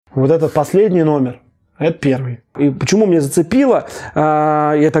Вот этот последний номер. Это первый. И почему меня зацепило,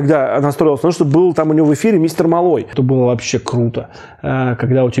 я тогда настроился, потому что был там у него в эфире мистер Малой. Это было вообще круто.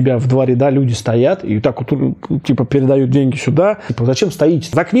 Когда у тебя в два ряда люди стоят и так вот типа передают деньги сюда. Типа, зачем стоите?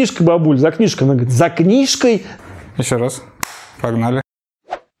 За книжкой, бабуль, за книжкой. Она говорит, за книжкой. Еще раз. Погнали.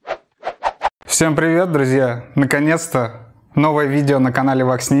 Всем привет, друзья. Наконец-то новое видео на канале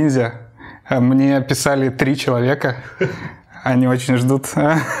Wax Ninja. Мне писали 3 человека. Они очень ждут.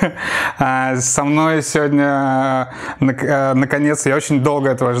 Со мной сегодня, наконец, я очень долго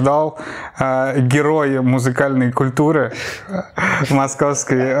этого ждал, герой музыкальной куры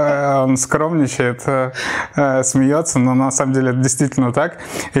московской. Он скромничает, смеется, но на самом деле это действительно так.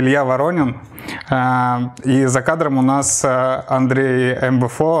 Илья Воронин. И за кадром у нас Андрей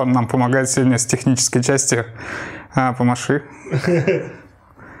МБФО. Он нам помогает сегодня с технической частью. Помаши.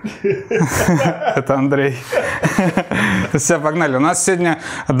 Это Андрей. Все, погнали. У нас сегодня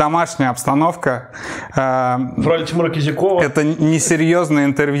домашняя обстановка. В роли Тимура Кизякова. Это несерьезное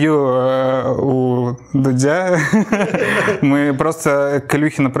интервью у Дудя. Мы просто к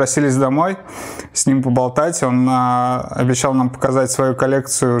Илюхе напросились домой с ним поболтать. Он обещал нам показать свою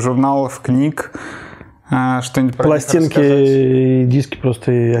коллекцию журналов, книг. Что-нибудь про пластинки и диски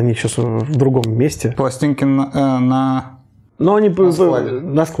просто, они сейчас в другом месте. Пластинки на... Но они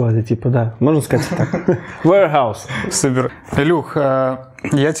на складе, типа, да. Можно сказать так. Warehouse. Супер. Илюх,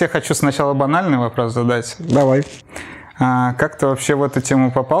 я тебе хочу сначала банальный вопрос задать. Давай. Как ты вообще в эту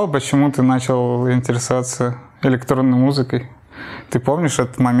тему попал? Почему ты начал интересоваться электронной музыкой? Ты помнишь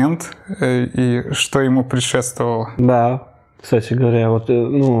этот момент и что ему предшествовало? Да. Кстати говоря, вот,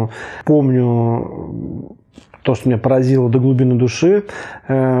 помню... То, что меня поразило до глубины души,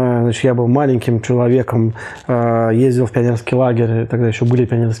 значит, я был маленьким человеком, ездил в пионерский лагерь, тогда еще были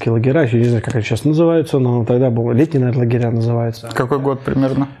пионерские лагеря, я не знаю, как они сейчас называются, но тогда был летние, наверное, лагеря называются. Какой год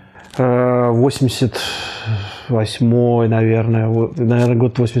примерно? 88-й, наверное,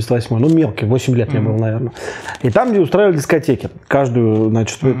 год 88-й, ну, мелкий, 8 лет мне было, наверное. И там, где устраивали дискотеки. Каждую,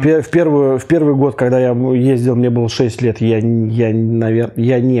 значит, в первый год, когда я ездил, мне было 6 лет, я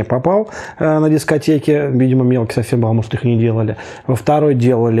не попал на дискотеки, видимо, мелкий совсем был, а может, их не делали. Во второй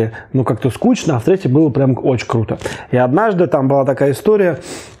делали, как-то скучно, а в третий было прям очень круто. И однажды там была такая история,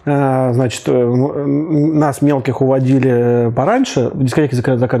 значит, нас мелких уводили пораньше, дискотеки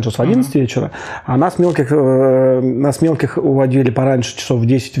заканчивалась в 11 вечера, а нас мелких уводили пораньше, часов в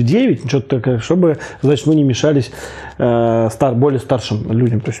 10, в 9, что-то такое, чтобы, значит, мы не мешались более старшим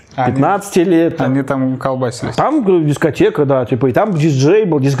людям, то есть 15 лет. Они там колбасились. Там дискотека, да, типа, и там диджей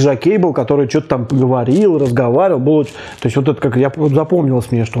был, диск-жокей был, который что-то там говорил, разговаривал, было, то есть вот это как я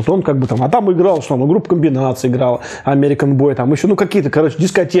запомнилось мне, что вот он как бы там, а там играл, что он, группа комбинаций играла, American Boy, там еще, какие-то, короче,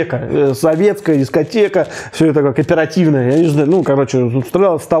 дискотека, советская дискотека, все это как оперативное, я не знаю,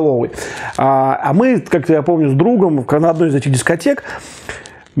 устраивал в столовой. А мы, как-то я помню, с другом на одной из этих дискотек,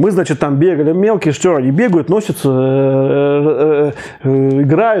 мы, значит, там бегали мелкие, что они бегают, носятся,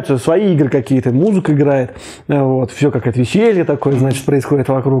 играют, свои игры какие-то, музыка играет, вот, все какое-то веселье такое, значит, происходит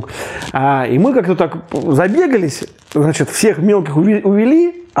вокруг. И мы как-то так забегались, значит, всех мелких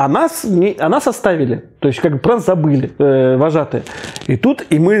увели, а нас оставили, то есть как бы про нас забыли, вожатые. И тут,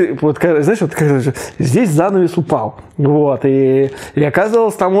 мы, вот, знаешь, вот, здесь занавес упал, вот, и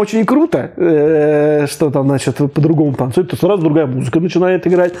оказалось там очень круто, что там, значит, по-другому танцуют, то сразу другая музыка начинает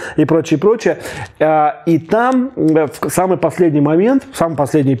играть и прочее, прочее. И там в самый последний момент, в самой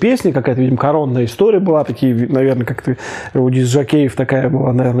последней песне, какая-то, видимо, коронная история была, такие, наверное, как-то у диск-жокеев такая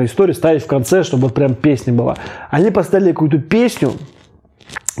была, наверное, история, ставить в конце, чтобы вот прям песня была. Они поставили какую-то песню,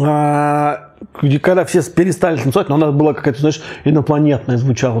 когда все перестали танцевать, но она была какая-то, знаешь, инопланетная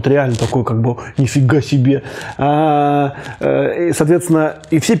звучала, вот реально такой, как бы, нифига себе. И, соответственно,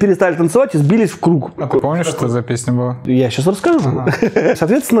 и все перестали танцевать и сбились в круг. А ты помнишь, что за песня была? Я сейчас расскажу.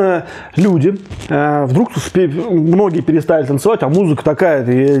 Соответственно, люди, вдруг многие перестали танцевать, а музыка такая,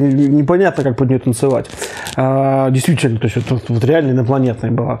 непонятно, как под нее танцевать. Действительно, то есть это вот реально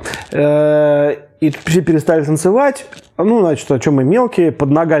инопланетная была. И все перестали танцевать. Значит, о чем мы мелкие, под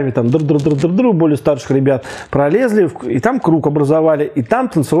ногами там др-др-др-др-др, более старших ребят пролезли, и там круг образовали, и там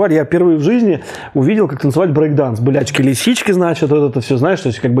танцевали. Я впервые в жизни увидел, как танцевать брейк-данс. Были очки-лисички, значит, вот это все, знаешь, то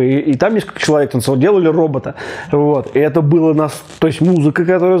есть как бы, и там несколько человек танцевал, делали робота. Вот. И это было то есть музыка,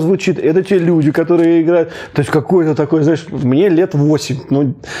 которая звучит, это те люди, которые играют. То есть какой-то такой, знаешь, мне лет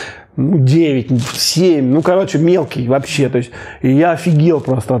 8, 9, 7, ну, короче, мелкий вообще. То есть я офигел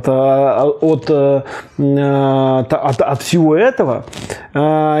просто от всего этого.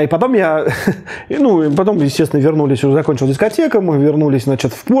 И потом потом, естественно, вернулись, уже закончилась дискотека, мы вернулись,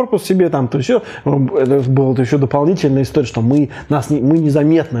 значит, в корпус себе, там, то еще. Это была еще дополнительная история, что мы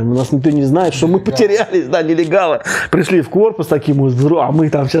незаметны, нас никто не знает, что мы потерялись, да, нелегалы. Пришли в корпус таким, а мы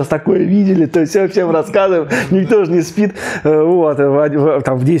там сейчас такое видели, то есть всем рассказываем, никто же не спит. Вот,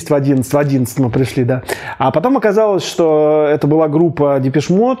 там в 10, в 11 мы пришли, да. А потом оказалось, что это была группа Depeche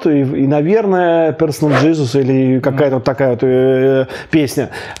Mode и, наверное, Personal Jesus или какая-то вот такая вот песня.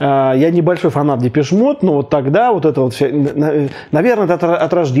 Я небольшой фанат Depeche Mode, но вот тогда вот это вот все, наверное, это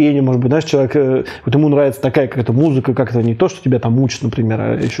от рождения, может быть, знаешь, человек, вот ему нравится такая какая-то музыка, как-то не то, что тебя там учат, например,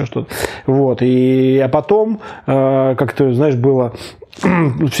 а еще что-то. Вот, а потом, как-то, знаешь, было...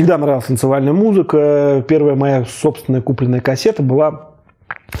 Всегда нравилась танцевальная музыка. Первая моя собственная купленная кассета была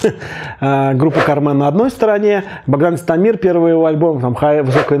группа Кармен на одной стороне, Богдан Стамир, первый его альбом, там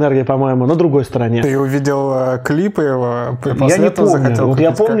 «Высокая энергия», по-моему, на другой стороне. Ты увидел клипы его? Я не помню. Вот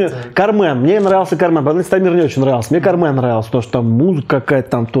я помню Кармен. Мне нравился Кармен. Богдан Стамир не очень нравился. Мне Кармен нравился, потому что там музыка какая-то,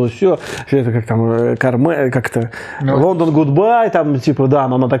 там то все. Это как там Кармен, как-то Лондон Гудбай, там типа, да,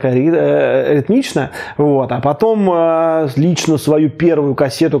 но она такая ритмичная. Вот. А потом лично свою первую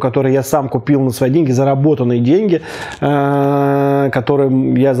кассету, которую я сам купил на свои деньги, заработанные деньги,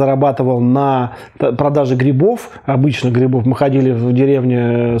 которые я зарабатывал на продаже грибов, обычных грибов. Мы ходили в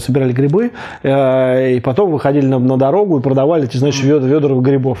деревню, собирали грибы, и потом выходили на дорогу и продавали, ты знаешь, ведра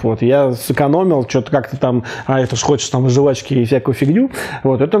грибов. Вот. Я сэкономил, что-то как-то там, это ж хочешь там жвачки и всякую фигню.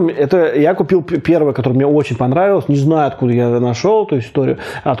 Вот. Это я купил первое, которое мне очень понравилось. Не знаю, откуда я нашел эту историю,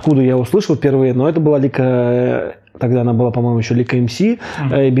 откуда я услышал впервые, но это была Лика... Тогда она была, по-моему, еще Лика МС,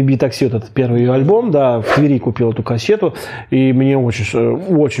 Биби Такси, вот этот первый ее альбом, да, в Твери купил эту кассету, и мне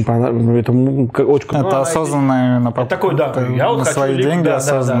очень понравилось. Это осознанно именно такой, да, я вот на хочу свои деньги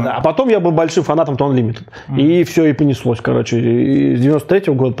осознанно. Да. А потом я был большим фанатом Tone Limited. И все, и понеслось, короче. И с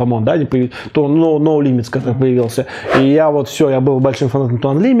 93-го года, по-моему, да, то No Limits, когда появился. И я вот все, я был большим фанатом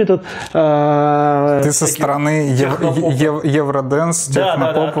Tone Limited. Ты со стороны Евроденс,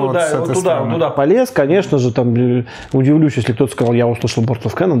 технопопа, вот с этой стороны. Туда полез, конечно же, там удивлюсь, если кто-то сказал, я услышал Boards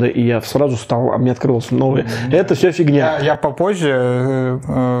of Canada, и я сразу стал, мне открылось новое. Это все фигня. Я попозже,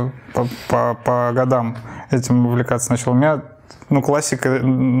 по годам этим увлекаться начал. У меня, классика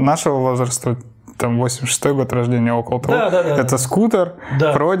нашего возраста, там 86-й год рождения, около того. Это Скутер,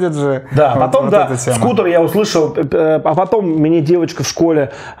 Продиджи. Да, потом, Скутер я услышал, а потом мне девочка в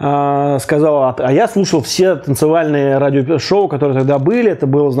школе сказала, а я слушал все танцевальные радиошоу, которые тогда были. Это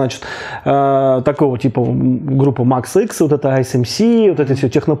было, значит, такого типа группа Max X, вот это ICMC, вот эти все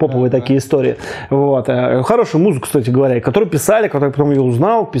технопоповые такие истории. Вот. Хорошую музыку, кстати говоря, которую писали, которую потом я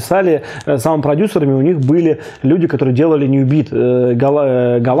узнал, писали самыми продюсерами, у них были люди, которые делали New Beat,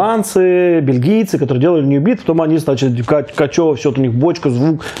 голландцы, бельгийцы, которые делали New Beat, потом они, значит, Качева, все, у них бочка,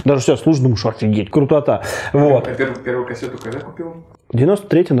 звук, даже сейчас слушаю, думаю, что офигеть, крутота. Вот. Первую кассету когда купил?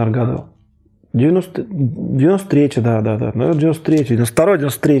 93-й, наверное, году. 93-й, да. Наверное, 93-й, 92-й,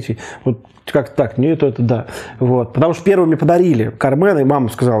 93-й. Вот как-то так, мне это да. Вот. Потому что первыми подарили Кармена, и мама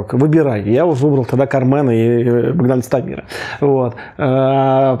сказала, выбирай. Я вот выбрал тогда Кармена и Богдана Стамира. Вот.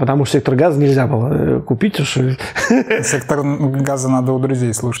 Потому что «Сектор газа» нельзя было купить. «Сектор газа» надо у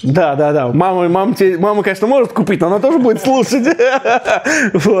друзей слушать. Да. Мама, конечно, может купить, но она тоже будет слушать.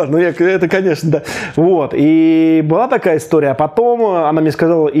 Вот. Ну, это, конечно, да. Вот. И была такая история. А потом она мне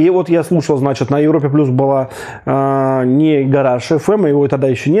сказала, и вот я слушал, значит, на Европе Плюс была не Гараж FM, его тогда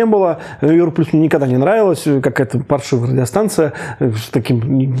еще не было. Европа Плюс мне никогда не нравилась, какая-то паршивая радиостанция, с таким,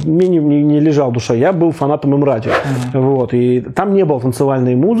 мне не лежала душа. Я был фанатом М-радио. Вот, и там не было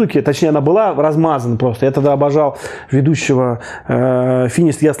танцевальной музыки, точнее, она была размазана просто. Я тогда обожал ведущего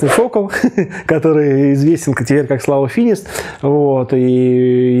Финист Ясный Сокол, который известен теперь как Слава Финист. Вот,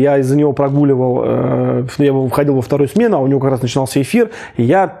 и я из-за него прогуливал, я входил во вторую смену, а у него как раз начинался эфир, и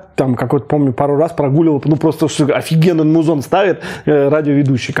я там какой-то, помню, пару раз прогуливал, просто что офигенный музон ставит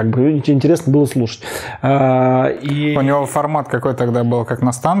радиоведущий, как бы интересно было слушать. У него формат какой тогда был, как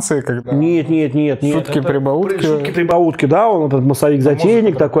на станции? Когда... Нет. Шутки-прибаутки? Шутки-прибаутки, да, он этот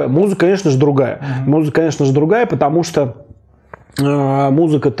массовик-затейник такой. Музыка, конечно же, другая. Музыка, конечно же, другая, потому что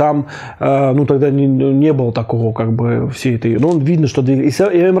музыка там, ну, тогда не было такого, как бы, всей этой... Ну, видно, что и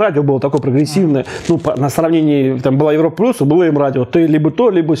М-радио было такое прогрессивное. Ну, на сравнении, там была Европа Плюс, и было М-радио. Ты либо то,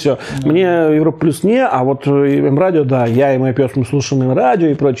 либо все. Мне Европа Плюс не, а вот М-радио, да. Я и мой пес, мы слушаем М-радио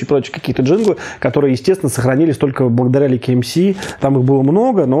и прочие какие-то джинглы, которые, естественно, сохранились только благодаря Лике МС. Там их было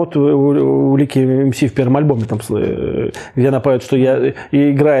много, но вот у Лики МС в первом альбоме, там, где она поет, что я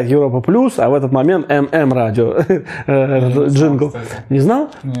играет Европа Плюс, а в этот момент М-радио. Джингл. Не знал?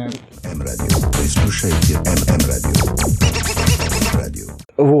 Нет. М-радио. Вы слушаете М-радио.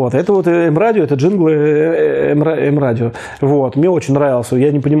 Вот, это вот М-радио, это джинглы М-радио. Вот, мне очень нравился.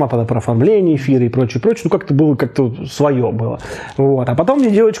 Я не понимал тогда про оформление эфира и прочее. Ну, как-то было, как-то свое было. Вот. А потом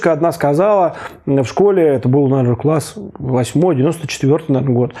мне девочка одна сказала в школе, это был, наверное, класс 8, 94-й,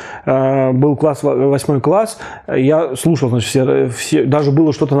 наверное, год. Был класс, 8 класс. Я слушал, значит, все, даже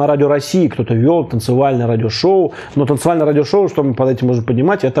было что-то на Радио России, кто-то вел танцевальное радиошоу. Но танцевальное радиошоу, что мы под этим можем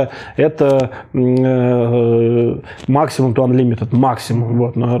понимать, это максимум to unlimited, максимум.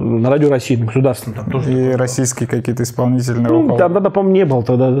 Вот, на Радио России, на государственном. И российские какие-то исполнительные Ну, там тогда, по-моему, не было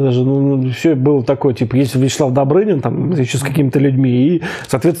тогда даже. Ну, все было такое, типа, есть Вячеслав Добрынин, там, еще с какими-то людьми, и,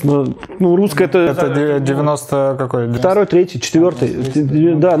 соответственно, ну, русское это... Это 90 какой? 2-й, 3-й,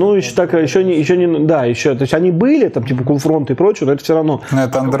 4-й. Да, ну, еще так, еще не, да, еще, то есть они были, там, типа, Кулфронт и прочее, но это все равно... Ну,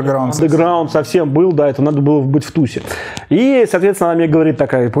 это андерграунд. Андерграунд совсем был, да, это надо было быть в тусе. И, соответственно, она мне говорит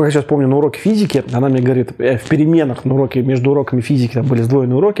такая, я сейчас помню, на уроке физики, она мне говорит, в переменах, на уроке, между уроками физики, там были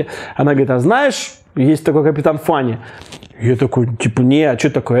сдвоенные уроки, она говорит, а знаешь, есть такой капитан Фанни. Я такой, типа, не, а что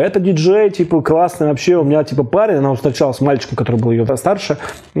такое? Это диджей, типа, классный вообще. У меня, типа, парень, она встречалась с мальчиком, который был ее старше.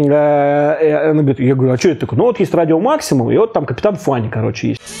 Она говорит, я говорю, а что это такое? Ну, вот есть Радио Максимум, и вот там капитан Фанни, короче,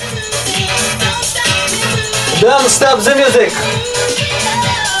 есть. Don't stop the music!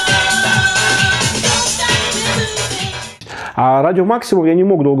 А Радио Максимум я не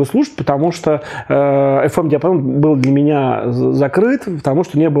мог долго слушать, потому что FM-диапазон был для меня закрыт, потому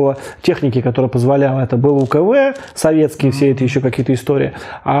что не было техники, которая позволяла. Это был УКВ, советские все эти еще какие-то истории.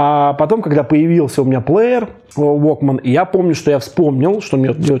 А потом, когда появился у меня плеер Walkman, я помню, что я вспомнил, что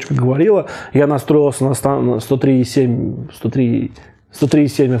мне девочка говорила, я настроился на 103,7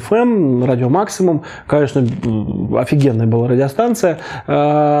 FM, Радио Максимум, конечно, офигенная была радиостанция,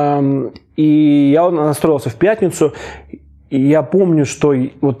 и я настроился в пятницу. И я помню,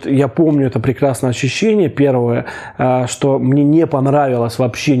 это прекрасное ощущение первое, что мне не понравилось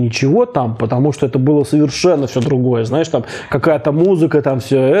вообще ничего там, потому что это было совершенно все другое, знаешь, там какая-то музыка, там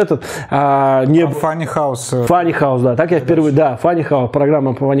все это. Funny House. Funny House, да, так я впервые, да, Funny House,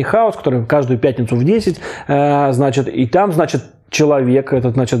 программа Funny House, которая каждую пятницу в 10, значит, и там, значит, человек,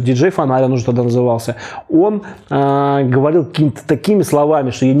 этот, значит, диджей Фонарь, он уже тогда назывался, он говорил какими-то такими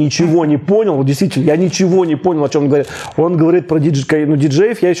словами, что я ничего не понял, действительно, я ничего не понял, о чем он говорит. Он говорит про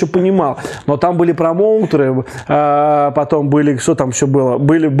диджеев, я еще понимал, но там были промоутеры, потом были, что там еще было,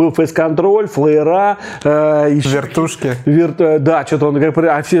 был фейс-контроль, флеера, вертушки. Да, что-то он говорит,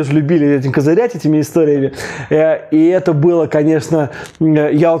 а все же любили этим козырять, этими историями, и это было, конечно, и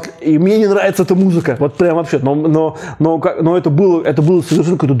мне не нравится эта музыка, вот прям вообще, но это было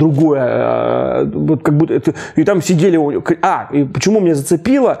совершенно какое-то другое. Вот как будто это, и там сидели... и почему меня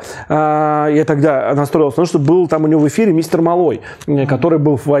зацепило, я тогда настроился, потому что был там у него в эфире мистер Малой, который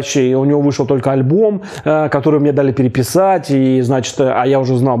был вообще... У него вышел только альбом, который мне дали переписать, и, значит, а я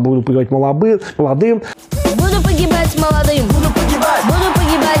уже знал, буду погибать молодым. Буду погибать молодым. Буду погибать. Буду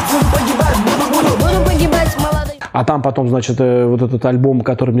погибать. Буду погибать. Буду погибать молодым. А там потом, значит, вот этот альбом,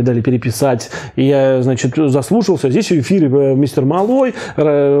 который мне дали переписать, и я, значит, заслушался. Здесь в эфире мистер Малой,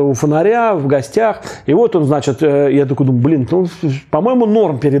 у Фонаря, в гостях. И вот он, значит, я такой думаю, блин, ну, по-моему,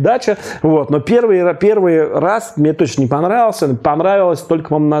 норм передача. Вот. Но первый раз мне точно не понравился. Понравилось только,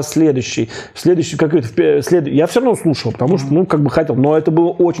 по-моему, на следующий какой-то... Я все равно слушал, потому что, ну, как бы хотел. Но это было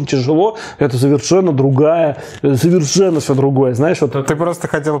очень тяжело. Это совершенно все другое. Знаешь, вот... Ты просто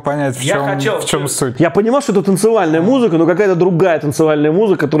хотел понять, в чем суть. Я понимал, что это танцевальная музыка, но какая-то другая танцевальная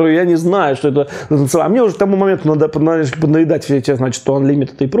музыка, которую я не знаю, что это танцевальная. А мне уже к тому моменту надо поднаедать все эти, значит,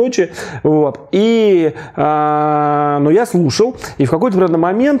 Unlimited и прочее. Вот. Но я слушал, и в какой-то определенный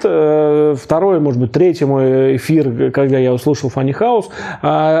момент, второй, может быть, третий мой эфир, когда я услышал Funny House,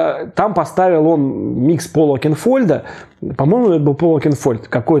 там поставил он микс Пола Окенфольда. По-моему, это был Пол Окенфольд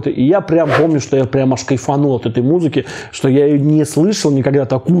какой-то. И я прям помню, что я прям аж кайфанул от этой музыки, что я ее не слышал никогда,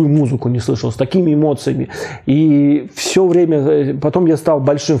 такую музыку не слышал, с такими эмоциями. И все время... Потом я стал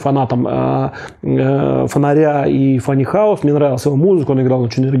большим фанатом Фонаря и Funny House. Мне нравилась его музыка, он играл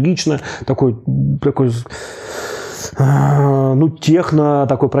очень энергично, такой ну, техно,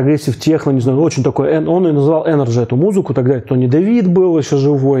 такой прогрессив техно, не знаю, очень такой, он и называл Energy эту музыку, тогда Тони Дэвид был еще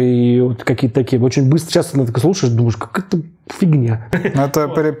живой, и вот какие-то такие, очень быстро, сейчас ты слушаешь, думаешь, как это фигня. Ну, это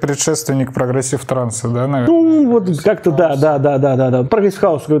предшественник прогрессив транса, да, наверное? Ну, вот как-то, да. Прогрессив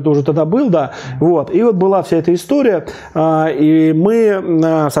хаус это уже тогда был, да. Вот. И вот была вся эта история, и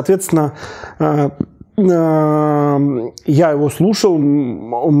мы, соответственно, я его слушал,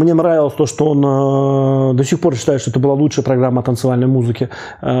 мне нравилось то, что он до сих пор считает, что это была лучшая программа танцевальной музыки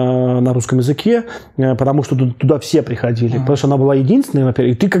на русском языке, потому что туда все приходили, потому что она была единственной,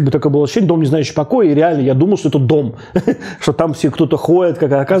 во-первых, и ты как бы такое было ощущение, дом не знающий покоя, и реально я думал, что это дом, что там все кто-то ходит,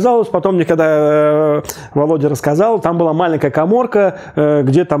 как оказалось, потом мне когда Володя рассказал, там была маленькая каморка,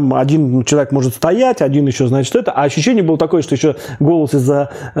 где там один человек может стоять, один еще знает, что это, а ощущение было такое, что еще голос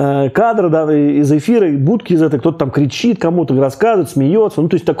из-за кадра, да, из-за эфира, будки из этой, кто-то там кричит, кому-то рассказывает, смеется. Ну,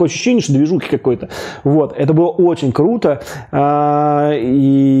 то есть такое ощущение, что движухи какой-то. Вот. Это было очень круто.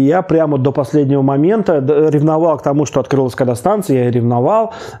 И я прямо до последнего момента ревновал к тому, что открылась когда станция. Я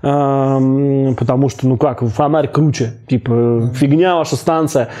ревновал, потому что, ну как, фонарь круче. Типа, фигня ваша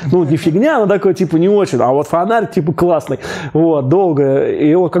станция. Ну, не фигня, но такой, типа, не очень. А вот фонарь, типа, классный. Вот, долго.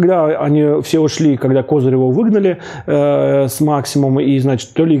 И вот когда они все ушли, когда Козырева выгнали с Максимом, и,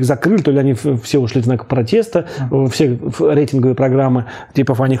 значит, то ли их закрыли, то ли они все ушли в знак протеста, все рейтинговые программы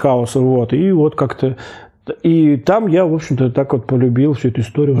типа Funny House, вот, и вот как-то, и там я, в общем-то, так вот полюбил всю эту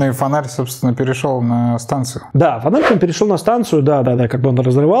историю. Ну и фонарь, собственно, перешел на станцию. Да, фонарь там перешел на станцию, да, как бы он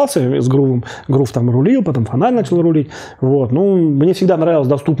разрывался с грувом, грув там рулил, потом фонарь начал рулить, вот, ну, мне всегда нравилась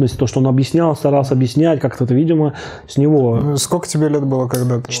доступность, то, что он объяснял, старался объяснять, как-то это, видимо, с него... Сколько тебе лет было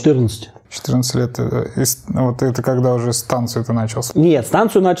когда-то? 14. 14 лет. Вот это когда уже станцию ты начал? Нет,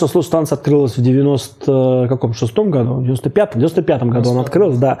 станцию начал слушать, станция открылась в 96-м году, в 95-м году она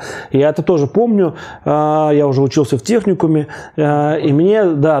открылась, да. И я это тоже помню, я уже учился в техникуме, и мне,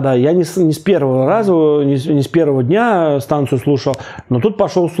 да, я не с первого раза, не с первого дня станцию слушал, но тут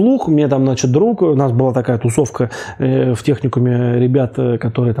пошел слух, мне там, значит, друг, у нас была такая тусовка в техникуме, ребят,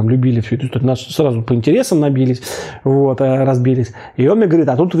 которые там любили всю эту историю, нас сразу по интересам набились, вот, разбились, и он мне говорит,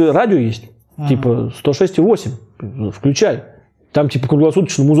 а тут радио есть. Типа 106,8, включай. Там типа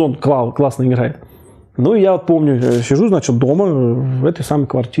круглосуточный музон классно играет. Ну, и я вот помню, сижу, значит, дома, в этой самой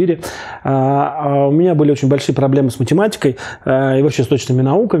квартире. У меня были очень большие проблемы с математикой и вообще с точными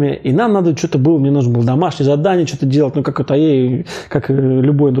науками. И нам надо что-то было, мне нужно было домашнее задание что-то делать. Ну, как это я, как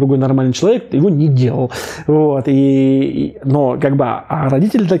любой другой нормальный человек, его не делал. Вот. Но, как бы, а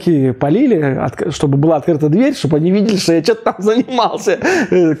родители такие полили, чтобы была открыта дверь, чтобы они видели, что я что-то там занимался.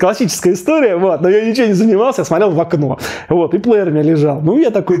 Классическая история, вот. Но я ничего не занимался, я смотрел в окно. Вот. И плеер у меня лежал. Ну,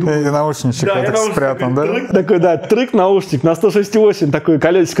 я такой думаю... И наушничек спрятал. Да? Такой, да, трек, наушник на 106,8, такое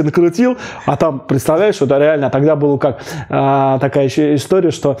колесико накрутил, а там, представляешь, что это реально, тогда была как такая еще история,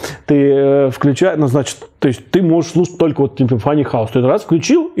 что ты включаешь, ну, значит, то есть ты можешь слушать только вот типа Funny House, ты раз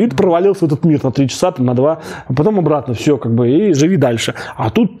включил, и ты провалился в этот мир на 3 часа, там, на 2, а потом обратно, все, как бы, и живи дальше. А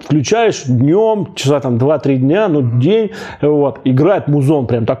тут включаешь днем, часа там 2-3 дня, ну, день, вот, играет музон,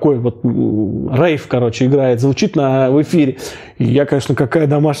 прям такой вот, рейв, короче, играет, звучит в эфире. И я, конечно, какая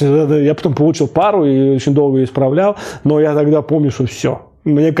домашняя, я потом получил пару и очень долго ее исправлял, но я тогда помню, что все.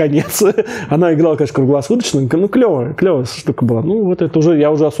 Мне конец. Она играла, конечно, круглосуточно. Ну, клевая штука была. Ну, вот это уже,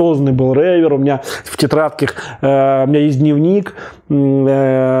 я уже осознанный был рейвер. У меня в тетрадках, у меня есть дневник.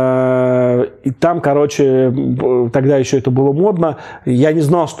 И там, короче, тогда еще это было модно. Я не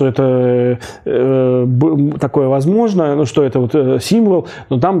знал, что это такое возможно, ну, что это вот символ.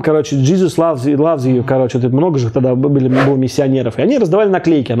 Но там, короче, Jesus loves you, короче, это много же тогда было миссионеров. И они раздавали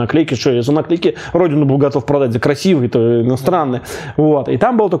наклейки. А наклейки, что я за наклейки родину был готов продать, за красивые, иностранные. Вот. И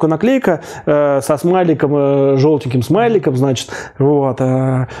там была такая наклейка со смайликом, желтеньким смайликом, значит, вот.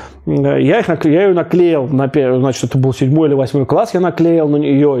 Я ее наклеил, значит, это был 7 или 8 класс, я наклеил на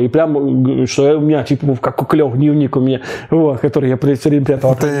нее, и прям, что у меня, типа, как клёв дневник у меня, вот, который я все время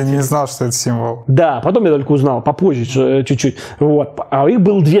прятал. Ты не знал, что это символ? Да, потом я только узнал, попозже чуть-чуть, вот. А их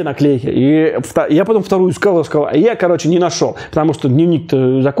было 2 наклейки, и я потом вторую искал, а я, короче, не нашел, потому что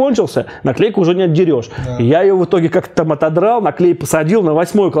дневник-то закончился, наклейку уже не отдерешь. Да. Я ее в итоге как-то там отодрал, наклей посадил, на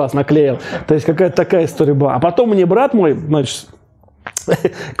 8 класс наклеил. То есть какая-то такая история была. А потом мне брат мой, значит,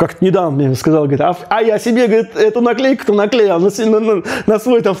 как-то недавно мне сказал, говорит, а я себе, говорит, эту наклейку-то наклеил на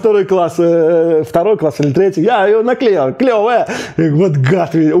свой там 2 класс или 3, я ее наклеил, клевая. Вот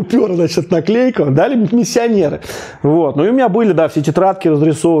гад, упер, значит, наклейку, дали миссионеры. Вот, ну и у меня были, да, все тетрадки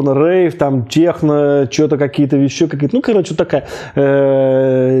разрисованы, рейв, там, техно, что-то какие-то вещи, какие-то, ну, короче, такая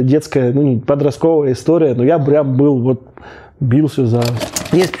детская, ну, подростковая история, но я прям был вот бился за...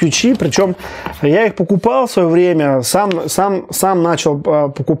 Есть ключи, причем я их покупал в свое время, сам начал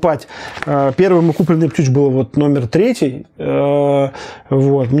покупать. Первый мой купленный ключ был вот номер 3.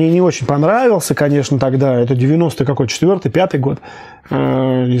 Вот. Мне не очень понравился, конечно, тогда. Это 90-й какой, 4-й, 5-й год.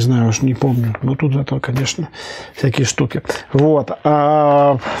 Не знаю, уж не помню. Но тут зато, конечно, всякие штуки. Вот.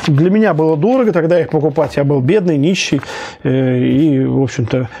 А для меня было дорого тогда их покупать. Я был бедный, нищий и, в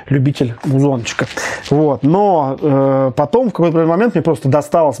общем-то, любитель музончика. Вот. Но потом, в какой-то момент, мне просто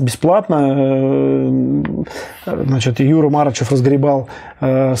досталось бесплатно. Значит, Юра Марычев разгребал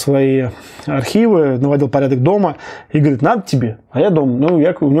свои архивы, наводил порядок дома и говорит, надо тебе? А я дома. Ну,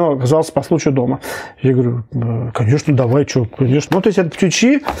 я у него оказался по случаю дома. Я говорю, конечно, давай, что, конечно. Ну, то есть, это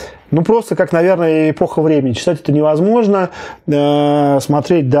ключи, ну, просто как, наверное, эпоха времени. Читать это невозможно.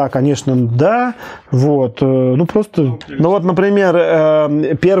 Смотреть, да, конечно, да. Вот. Ну, просто... Ну, вот,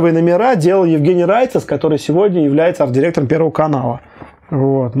 например, первые номера делал Евгений Райтис, который сегодня является арт-директором Первого канала.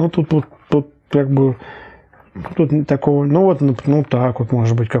 Вот. Ну, тут как бы... Тут такого, ну вот, ну так вот,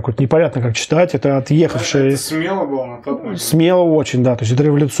 может быть, как-то непонятно, как читать. Это отъехавшие... Это смело было на тот момент? Смело очень, да. То есть, это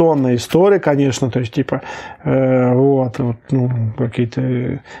революционная история, конечно. То есть, типа, вот, ну, какие-то...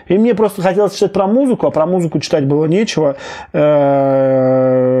 И мне просто хотелось читать про музыку, а про музыку читать было нечего.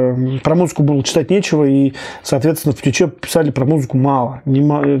 Про музыку было читать нечего, и, соответственно, в ключе писали про музыку мало.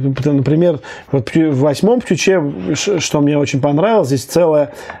 Например, вот в 8-м ключе, что мне очень понравилось, здесь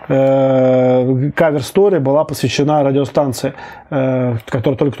целая кавер-стори была посвящена радиостанции,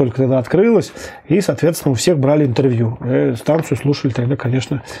 которая только-только тогда открылась, и, соответственно, у всех брали интервью. Станцию слушали тогда,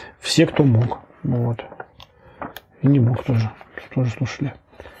 конечно, все, кто мог. Вот. И не мог тоже слушали.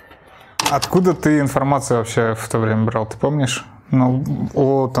 Откуда ты информацию вообще в то время брал, ты помнишь? Ну,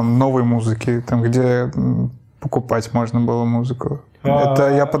 о там, новой музыке, там, где покупать можно было музыку. Это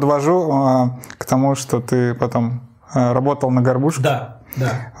я подвожу к тому, что ты потом работал на Горбушке. Да.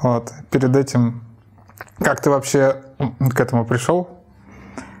 Вот. Перед этим, как ты вообще к этому пришел?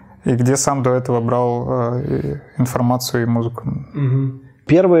 И где сам до этого брал информацию и музыку?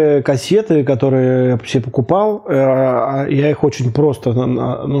 Первые кассеты, которые я все покупал, я их очень просто,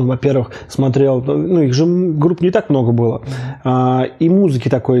 ну, во-первых, смотрел, ну, их же групп не так много было, и музыки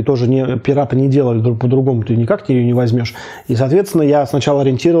такой тоже пираты не делали по-другому, ты никак ее не возьмешь. И, соответственно, я сначала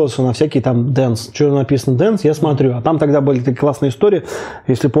ориентировался на всякие там дэнс. Что написано дэнс, я смотрю. А там тогда были такие классные истории,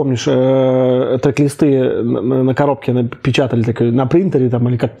 если помнишь, трек-листы на коробке печатали на принтере, там,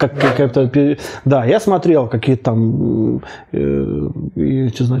 или как-то... Да, я смотрел какие-то там...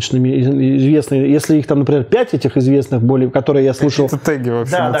 эти, значит, известные, если их там, например, 5 этих известных, более, которые я слушал. Это теги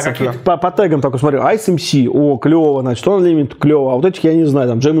вообще. Да, какие-то по тегам такой смотрю. Ice MC, о, клево, значит, On Limit, клево. А вот этих я не знаю,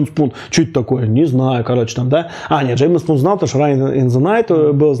 там, Jam & Spoon, что это такое? Не знаю, короче, там, да. Нет, Jam & Spoon знал, потому что Ryan in the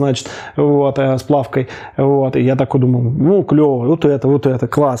Night был, значит, вот, с плавкой. Вот, и я такой думал, ну, клево, вот это,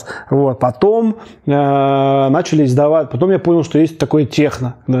 класс. Вот, потом начали издавать, потом я понял, что есть такое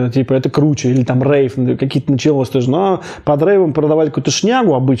техно, да, типа, это круче, или там рейв, какие-то началось тоже. Но под рейвом продавали какую-то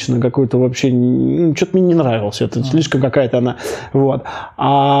шнягу обычно, какую-то вообще, ну, что-то мне не нравилось, это слишком какая-то она, вот.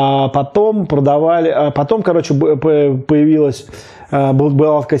 А потом короче, появилась,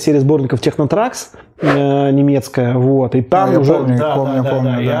 была такая серия сборников Технотракс, немецкая, вот, и там уже...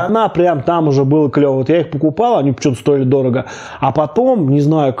 Помню. И она прям там уже было клево. Вот я их покупал, они почему-то стоили дорого. А потом, не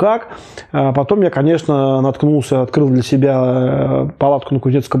знаю как, потом я, конечно, наткнулся, открыл для себя палатку на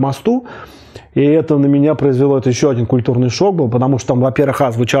Кузнецком мосту. И это на меня произвело, это еще один культурный шок был, потому что там, во-первых,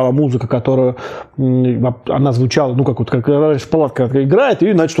 звучала музыка, которую, она звучала, ну, как вот, как раньше палатка играет,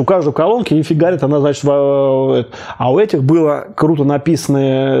 и, значит, у каждой колонки и фигарит она, значит, а у этих было круто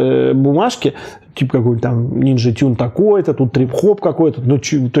написанные бумажки, типа какой-нибудь там Ninja Tune такой-то, тут трип-хоп какой-то, ну,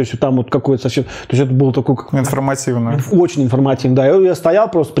 то есть там вот какой-то совсем, то есть это было такое... Информативно. Очень информативно, да. Я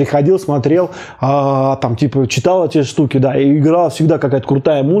стоял просто, приходил, смотрел, там, типа, читал эти штуки, да, и играла всегда какая-то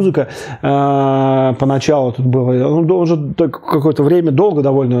крутая музыка. Поначалу тут было, ну, уже какое-то время долго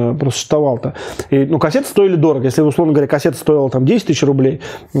довольно просуществовал-то. И, ну, кассеты стоили дорого. Если, условно говоря, кассета стоила там 10 тысяч рублей,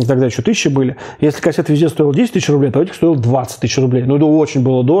 тогда еще 1000 были. Если кассета везде стоила 10 тысяч рублей, то этих стоило 20 тысяч рублей. Ну, это очень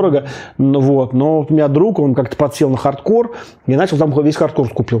было дорого, вот. Но у меня друг, он как-то подсел на хардкор, и начал там весь хардкор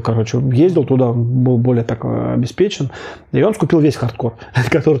скупил, короче. Ездил туда, был более так обеспечен, и он скупил весь хардкор,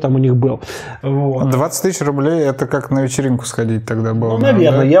 который там у них был. Вот. 20 тысяч рублей, это как на вечеринку сходить тогда было. Ну,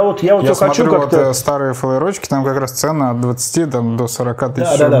 наверное. Да? Я вот я хочу смотрю, как-то... вот старые флеерочки, там как раз цена от 20 там, до 40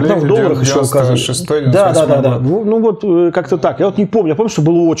 тысяч Да, рублей. там в долларах еще указывают. Да. Ну, вот как-то так. Я вот не помню. Я помню, что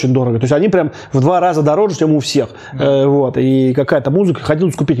было очень дорого. То есть они прям в 2 раза дороже, чем у всех. Вот. И какая-то музыка.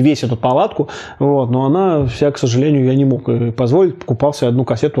 Хотел скупить весь эту палатку. Вот, но она вся, к сожалению, я не мог позволить. Покупал себе одну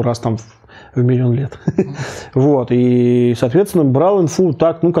кассету раз там в миллион лет. Вот, и, соответственно, брал инфу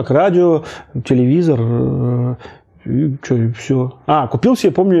так, ну, как радио, телевизор, и что, и все. Купил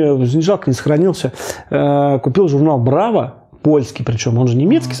себе, помню, жалко, не сохранился, купил журнал «Браво», польский причем, он же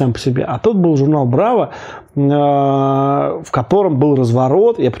немецкий сам по себе, а тот был журнал «Браво», в котором был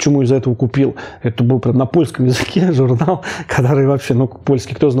разворот. Я почему из-за этого купил? Это был прям на польском языке журнал, который вообще, ну,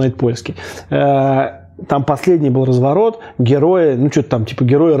 польский, кто знает польский. Там последний был разворот, герои, ну, что-то там, типа,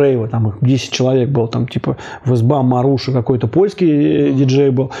 герои рейва, там их 10 человек было, там, типа, Весба, Маруша, какой-то польский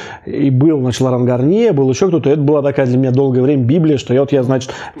диджей был, и был, значит, Лоран Гарнье, был еще кто-то. Это была такая для меня долгое время Библия, что я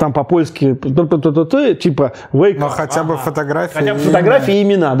значит, там по-польски, типа, wake. Но хотя бы фотографии. Хотя бы фотографии и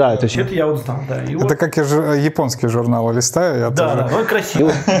имена, да. То есть это я вот знал, да. И это вот... как я японские журналы листаю, я тоже... Да, ну,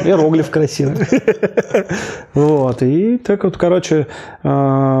 красиво. Иероглиф красивый. Вот, и так вот, короче,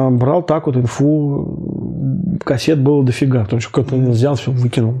 брал так вот инфу. Кассет было дофига, потому что кто-то взял, все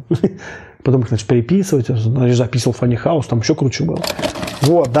выкинул. Потом их, значит, переписывать, значит, записывал Funny House, там еще круче было.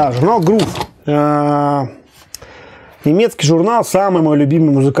 Вот, да, журнал Groove. Немецкий журнал, самый мой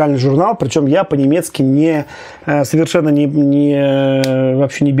любимый музыкальный журнал, причем я по-немецки совершенно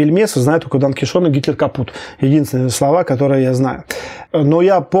вообще не бельмес, знаю только Дан Кишон и Гитлер Капут. Единственные слова, которые я знаю. Но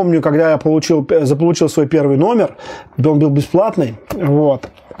я помню, когда я заполучил свой первый номер, он был бесплатный, вот.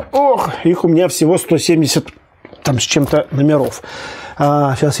 Их у меня всего 170 там с чем-то номеров.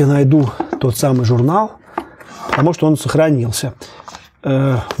 Сейчас я найду тот самый журнал, потому что он сохранился.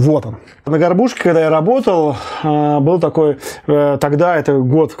 Вот он. На Горбушке, когда я работал, был такой, тогда, это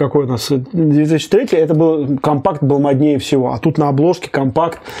год какой у нас, 2003, это был, компакт был моднее всего, а тут на обложке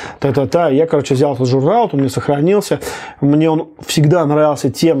компакт, я, короче, взял этот журнал, он мне сохранился, мне он всегда нравился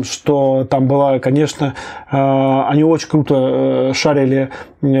тем, что там была, конечно, они очень круто шарили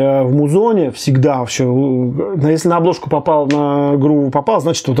в музоне, всегда вообще, если на обложку попал, на груву попал,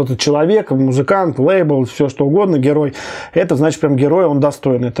 значит, вот этот человек, музыкант, лейбл, все что угодно, герой, это значит, прям герой, он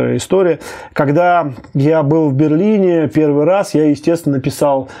достоин этой истории. Когда я был в Берлине первый раз, я, естественно,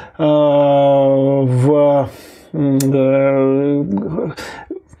 написал Хайка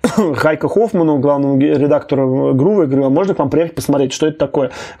Хоффману, главному редактору Грува, говорю, а можно к вам приехать посмотреть, что это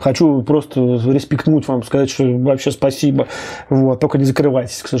такое? Хочу просто респектнуть вам, сказать, что вообще спасибо. Вот, только не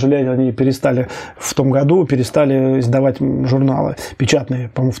закрывайтесь. К сожалению, они перестали издавать журналы печатные,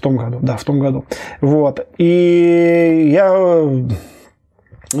 по-моему, в том году. Да, в том году. Вот. И я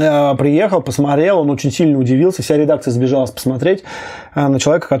приехал, посмотрел, он очень сильно удивился, вся редакция сбежалась посмотреть на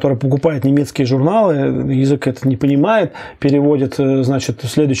человека, который покупает немецкие журналы, язык это не понимает, переводит, значит,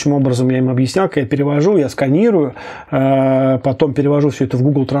 следующим образом я им объяснял, как я перевожу, я сканирую, потом перевожу все это в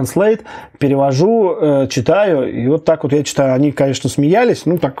Google Translate, перевожу, читаю, и вот так вот я читаю. Они, конечно, смеялись,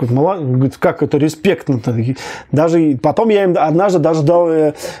 ну, так вот, говорит, как это респектно-то. Даже потом я им однажды даже дал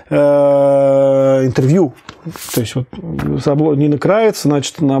интервью. То есть, вот Нина Кравец,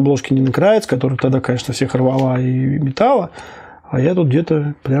 значит, на обложке Нина Кравец, которая тогда, конечно, всех рвала и метала, а я тут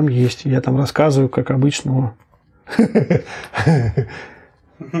где-то прям есть. Я там рассказываю, как обычно.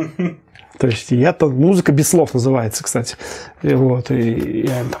 То есть, музыка без слов называется, кстати. И вот, и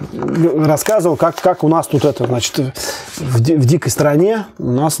я рассказывал, как у нас тут это, значит, в дикой стране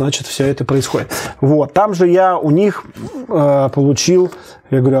у нас, значит, все это происходит. Вот, там же я у них получил,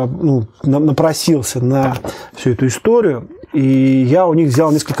 я говорю, напросился на всю эту историю, и я у них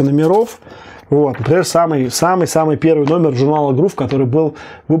взял несколько номеров. Вот, например, самый первый номер журнала Groove, который был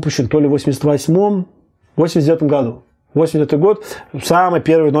выпущен то ли в 88-м, 89-м году. 89-й год, самый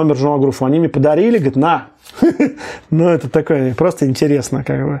первый номер журнала Groove. Они мне подарили, говорят, на. Ну, это такое, просто интересно,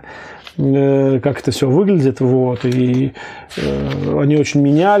 как бы, как это все выглядит. Вот, и они очень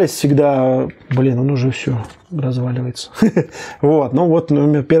менялись всегда. Блин, он уже все разваливается. Вот, ну вот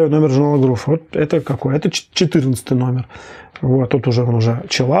первый номер журнала Groove. Вот это какой? Это 14-й номер. Вот, тут уже он уже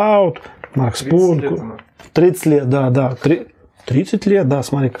Chill Out, Марк Спун. 30 лет, да. 30 лет, да,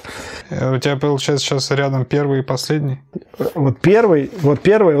 смотри. У тебя, получается, сейчас рядом первый и последний? Вот первый, вот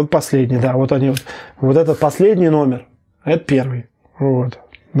последний, да. Вот они, вот этот последний номер, это первый. Вот.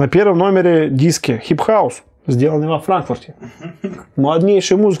 На первом номере диски хип-хаус, сделанный во Франкфурте.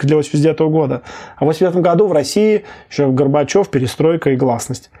 Моднейшая музыка для 89-го года. А в 89-м году в России еще Горбачев, перестройка и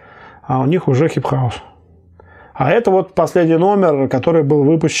гласность. А у них уже хип-хаус. А это вот последний номер, который был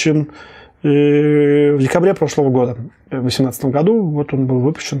выпущен в декабре прошлого года, в 2018 году, вот он был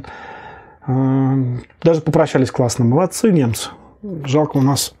выпущен. Даже попрощались классно. Молодцы немцы. Жалко, у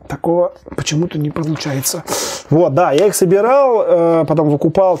нас такого почему-то не получается. Вот, да, я их собирал, потом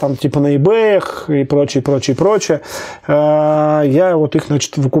выкупал там типа на eBay и прочее. Я вот их,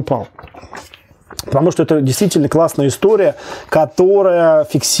 значит, выкупал. Потому что это действительно классная история, которая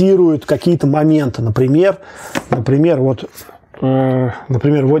фиксирует какие-то моменты. Например, вот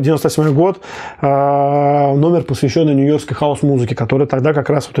 98 год, номер, посвященный нью-йоркской хаус-музыке, который тогда как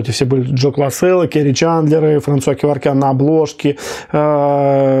раз вот эти все были Джо Класселло, Керри Чандлеры, Франсуа Кеворкян на обложке.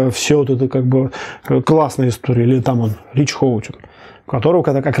 Все вот это как бы классная история. Или там он, Рич Хоутин, у которого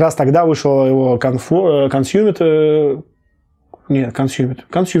как раз тогда вышел его Consume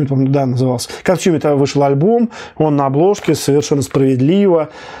It, по-моему, да, назывался. Consume It вышел альбом, он на обложке, совершенно справедливо.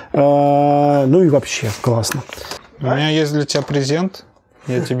 Ну и вообще классно. У меня есть для тебя презент.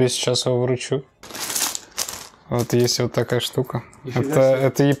 Я тебе сейчас его вручу. Вот есть вот такая штука.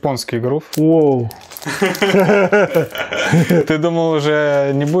 Это японский грув. Воу. Ты думал,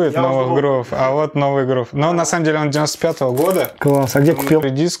 уже не будет новых грувов, а вот новый грув. Но на самом деле он 95-го года. Класс. А где купил?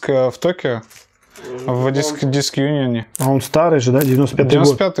 Диск в Токио. В диск Юнионе. А он старый же, да? 95-й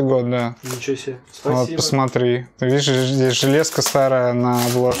год. 95-й год, да. Ничего себе. Вот, посмотри. Ты видишь, здесь железка старая на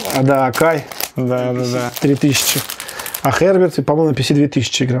обложке. А, да, Акай. Да. 3000. А Херберт, по-моему, на PC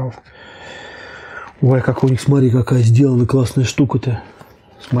 2000 играл. Ой, как у них, смотри, какая сделана классная штука-то.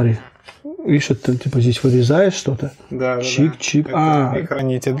 Смотри. Видишь, это типа здесь вырезаешь что-то. Да. Чик-чик. И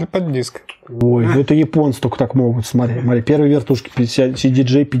хранитель под диск. Ой, ну это японцы только так могут, смотри. Первые вертушки,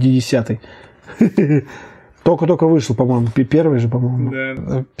 CDJ 50-й. Только вышел, по-моему. Первый же, по-моему.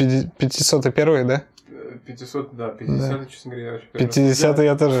 Да. 501-й, да? 500, да. 50, честно говоря, я вообще... 50-й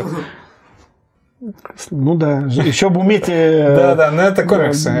я тоже. Ну да, еще бы уметь... Да, но это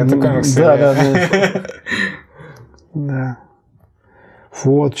комиксы. Да.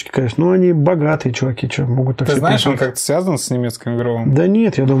 Фоточки, конечно. Ну, они богатые чуваки, что могут так. Ты знаешь, он как-то связан с немецким грувом? Да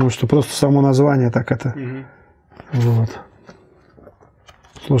нет, я думаю, что просто само название так это. Вот.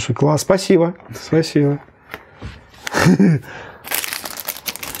 Слушай, класс, спасибо.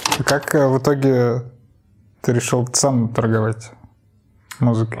 Как в итоге ты решил сам торговать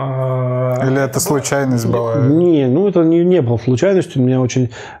музыкой? Или это случайность была? Не, ну это не было случайностью. У меня очень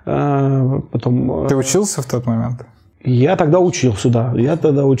потом... Ты учился в тот момент? Я тогда учился, да.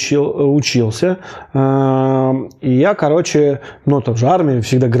 Учился. И я, короче, ну, там же армия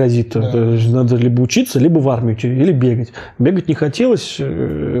всегда грозит. Да. Надо либо учиться, либо в армию идти, или бегать. Бегать не хотелось,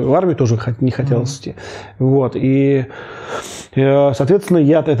 в армию тоже не хотелось идти. Вот. И, соответственно,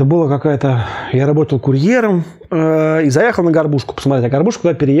 это было какая-то... Я работал курьером и заехал на горбушку посмотреть. А горбушка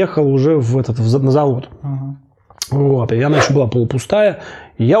туда переехала уже на завод. Вот. И она еще была полупустая.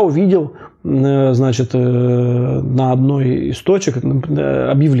 И я увидел, значит, на одной из точек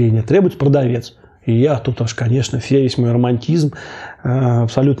объявление: требуется продавец. И я тут аж, конечно, весь мой романтизм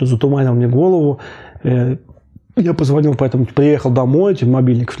абсолютно затуманил мне голову. Я позвонил, поэтому приехал домой,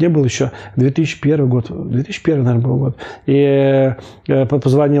 мобильников не было еще. 2001 год, 2001, наверное, был год. И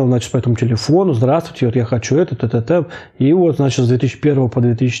позвонил, значит, по этому телефону: здравствуйте, вот я хочу это. И вот, значит, с 2001 по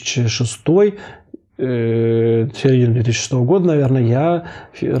 2006, середину 2006 года, наверное, я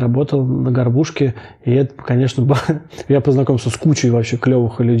работал на горбушке. И это, конечно, я познакомился с кучей вообще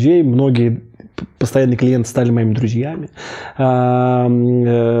клевых людей. Многие постоянные клиенты стали моими друзьями. У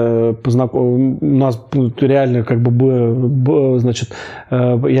нас реально как бы, значит,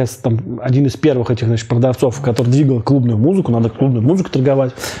 я там один из первых этих, значит, продавцов, который двигал клубную музыку, надо клубную музыку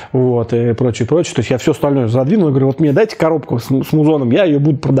торговать, вот, и прочее. То есть я все остальное задвинул, говорю: вот мне дайте коробку с музоном, я ее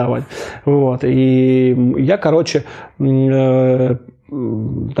буду продавать. Вот. И я, короче,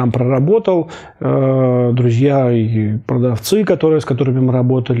 там проработал, друзья и продавцы, с которыми мы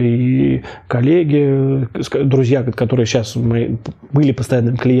работали, и коллеги, друзья, которые сейчас были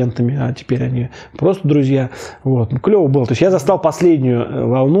постоянными клиентами, а теперь они просто друзья. Вот. Клево было. То есть я застал последнюю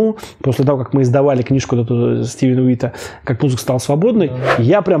волну, после того, как мы издавали книжку эту Стивена Уита «Как музыка стала свободной».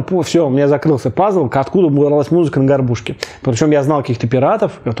 Я прям, все, у меня закрылся пазл, откуда бралась музыка на горбушке. Причем я знал каких-то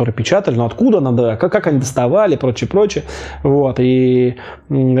пиратов, которые печатали, но откуда надо, как они доставали, прочее. Вот. И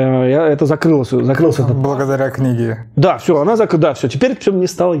это закрылось. Благодаря книге. Да, все, все, теперь все мне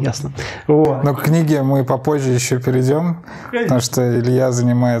стало ясно. Вот. Но к книге мы попозже еще перейдем, потому что Илья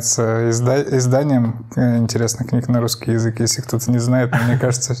занимается изданием интересных книг на русский язык. Если кто-то не знает, мне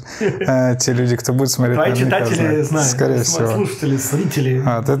кажется, те люди, кто будет смотреть, твои читатели знают, скорее всего. Слушатели, зрители.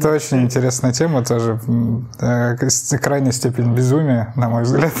 Вот, это очень интересная тема тоже. Крайняя степень безумия, на мой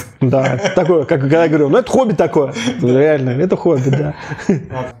взгляд. Да, такое, как я говорю, это хобби такое. Реально, это хобби, да.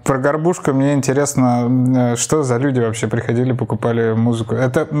 да. Про горбушку мне интересно, что за люди вообще приходили, покупали музыку.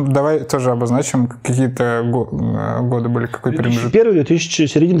 Это давай тоже обозначим, какие-то годы были, какой промежуток. Первый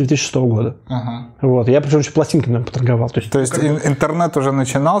середина 2006 года. Ага. Вот. Я причем еще пластинками поторговал. То есть интернет уже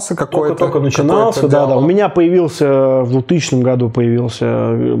начинался какой-то? Только начинался, да. У меня появился в 2000 году появился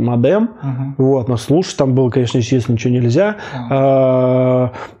модем. Вот, но слушать там было, конечно, естественно, ничего нельзя.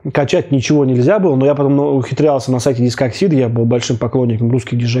 Качать ничего нельзя было, но я потом ухитрялся на сайте Дискоксида, я был большим поклонником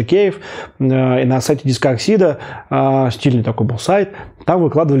русских диджакеев, и на сайте Дискоксида, стильный такой был сайт, там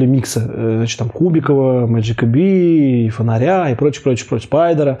выкладывали миксы, значит, там Кубикова, Magic B, Фонаря и прочее,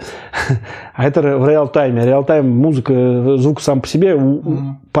 Спайдера. А это в реал-тайме. Реал-тайм музыка, звук сам по себе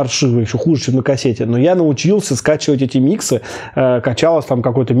паршивый, еще хуже, чем на кассете. Но я научился скачивать эти миксы. Качалось там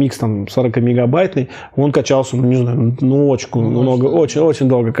какой-то микс там 40-мегабайтный. Он качался, ну, не знаю, очень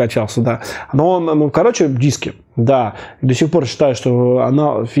долго качался, да. Но, короче, диски. Да, до сих пор считаю,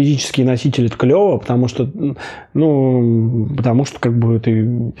 что физические носители это клево, потому что как бы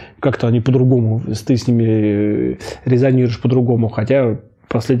ты как-то они по-другому, ты с ними резонируешь по-другому, хотя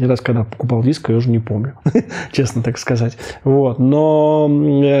последний раз, когда покупал диск, я уже не помню, честно так сказать. Вот. Но,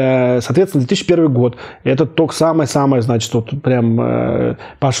 соответственно, 2001 год, это только самое-самое, значит, вот прям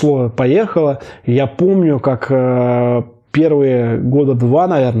пошло-поехало. Я помню, как первые года 2,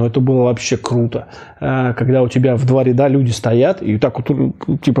 наверное, это было вообще круто. Когда у тебя в 2 ряда люди стоят и так вот,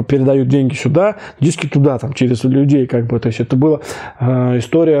 типа, передают деньги сюда, диски туда, там, через людей, как бы. То есть это была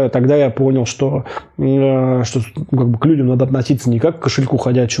история. Тогда я понял, что как бы к людям надо относиться не как к кошельку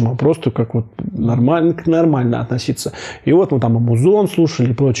ходячему, а просто как вот нормально относиться. И вот мы там Музон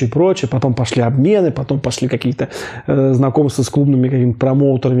слушали и прочее. Потом пошли обмены, потом пошли какие-то знакомства с клубными какими-то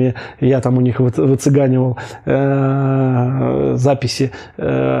промоутерами. Я там у них выцыганивал записи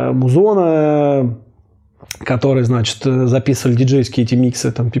Музона, которые, значит, записывали диджейские эти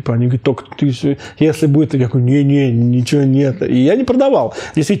миксы, там, типа, они говорят, только ты, если будет, я говорю, ничего нет. И я не продавал.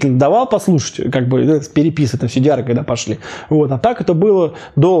 Действительно, давал послушать, как бы, переписы, там, CDR, когда пошли. Вот, а так это было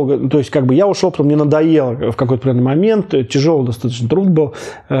долго. То есть, как бы, я ушел, потом мне надоело в какой-то определенный момент, тяжелый достаточно труд был,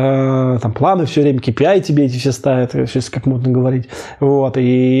 там, планы все время, KPI тебе эти все ставят, сейчас как модно говорить. Вот,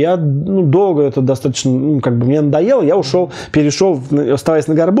 и я, долго это достаточно, как бы, мне надоело, я ушел, перешел, оставаясь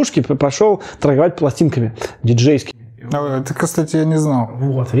на горбушке, пошел торговать пластинками диджейскими. Это, кстати, я не знал.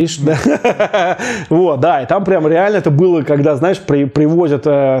 Вот, видишь, да. Вот, да, и там прям реально это было, когда, знаешь, привозят,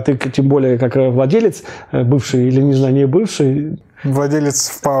 ты тем более как владелец, бывший или, не знаю, не бывший. Владелец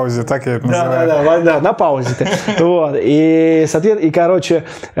в паузе, так я это называю. Да, на паузе-то. Вот, и, соответственно, и, короче,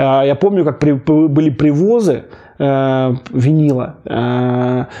 я помню, как были привозы винила,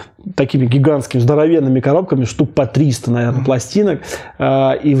 такими гигантскими, здоровенными коробками, штук по 300, наверное, пластинок,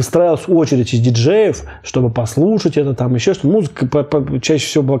 и выстраивалась очередь из диджеев, чтобы послушать это, там еще что-то. Музыка чаще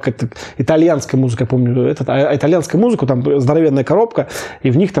всего была какая-то итальянская музыка, я помню, итальянская музыка, там здоровенная коробка,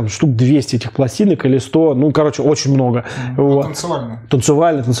 и в них там штук 200 этих пластинок или 100, короче, очень много. Вот.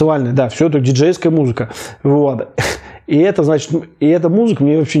 Танцевальная, да, все это диджейская музыка. Вот. И это, значит, эта музыка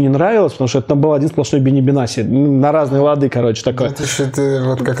мне вообще не нравилась, потому что это там был один сплошной Бени-Бенаси. На разные лады, короче, такое. Это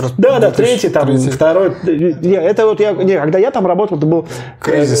вот как раз... Да, третий, там, второй... Это вот когда я там работал, это был...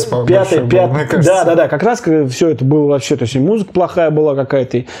 Кризис, пятый, мне кажется. Да, как раз все это было вообще, то есть и музыка плохая была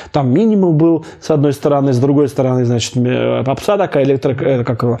какая-то, и там минимум был с одной стороны, с другой стороны, значит, попса такая,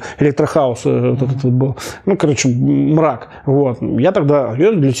 электрохаус вот этот вот был. Короче, мрак. Вот. Я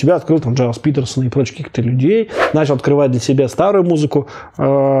для себя открыл там Джайлс Питерсона и прочих каких-то людей, начал открывать для себя старую музыку,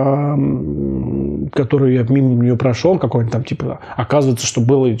 которую я мимо нее прошел, какой-нибудь там, типа, оказывается, что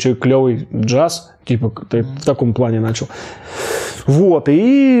был и клевый джаз, типа, в таком плане начал. Вот,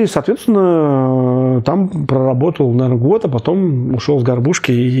 и, соответственно, там проработал, наверное, год, а потом ушел с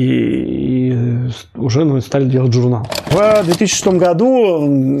горбушки и уже стали делать журнал. В 2006 году,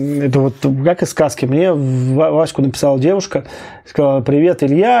 это вот как из сказки, мне Ваську написала девушка, сказала: привет,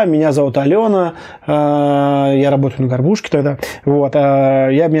 Илья, меня зовут Алена, я работаю на горбушке тогда, вот,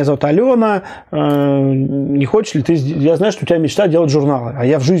 меня зовут Алена, не хочешь ли ты, я знаю, что у тебя мечта делать журналы, а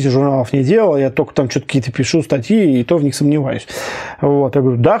я в жизни журналов не делал, я только там что-то какие-то пишу статьи, и то в них сомневаюсь. Вот, я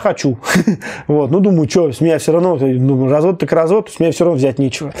говорю, да, хочу. Вот, думаю, что, с меня все равно, развод так развод, с меня все равно взять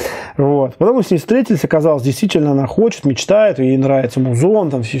нечего. Вот. Потом мы с ней встретились, оказалось, действительно, она хочет, мечтает, ей нравится Музон,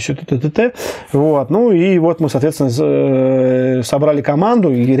 там все еще т-т-т-т. Вот, и вот мы, соответственно, собрали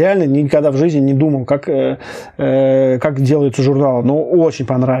команду, и реально никогда в жизни не думал, как делаются журналы. Но очень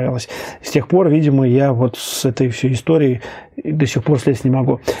понравилось. С тех пор, видимо, я вот с этой всей историей И до сих пор слезть не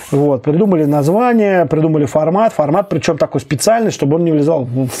могу. Вот. Придумали название, придумали формат. Формат, причем такой специальный, чтобы он не влезал.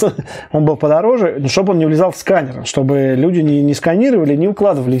 Он был подороже, но чтобы он не влезал в сканер. Чтобы люди не сканировали, не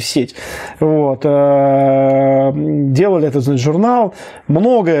укладывали в сеть. Вот. Делали этот, значит, журнал.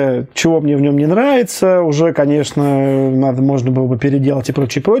 Много чего мне в нем не нравится. Уже, конечно, можно было бы переделать и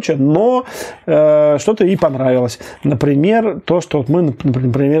прочее, прочее. Но что-то и понравилось. Например, то, что вот мы,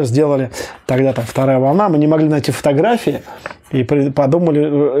 например, сделали тогда, там, вторая волна. Мы не могли найти фотографии. И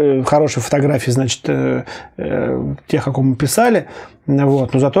подумали, хорошие фотографии, значит, тех, о ком мы писали,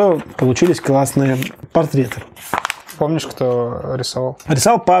 вот, но зато получились классные портреты. Помнишь, кто рисовал?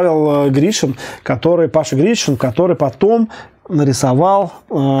 Рисовал Паша Гришин, который потом нарисовал,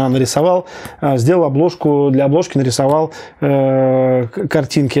 сделал обложку, для обложки нарисовал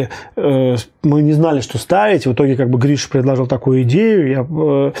картинки. Мы не знали, что ставить. В итоге, как бы, Гриша предложил такую идею. Я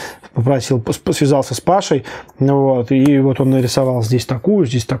попросил, связался с Пашей. Вот, и вот он нарисовал здесь такую.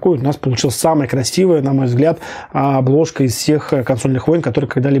 У нас получилась самая красивая, на мой взгляд, обложка из всех консольных войн, которые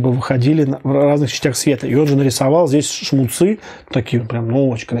когда-либо выходили в разных частях света. И он же нарисовал здесь шмуцы, такие прям, ну,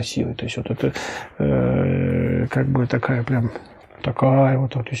 очень красивые. То есть, вот это как бы такая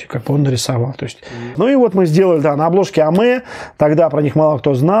вот, как бы он нарисовал. То есть. Ну и вот мы сделали, да, на обложке АМЭ, тогда про них мало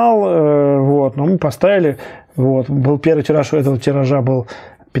кто знал, вот, но мы поставили, вот, был первый тираж, у этого тиража был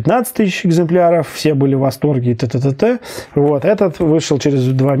 15 тысяч экземпляров, все были в восторге, т-т-т-т. Вот, этот вышел через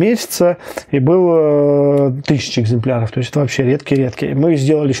 2 месяца и был 1000 экземпляров, то есть это вообще редкий. Мы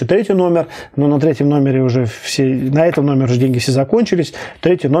сделали еще 3-й номер, но на 3-м номере уже на этом номере уже деньги все закончились.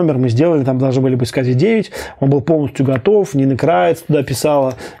 3-й номер мы сделали, там должны были быть сказки 9, он был полностью готов, Нина Крайц туда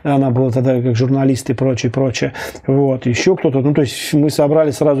писала, она была тогда как журналист и прочее. Вот, еще кто-то, ну, то есть мы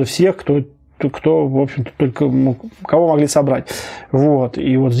собрали сразу всех, кто, в общем-то, только кого могли собрать. Вот.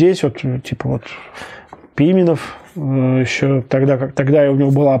 И вот здесь вот, типа, вот Пименов, еще тогда у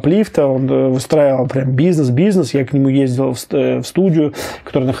него была Аплифта, он выстраивал прям бизнес. Я к нему ездил в студию,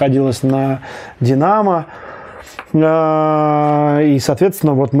 которая находилась на Динамо. И,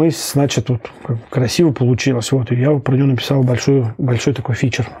 соответственно, вот мы, значит, вот красиво получилось. Вот, и я про него написал большой такой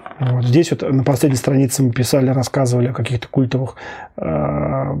фичер. Вот здесь вот на последней странице мы писали, рассказывали о каких-то культовых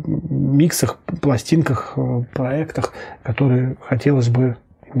миксах, пластинках, проектах, которые хотелось бы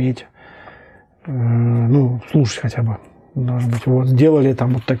иметь, ну, слушать хотя бы. Может быть, вот сделали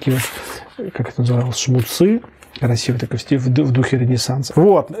там вот такие вот, как это называлось, шмуцы. Красивый такой стиль в духе Ренессанса.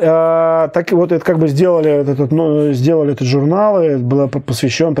 Вот. Так вот, это как бы сделали этот журнал, и было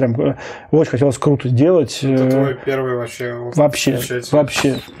посвящен, прям очень хотелось круто сделать. Это твой первый Вообще,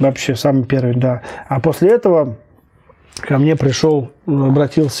 самый первый, да. А после этого ко мне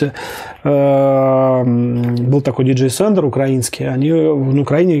обратился, был такой диджей Сендер украинский, в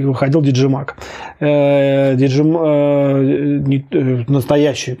Украине выходил диджей Мак.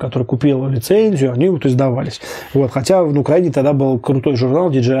 Настоящий, который купил лицензию, они вот издавались. Вот. Хотя в Украине тогда был крутой журнал,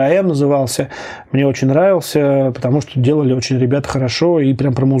 диджей АМ назывался, мне очень нравился, потому что делали очень ребята хорошо, и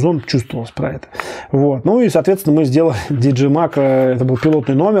прям про музон чувствовалось про это. Вот. Ну и, соответственно, мы сделали диджей Мак, это был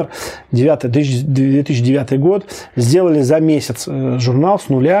пилотный номер, 2009 год, сделали за месяц журнал с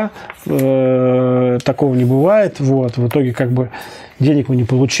нуля, такого не бывает. Вот. В итоге как бы денег мы не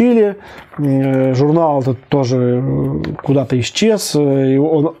получили, журнал этот тоже куда-то исчез, и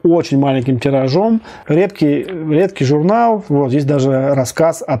он очень маленьким тиражом, редкий журнал. Вот здесь даже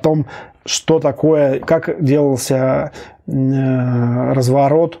рассказ о том, что такое, как делался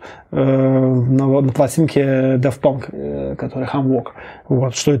разворот на пластинке Daft Punk, который Hamwalk.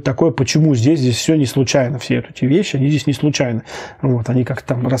 Вот, что это такое, почему здесь все не случайно, все эти вещи, они здесь не случайно. Вот, они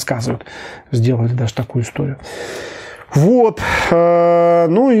как-то там рассказывают, сделали даже такую историю. Вот,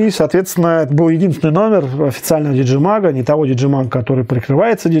 ну и, соответственно, это был единственный номер официального диджимага, не того диджимага, который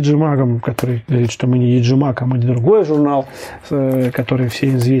прикрывается диджимагом, который говорит, что мы не диджимаг, а мы не другой журнал, который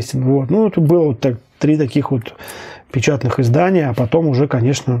всем известен. Вот, ну, это было вот так, 3 таких вот печатных издания, а потом уже,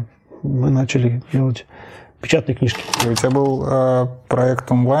 конечно, мы начали делать печатные книжки. У тебя был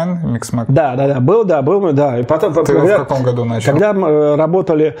проект онлайн, Mixmag? Да, был. И потом, Ты в каком году начал? Когда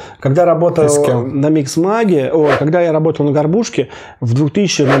работал на Mixmag, когда я работал на Горбушке, в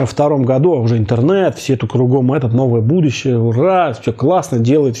 2002 году, уже интернет, все тут кругом новое будущее, ура, все классно,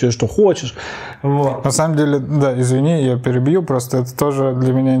 делай все, что хочешь. Вот. На самом деле, да, извини, я перебью, просто это тоже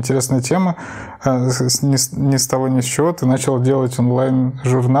для меня интересная тема. Ни с того, ни с чего ты начал делать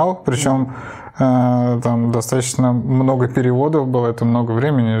онлайн-журнал, причем там достаточно много переводов было, это много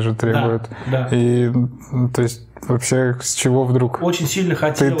времени же требует. Да. И, то есть, Вообще, с чего вдруг? Очень сильно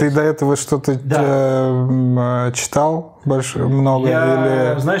хотелось. Ты до этого что-то читал много?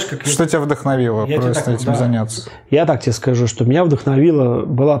 Я, или знаешь, как что тебя вдохновило я просто тебе так, этим заняться? Я так тебе скажу, что меня вдохновила,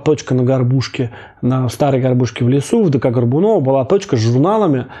 была точка на горбушке, на старой горбушке в лесу, в ДК Горбунова, была точка с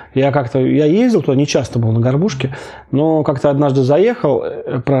журналами. Я ездил туда, не часто был на горбушке, но как-то однажды заехал,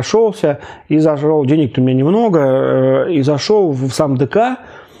 прошелся и зашел, денег-то у меня немного, и зашел в сам ДК,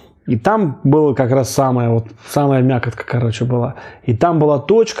 и там было как раз самая мякотка, короче, была. И там была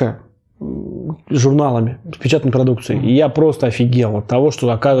точка с журналами, с печатной продукцией. И я просто офигел от того, что,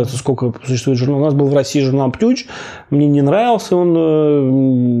 оказывается, сколько существует журналов. У нас был в России журнал «Птюч». Мне не нравился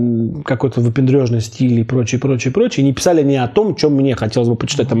он, какой-то выпендрежный стиль и прочее. И не писали ни о том, чем мне хотелось бы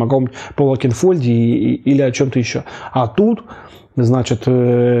почитать, там, о каком-нибудь Полу Окенфольде или о чем-то еще. А тут, значит,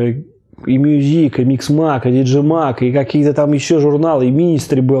 и Music, и Mixmag, и Digimag, и какие-то там еще журналы, и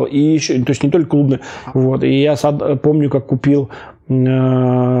Ministry был, и еще, то есть не только клубные. Вот. И я помню, как купил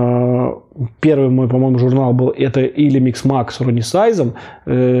первый мой, по-моему, журнал был, это или Mixmag с Ронни Сайзом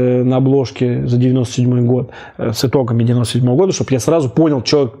на обложке за 97 год, с итогами 97 года, чтобы я сразу понял,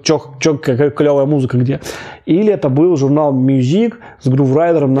 какая клевая музыка где. Или это был журнал Music с Groove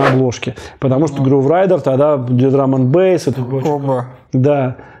Rider на обложке, потому что Groove Rider тогда Drum and Bass, это Оба.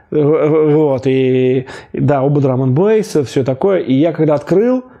 Да. Вот, и да, оба драм-н-бейса, все такое. И я когда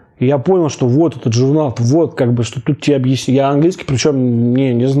открыл, я понял, что вот этот журнал, вот как бы, что тут тебе объясню. Я английский, причем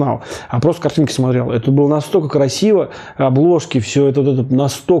не знал, а просто картинки смотрел. Это было настолько красиво, обложки, все это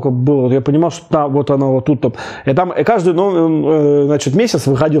настолько было. Вот я понимал, что там, вот оно, вот тут. И там и каждый значит, месяц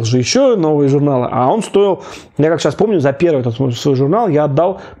выходил же еще новые журналы, а он стоил, я как сейчас помню, за первый этот свой журнал я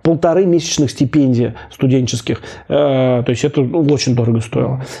отдал 1,5 месячных стипендий студенческих. То есть это очень дорого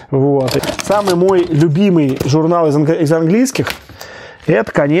стоило. Вот. Самый мой любимый журнал из английских —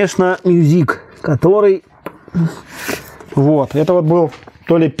 это, конечно, Music, который... Вот, это вот был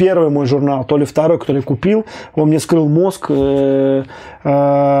то ли первый мой журнал, то ли второй, кто ли купил. Он мне скрыл мозг. Groove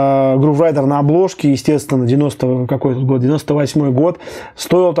Rider на обложке, естественно, 98 год.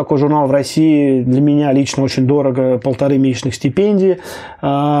 Стоил такой журнал в России для меня лично очень дорого, 1,5 месячных стипендии.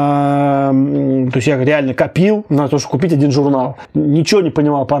 То есть я реально копил на то, чтобы купить один журнал. Ничего не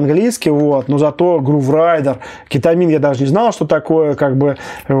понимал по-английски, вот, но зато Groove Rider, Кетамин я даже не знал, что такое, как бы,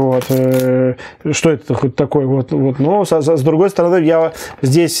 вот, что это хоть такое, вот. Но с другой стороны, я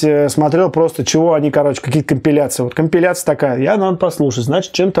здесь смотрел просто, чего они, короче, какие-то компиляции. Вот компиляция такая, надо послушать,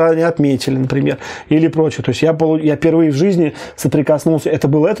 значит, чем-то они отметили, например, или прочее. То есть я впервые в жизни соприкоснулся. Это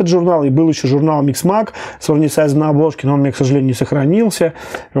был этот журнал, и был еще журнал Mixmag с Ронни Сайзом на обложке, но он мне, к сожалению, не сохранился.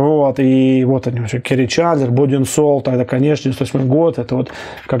 Вот, и вот они вообще, Керри Чандлер, Body and Soul, тогда, конечно, 98 год, это вот,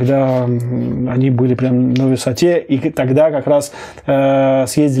 когда они были прям на высоте, и тогда как раз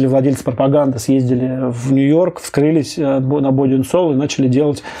съездили владельцы пропаганды, съездили в Нью-Йорк, вскрылись на Body and Soul и начали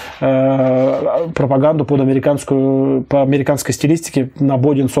делать пропаганду по американской стилистике, на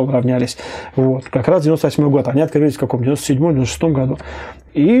Body and Soul равнялись. Вот. Как раз 98 год. Они открылись в каком? 97-96 году.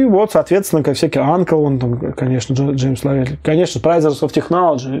 И вот, соответственно, как всякий Uncle, он там, конечно, Джеймс Лавель. Конечно, Prizes of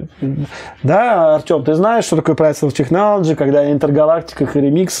Technology. Да, Артем, ты знаешь, что такое Prizes of Technology, когда Интергалактика и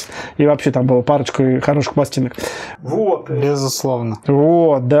ремикс, и вообще там была парочка хороших пластинок. Вот. Безусловно.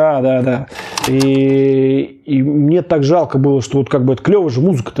 Вот, да. И мне так жалко было, что вот как бы это клевая же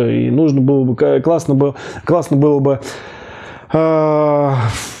музыка-то, и нужно было бы, классно было бы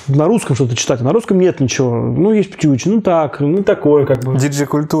на русском что-то читать, а на русском нет ничего. Ну, есть Птюч, такое как бы.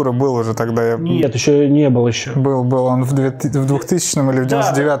 Диджей-культура был уже тогда. Нет, еще не был еще. Был, он в 2000-м или в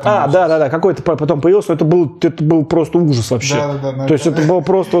 99-м. Да, какой-то потом появился, но это был просто ужас вообще. Да. То есть это было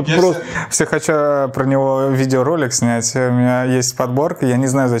просто... Все хочу про него видеоролик снять. У меня есть подборка, я не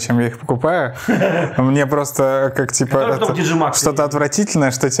знаю, зачем я их покупаю. Мне просто как типа что-то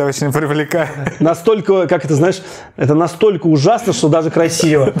отвратительное, что тебя очень привлекает. Настолько, как это, знаешь, это настолько ужасно, что даже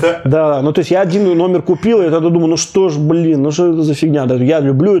красиво. Да, ну то есть я один номер купил, и я тогда думаю, что это за фигня, да, я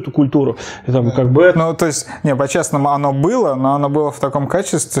люблю эту культуру. И там, как бы... Ну, то есть, по-честному, оно было, но оно было в таком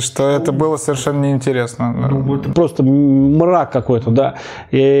качестве, что это было совершенно неинтересно. Ну, это просто мрак какой-то, да.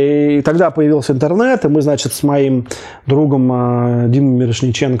 И тогда появился интернет, и мы, значит, с моим другом Димой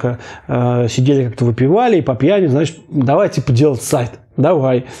Мирошниченко сидели как-то выпивали, и по пьяни, значит, давайте делать сайт.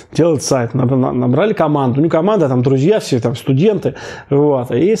 давай делать сайт. Набрали команду. Не команда, там друзья все, там студенты.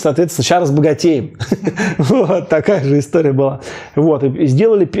 Вот. И, соответственно, сейчас разбогатеем. Вот, такая же история была. Вот. И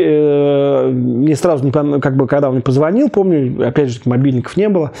сделали, мне сразу, как бы, когда он мне позвонил, помню, опять же, мобильников не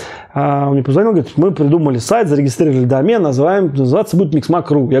было, он мне позвонил, говорит, мы придумали сайт, зарегистрировали домен, называться будет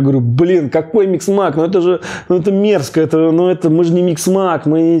Mixmag.ru. Я говорю, блин, какой Mixmag? Ну, это же, ну, это мерзко, мы же не Mixmag,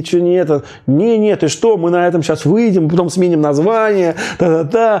 мы ничего не это. Не, ты что, мы на этом сейчас выйдем, потом сменим название,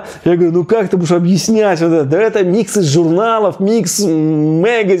 та-та-та. Я говорю, ну, как ты будешь объяснять? Вот это? Да это микс из журналов, микс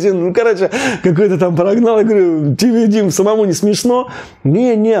магазин, ну, короче, какой-то там прогнал. Я говорю, тебе, Дим, самому не смешно?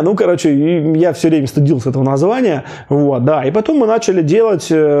 Не, ну, короче, я все время стыдился этого названия, вот, да, и потом мы начали делать...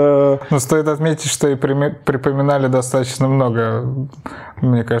 Но стоит отметить, что и припоминали достаточно много,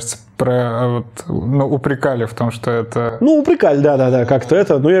 мне кажется, упрекали в том, что это... Ну, упрекали, да, как-то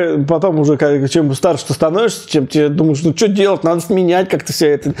это, но я потом уже, чем старше ты становишься, чем тебе думаешь, ну, что делать, надо сменять как-то все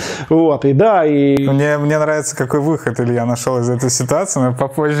это, вот, и да, и... Мне нравится, какой выход Илья нашел из этой ситуации, но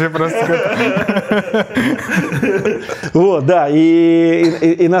попозже просто... Вот, да,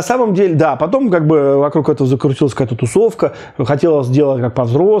 и на самом деле, да, потом как бы вокруг этого закрутилась какая-то тусовка, хотелось сделать как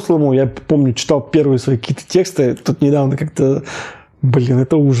по-взрослому, я помню, читал первые свои какие-то тексты, тут недавно как-то... Блин,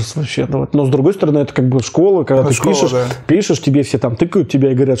 это ужас вообще. Но с другой стороны, это как бы школа, когда ты пишешь, тебе все там тыкают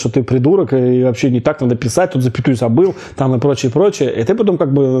тебя и говорят, что ты придурок, и вообще не так надо писать, тут запятую забыл, там и прочее. И ты потом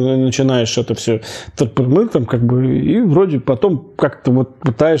как бы начинаешь это все, мы там как бы, и вроде потом как-то вот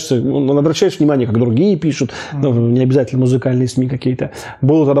пытаешься, обращаешь внимание, как другие пишут, не обязательно музыкальные СМИ какие-то.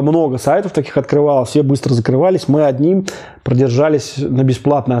 Было тогда много сайтов таких открывалось, все быстро закрывались, мы одним продержались на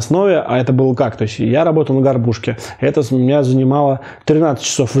бесплатной основе, а это было как? То есть я работал на горбушке, это меня занимало 13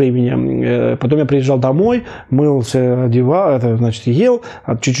 часов времени. Потом я приезжал домой, мылся, одевал, ел,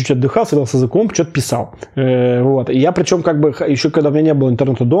 чуть-чуть отдыхал, садился за комп, что-то писал. Вот. И я причем как бы еще когда у меня не было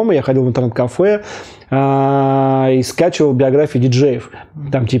интернета дома, я ходил в интернет-кафе и скачивал биографии диджеев.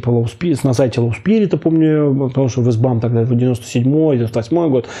 Там типа на сайте Low Spirit, помню, потому что Вестбам тогда, 97-й, 98-й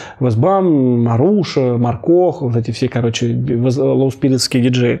год, Вестбам, Маруша, Маркох, вот эти все, короче, Low Spiritские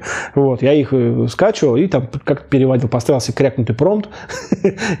диджеи. Вот. Я их скачивал и там как-то переводил, поставил себе крякнутый промпт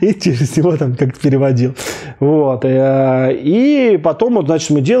и через него там как-то переводил. Вот. И потом, вот,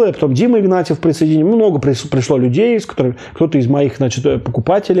 значит, мы делали, потом Дима Игнатьев присоединил, много пришло людей, с которыми кто-то из моих, значит,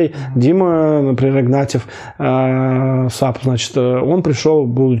 покупателей, Дима, например, Игнатьев, САП, значит, он пришел,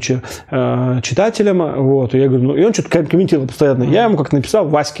 будучи читателем, вот, и я говорю, ну, и он что-то комментировал постоянно. Я ему как написал,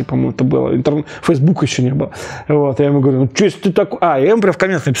 Ваське, по-моему, это было, Фейсбука еще не было. Вот, я ему говорю, ну, что, если ты такой... я ему прям в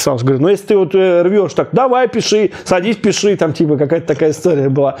комментах написал, говорю, ну, если ты вот рвешь так, давай, пиши, садись, пиши, там, типа, какая-то такая история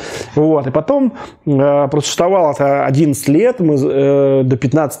была. Вот, и потом просуществовало это 11 лет, мы до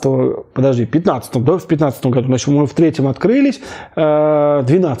 15-го году, значит, мы в 3-м открылись,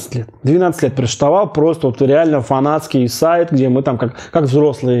 12 лет. 12 лет просуществовал, просто вот реально фанатский сайт, где мы там как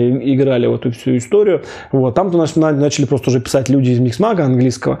взрослые играли в эту всю историю. Вот, там начали просто уже писать люди из Mixmag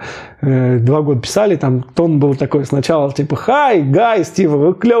английского. 2 года писали, там тон был такой сначала, типа, hi, guys, типа,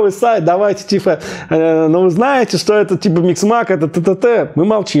 вы клевый сайт, давайте, типа, но вы знаете, что это, типа, Mixmag, это т-т-т. Мы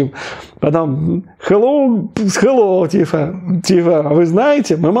молчим. Потом, hello, типа, вы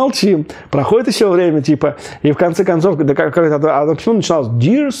знаете, мы молчим. Проходит еще время, типа, и в конце концов, оно почему начиналось?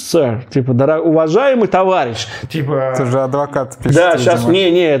 Dear sir, типа, уважаемый товарищ, типа. Это же адвокат пишет. Да, сейчас,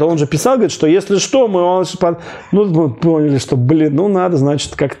 это он же писал, говорит, что если что, мы поняли, что, блин, ну надо,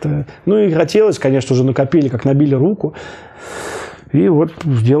 значит, как-то, ну и хотелось, конечно, уже накопили, как набили руку, и вот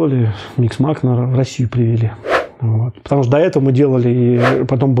сделали Mixmag, в Россию привели. Вот. Потому что до этого мы делали, и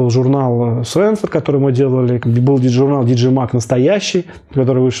потом был журнал Sensor, который мы делали, был журнал DJ Mag настоящий,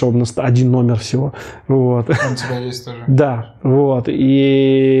 который вышел на 1 номер всего. Вот. Он у тебя есть тоже. Да, вот.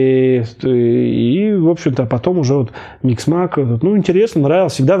 И в общем-то, потом уже вот Mixmag, ну, интересно,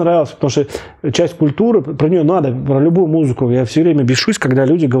 нравилось, всегда нравилось, потому что часть культуры, про нее надо, про любую музыку. Я все время бешусь, когда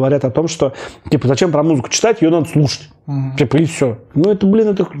люди говорят о том, что, типа, зачем про музыку читать, ее надо слушать. Типа, и все. Ну, это, блин,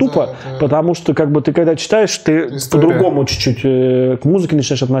 это тупо, да, потому что, как бы, ты когда читаешь, ты по-другому чуть-чуть к музыке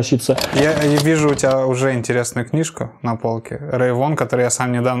начинаешь относиться. Я вижу у тебя уже интересную книжку на полке. Ray Vaughan, которую я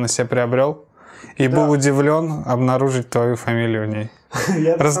сам недавно себе приобрел. И был удивлен обнаружить твою фамилию в ней.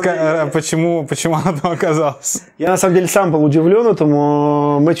 Почему она там оказалась? Я на самом деле сам был удивлен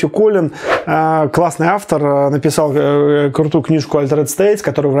этому. Мэтью Коллин, классный автор, написал крутую книжку Altered States,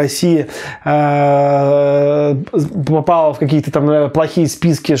 которая в России попала в какие-то там плохие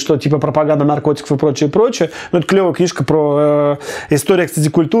списки, что типа пропаганда наркотиков и прочее. Но это клевая книжка про историю, кстати,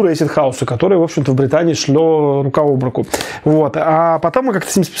 культуры Acid House, которая, в общем-то, в Британии шло рука об руку. Вот. А потом мы как-то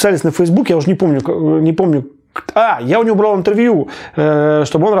с ним списались на Facebook, я уже не помню, Я у него брал интервью,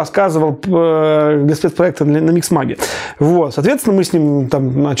 чтобы он рассказывал для спецпроекта на Миксмаге. Вот, соответственно, мы с ним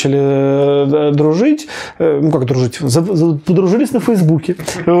там начали дружить. Ну, как дружить? Подружились на Фейсбуке.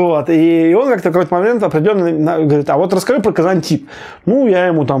 Вот, и он как-то в какой-то момент определенно говорит, а вот расскажи про Казантип. Ну, я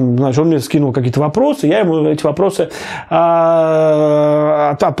ему там, значит, он мне скинул какие-то вопросы, я ему эти вопросы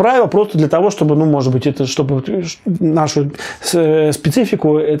отправил просто для того, чтобы, ну, может быть, это, чтобы нашу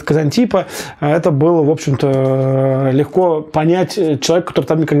специфику Казантипа, это было, в общем-то, легко понять человека, который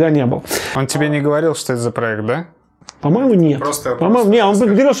там никогда не был. Он тебе не говорил, что это за проект, да? По-моему, нет. По-моему, нет. Он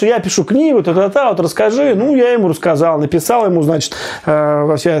говорил, что я пишу книгу, вот расскажи. Ну, я ему рассказал, написал ему, значит,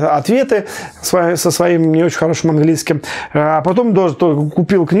 во все ответы со своим не очень хорошим английским. А потом даже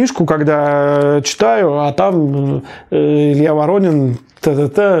купил книжку, когда читаю, а там Илья Воронин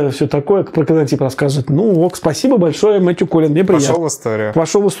все такое, про Казантип рассказывает. Ну, ок, спасибо большое, Мэтью Коллин, мне приятно. Пошел в историю.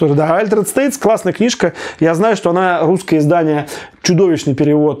 Пошел в историю, да. Altered States, классная книжка. Я знаю, что она русское издание, чудовищный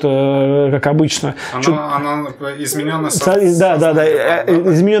перевод, как обычно. Оно измененное сознание. Да.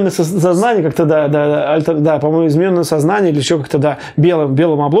 Измененное сознание, как-то, да, по-моему, измененное сознание, или еще как-то, да,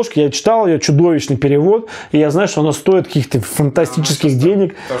 белом обложке. Я читал ее, чудовищный перевод, и я знаю, что оно стоит каких-то фантастических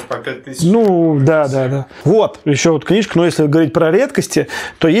денег. Тоже по 5000. Ну, да. Вот, еще вот книжка, но если говорить про редкость,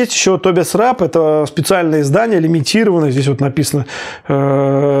 то есть еще Тобиас Рап, это специальное издание, лимитированное, здесь вот написано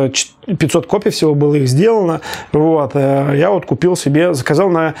 500 копий всего было их сделано, вот, я вот купил себе, заказал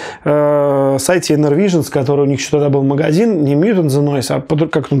на сайте Enervisions, который у них еще тогда был магазин, не Mutant the Noise, а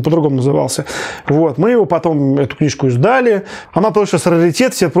как он по-другому назывался, вот, мы его потом, эту книжку издали, она тоже сейчас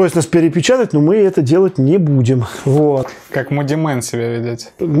раритет, все просят нас перепечатать, но мы это делать не будем, вот. Как Муди Мэн себя ведете?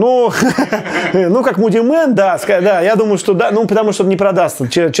 Ну, как Муди Мэн, да, я думаю, что да, ну, потому что не продастся,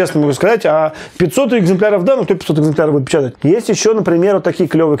 честно могу сказать, а 500 экземпляров, да, ну, кто 500 экземпляров будет печатать. Есть еще, например, вот такие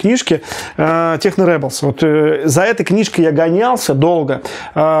клевые книжки Techno Rebels. Вот за этой книжкой я гонялся долго.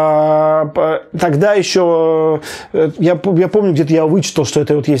 Тогда еще, я помню, где-то я вычитал, что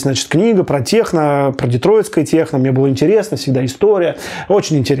это вот есть, значит, книга про техно, про детройтское техно, мне было интересно, всегда история,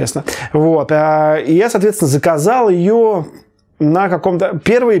 очень интересно. Вот, и я, соответственно, заказал ее на каком-то...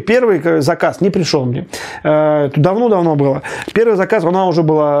 Первый заказ не пришел мне. Это давно было. Первый заказ, она уже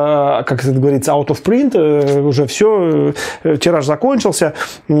была, как это говорится, out of print, уже все, тираж закончился.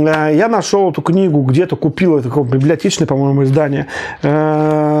 Я нашел эту книгу, где-то купил, это такое библиотечное, по-моему, издание.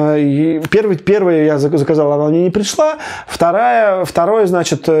 Первый я заказал, она мне не пришла. Вторая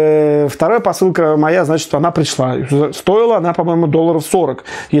посылка моя, значит, она пришла. Стоила она, по-моему, $40,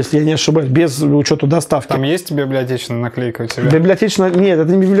 если я не ошибаюсь, без учета доставки. Там есть библиотечная наклейка у тебя? Библиотечная, нет, это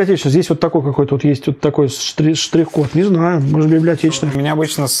не библиотечная. Здесь вот такой какой-то вот есть вот такой штрих-код. Не знаю, может, библиотечная. У меня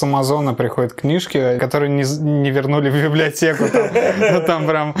обычно с Амазона приходят книжки, которые не вернули в библиотеку. Там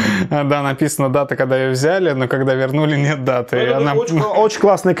прям, да, написана дата, когда ее взяли, но когда вернули, нет даты. Очень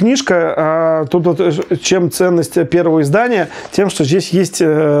классная книжка. Тут вот чем ценность первого издания, тем, что здесь есть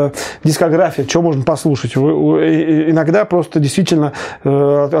дискография, что можно послушать. Иногда просто действительно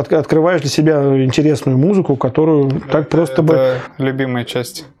открываешь для себя интересную музыку, которую так просто бы... Любимая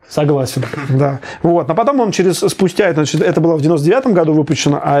часть. Согласен, да. Вот. А потом он спустя, значит, это было в 99-м году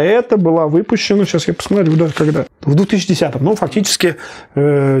выпущено, а это было выпущено, сейчас я посмотрю, да, когда? В 2010-м. Ну, фактически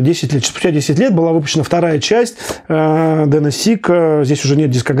 10 лет. Спустя 10 лет была выпущена вторая часть Дэна Сика. Здесь уже нет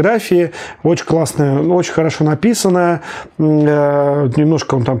дискографии. Очень классная, очень хорошо написанная.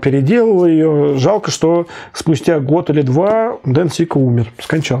 Немножко он там переделал ее. Жалко, что спустя год или два Дэн Сика умер,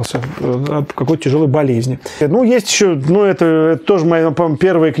 скончался от какой-то тяжелой болезни. Ну, есть еще, ну, это тоже мои, по-моему,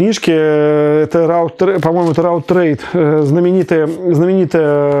 первые книжки, это по-моему, это Route Trade, знаменитая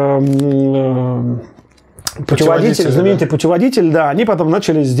знаменитый путеводитель, да, они потом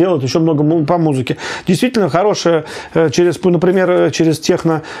начали делать еще много по музыке. Действительно хорошая, например, через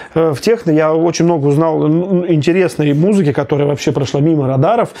техно, в техно я очень много узнал интересной музыки, которая вообще прошла мимо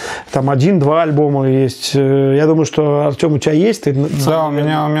радаров. Там 1-2 альбома есть. Я думаю, что, Артем, у тебя есть? Да, у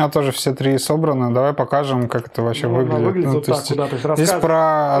меня тоже все 3 собраны. Давай покажем, как это вообще выглядит. Вот так, да, то есть здесь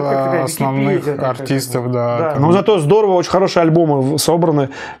про основных артистов, да. Но зато здорово, очень хорошие альбомы собраны.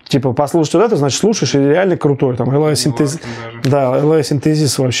 Типа, послушать вот это, значит, слушаешь, и реально крутой. Там LA Synthesis, да, LA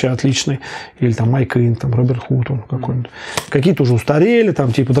Synthesis вообще отличный. Или там Майк Ин, там Роберт Худ, он какой-нибудь. Какие-то уже устарели,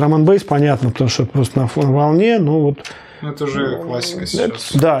 там типа Drum and Bass, понятно, потому что это просто на волне, но вот... Это уже классика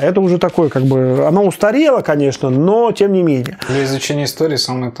сейчас. Да, это уже такое, как бы... Оно устарело, конечно, но тем не менее. Для изучения истории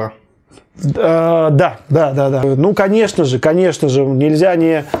самое то. Да. Ну, конечно же, нельзя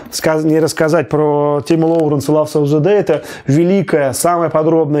не рассказать про Тима Лоуренса «Loves of the Day». Это великая, самая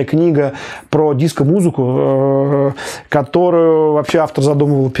подробная книга про диско-музыку, которую вообще автор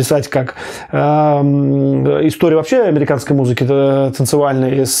задумывал писать как историю вообще американской музыки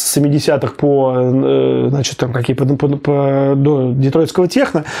танцевальной с 70-х по, значит, там, до детройтского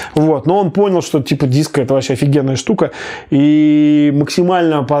техно. Вот. Но он понял, что типа диско — это вообще офигенная штука. И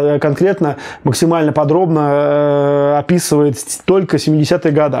максимально конкретно, максимально подробно описывает только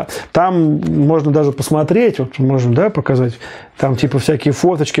 70-е годы. Там можно даже посмотреть, вот можем, да, показать, там типа всякие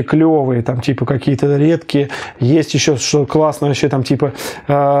фоточки клевые, там типа какие-то редкие. Есть еще, что классно вообще, там типа,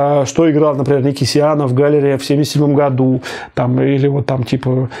 что играл, например, Ники Сиано в галерее в 77 году, там, или вот там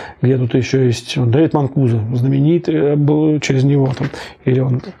типа, где тут еще есть Дэвид Манкузо, знаменитый был через него, там, или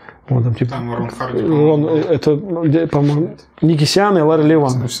он там типа, Там Рон Харди. Это, по-моему, Ники Сиано и Ларри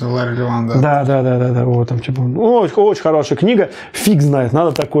Леван. Ларри Леван, да. Да. Вот там типа, очень хорошая книга. Фиг знает,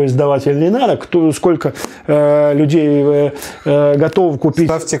 надо такое издавать или не надо. Сколько людей готовы купить.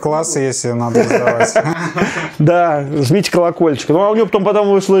 Ставьте классы, если надо издавать. Да, жмите колокольчик. Ну, а у него потом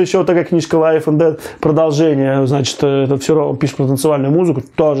вышла еще такая книжка Life and Death, продолжение. Значит, это все равно пишет про танцевальную музыку.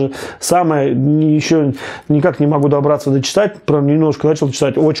 То же самое. Еще никак не могу добраться дочитать. Прям немножко начал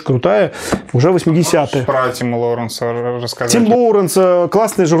читать. Очень крутая. Уже 80-е. Про Тима Лоуренса рассказать. Тим Лоуренс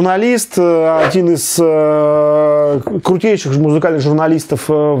классный журналист, один из крутейших музыкальных журналистов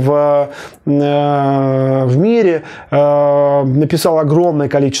в мире. Написал огромное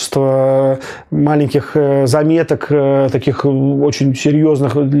количество маленьких заметок, таких очень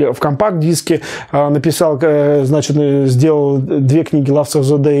серьезных в компакт-диске. Написал, значит, сделал 2 книги «Loves of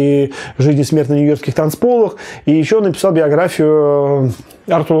the Day» и «Жизнь и смерть на нью-йоркских танцполах». И еще написал биографию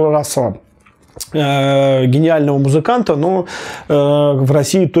Артура Рассела, гениального музыканта, но в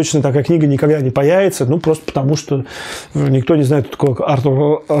России точно такая книга никогда не появится, ну просто потому, что никто не знает, кто такой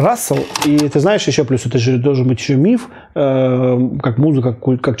Артур Рассел. И ты знаешь, еще плюс это же должен быть еще миф, как музыка,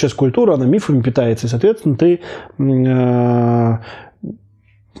 как часть культуры, она мифами питается, и, соответственно, ты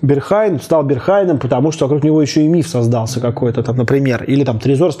Берхайн стал Берхайном, потому что вокруг него еще и миф создался какой-то там, например. Или там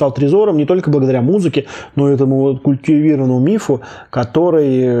Трезор стал Трезором не только благодаря музыке, но и этому вот культивированному мифу,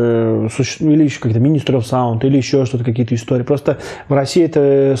 который или еще как-то Ministry of Sound, или еще что-то, какие-то истории. Просто в России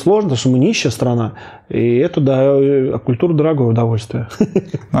это сложно, потому что мы нищая страна, и это, да, культура дорогое удовольствие.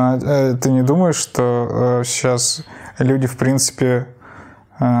 Ты не думаешь, что сейчас люди, в принципе,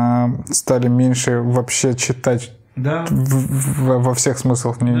 стали меньше вообще читать? Да. Во всех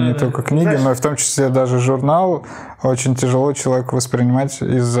смыслах, не только книги, но и в том числе даже журнал очень тяжело человеку воспринимать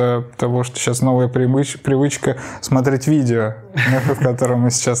из-за того, что сейчас новая привычка смотреть видео, в котором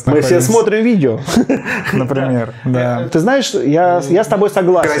мы сейчас находимся. Мы все смотрим видео. Например, да. Ты знаешь, я с тобой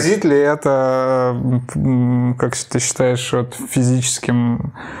согласен. Грозит ли это, как ты считаешь, вот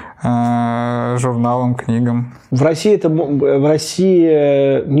физическим журналам, книгам? В России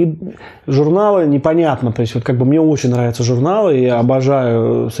журналы непонятно. То есть, вот как бы мне очень нравятся журналы, я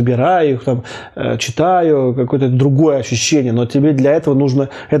обожаю, собираю их, там, читаю, какое-то другое ощущение. Но тебе для этого нужно.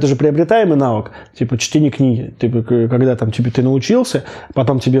 Это же приобретаемый навык, типа чтение книги. Типа, когда там тебе ты научился,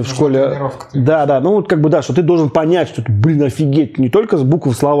 потом тебе в школе. Да, ну вот как бы да, что ты должен понять, что ты, блин, офигеть, не только с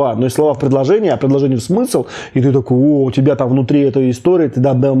букв слова, но и слова в предложении, а предложение в смысл. И ты такой, у тебя там внутри этой истории, ты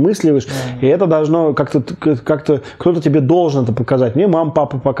домысливаешь. И это должно как-то кто-то тебе должен это показать. Мне мама,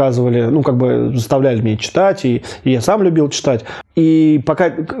 папа показывали, ну, как бы заставляли меня читать, и я сам любил читать. И пока,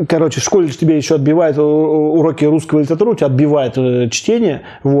 короче, в школе тебе еще отбивают уроки русского литературы, у тебя отбивает чтение.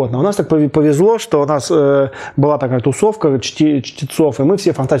 Вот. Но у нас так повезло, что у нас была такая тусовка чтецов, и мы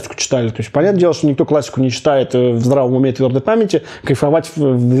все фантастику читали. То есть, понятное дело, что никто классику не читает в здравом уме и твердой памяти, кайфовать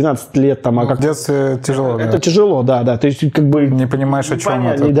в 12 лет. Там, в детстве тяжело, это тяжело, да. То есть, как бы... Не понимаешь, о чем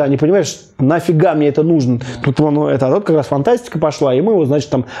это. Да, не понимаешь, нафига мне это нужно. Тут как раз фантастика пошла, и мы, вот, значит,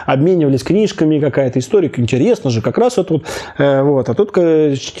 там обменивались книжками, какая-то история, интересно же, как раз это вот, а тут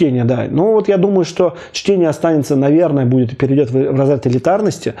чтение, да. Ну, вот я думаю, что чтение останется, наверное, перейдет в разряд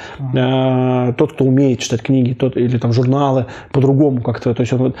элитарности. Тот, кто умеет читать книги, или там журналы, по-другому как-то. То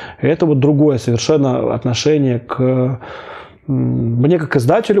есть, это вот другое совершенно отношение к... Мне, как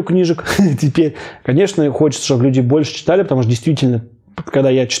издателю книжек, теперь, конечно, хочется, чтобы люди больше читали, потому что действительно когда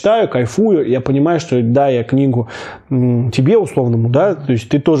я читаю, кайфую, я понимаю, что да, я книгу тебе условному, да, то есть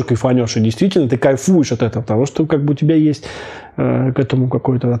ты тоже кайфанешь, и действительно ты кайфуешь от этого, потому что как бы у тебя есть к этому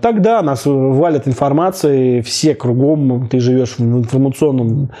какой-то... А так, да, нас валят информацией все кругом, ты живешь в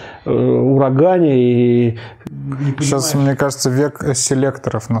информационном урагане и... Сейчас, мне кажется, век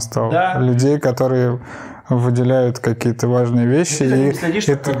селекторов настал. Да. Людей, которые выделяют какие-то важные вещи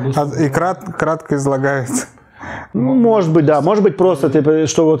и кратко излагают. Ну, может быть, да. Может быть, просто,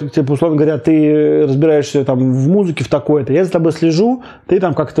 что вот, типа, условно говоря, ты разбираешься там в музыке, в такой-то. Я за тобой слежу, ты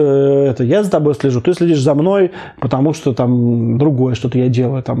там как-то... я за тобой слежу, ты следишь за мной, потому что там другое что-то я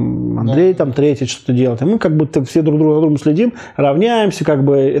делаю. Там Андрей там третий что-то делает. И мы как будто все друг за другом следим, равняемся. Как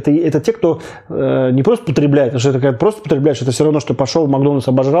бы. Это те, кто не просто потребляет, потому что это просто потребляешь, это все равно, что пошел в Макдональдс,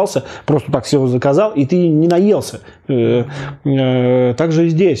 обожрался, просто так всего заказал, и ты не наелся. Так же и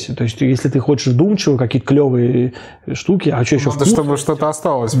здесь. То есть, если ты хочешь вдумчиво, какие-то клевые штуки, а что еще вкус? Чтобы что-то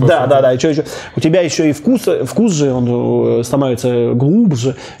осталось. Да. И еще, у тебя еще и вкус же, он становится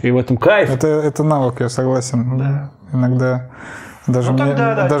глубже, и в этом кайф. Это навык, я согласен. Да. Иногда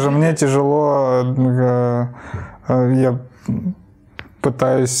даже, мне тяжело, я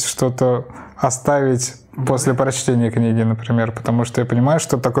пытаюсь что-то оставить после прочтения книги, например, потому что я понимаю,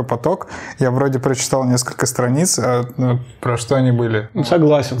 что такой поток, я вроде прочитал несколько страниц, а про что они были.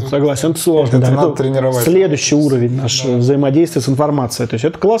 Согласен, это сложно. Это надо тренировать. Следующий уровень нашего взаимодействия с информацией. То есть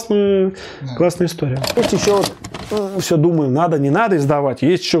это классная история. Есть еще все думаем, надо, не надо издавать.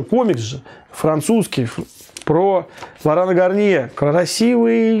 Есть еще комикс же, французский, про Лорана Гарнье.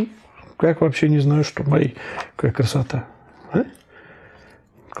 Красивый, как вообще не знаю что. Какая красота.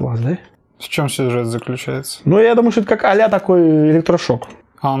 Класс, да? В чем сюжет заключается? Ну, я думаю, что это как а-ля такой электрошок.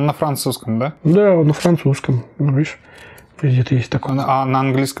 А он на французском, да? Да, он на французском. Ну, видишь, где-то есть такой. А на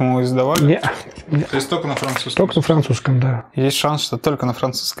английском его издавали? Нет. То есть только на французском? Только на французском, да. Есть шанс, что только на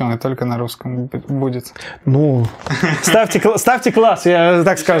французском и только на русском будет. Ну, ставьте класс, я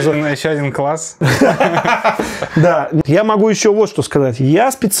так скажу. Еще один класс. Да, я могу еще вот что сказать.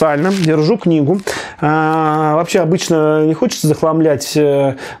 Я специально держу книгу. Вообще обычно не хочется захламлять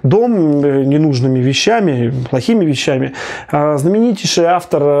дом ненужными вещами, плохими вещами. Знаменитейший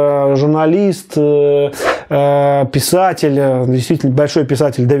автор, журналист, писатель, действительно большой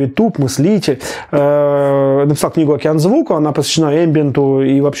писатель Дэвид Туп, мыслитель, написал книгу «Океан звука», она посвящена эмбиенту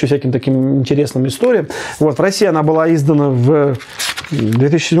и вообще всяким таким интересным историям. Вот, в России она была издана в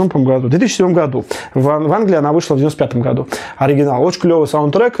 2007 году. В 2007 году. В Англии она вышла в 1995 году. Оригинал. Очень клевый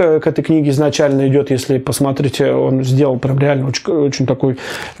саундтрек к этой книге изначально идет, если посмотрите, он сделал прям реально очень такой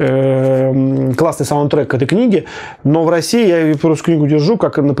классный саундтрек к этой книге. Но в России я просто книгу держу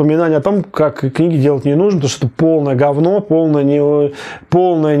как напоминание о том, как книги делать не нужно, потому что это полное говно,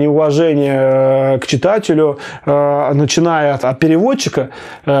 полное неуважение к читателю, начиная от переводчика,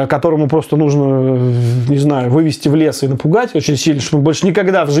 которому просто нужно, не знаю, вывести в лес и напугать очень сильно, чтобы он больше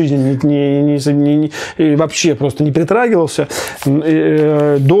никогда в жизни вообще просто не притрагивался,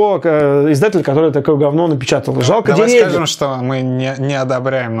 до издателя, который такое говно напечатал. Жалко Давай деревья. Скажем, что мы не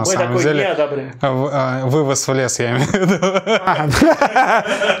одобряем на самом деле. Не одобряем. Вывоз в лес, я имею в виду.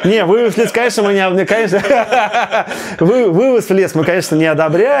 Не, вывоз в лес, конечно, мы не вывоз в лес мы, конечно, не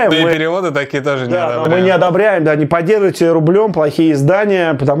одобряем. Да и переводы такие тоже не одобряем. Мы не одобряем, да, не поддерживайте рублем плохие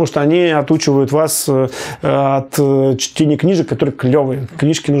издания, потому что они отучивают вас от чтения книжек, которые клевые.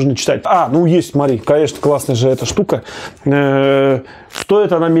 Книжки нужно читать. Ну есть, смотри, конечно, классная же эта штука.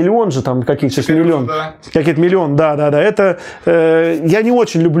 Стоит она миллион же, там каких-то миллион. Да. Какие-то миллион, да. Это я не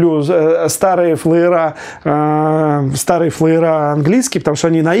очень люблю старые флеера английские, потому что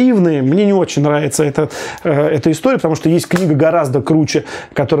они наивные. Мне не очень нравится эта история, потому что есть книга гораздо круче,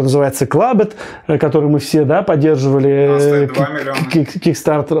 которая называется «Клабет», которую мы все, да, поддерживали. Стоит 2 миллиона.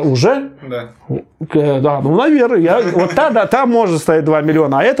 Кикстартер уже? Да. Да, ну, наверное. Вот та может стоить 2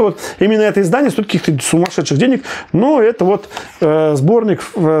 миллиона. А это вот, именно это издание стоит каких-то сумасшедших денег. Но это вот сборник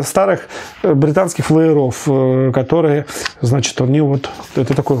старых британских флееров, которые, значит, они вот,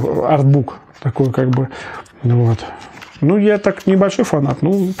 это такой артбук, такой как бы, вот. Ну, я так небольшой фанат,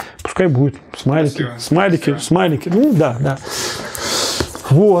 ну, пускай будет. Смайлики. Ну, да.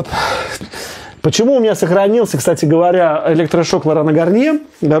 Вот. Почему у меня сохранился, кстати говоря, электрошок Лорана Гарнье,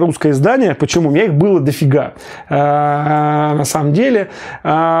 русское издание? Почему? У меня их было дофига. На самом деле, у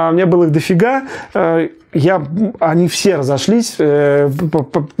меня было их дофига. они все разошлись.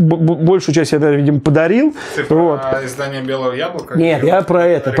 Большую часть я, видимо, подарил. Ты Вот. про издание «Белого яблока»? Нет, я про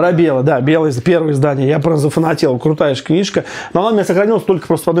это, про белое, да, белое, первое издание. Я про зафанател, крутая же книжка. Но она у меня сохранилась только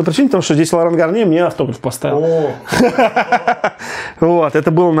просто по одной причине, потому что здесь Лоран Гарнье мне автограф поставил. Вот,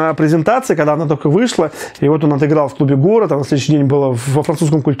 это было на презентации, когда она только вышла. И вот он отыграл в клубе «Город». А на следующий день было во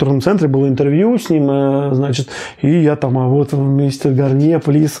французском культурном центре, было интервью с ним, значит. И я там, а вот мистер Гарнье,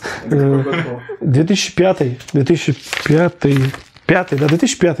 плиз. 2005,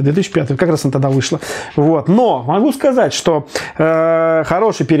 как раз она тогда вышла. Вот. Но могу сказать, что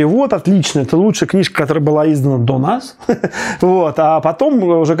хороший перевод, отлично, это лучшая книжка, которая была издана до нас. Вот. А потом,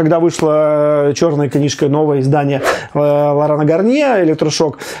 уже когда вышла черная книжка, новое издание Лорана Гарнье,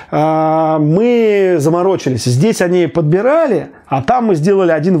 «Электрошок», мы заморочились. Здесь они подбирали, а там мы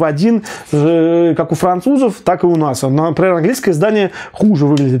сделали один в один, как у французов, так и у нас. Например, английское издание хуже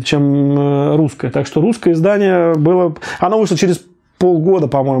выглядит, чем русское. Так что русское издание было... Оно вышло через полгода,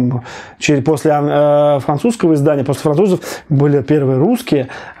 по-моему, после французского издания, после французов были первые русские,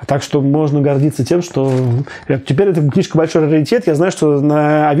 так что можно гордиться тем, что теперь эта книжка большой раритет. Я знаю, что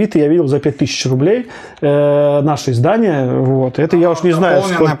на Авито я видел за 5000 рублей наше издание, вот. Это я уж не знаю,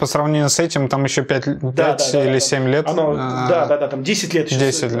 сколько... По сравнению с этим, там еще 5 или 7 лет. Да, там 10 лет.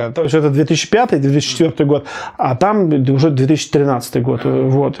 10 лет. То есть это 2005-2004 год, а там уже 2013 год,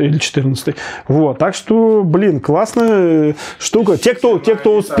 вот, или 2014. Вот, так что, блин, классная штука. Те,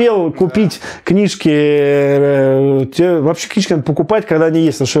 кто успел купить книжки, те вообще книжки надо покупать, когда они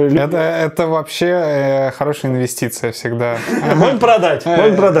есть. Это вообще хорошая инвестиция всегда. Можно продать,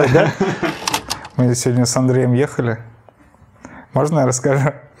 да? Мы сегодня с Андреем ехали. Можно я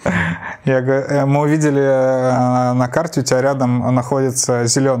расскажу? Мы увидели на карте, у тебя рядом находится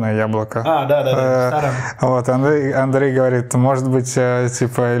зеленое яблоко. Да. Вот, Андрей говорит, может быть,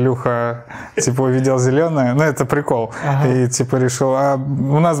 типа, Илюха, типа, увидел зеленое, ну, это прикол. И, типа, решил,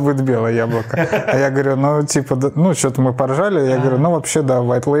 у нас будет белое яблоко. А я говорю, ну, типа, ну, что-то мы поржали. Я говорю, ну, вообще, да,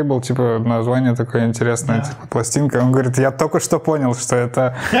 White Label, типа, название такое интересное, типа, пластинка. Он говорит, я только что понял, что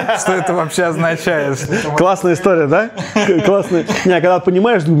это вообще означает. Классная история, да? Классная. Не, когда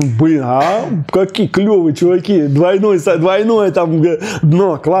понимаешь, думаю, блин, какие клевые чуваки, двойное там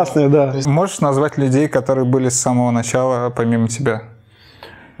дно, классное, да. Можешь назвать людей, которые были с самого начала, помимо тебя?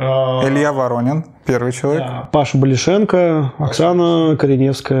 Илья Воронин, первый человек. Да. Паша Балишенко, Оксана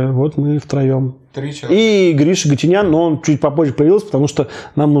Кореневская, вот мы втроем. 3 человека. И Гриша Гатинян, но он чуть попозже появился, потому что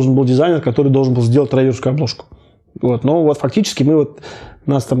нам нужен был дизайнер, который должен был сделать траверскую обложку. Вот. Но вот фактически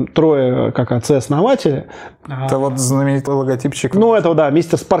нас там 3 как отцы-основатели. Это вот знаменитый логотипчик. Ну, это, да,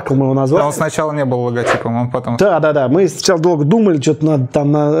 мистер Спаркл мы его назвали. А он сначала не был логотипом, он потом... Да. Мы сначала долго думали, что-то надо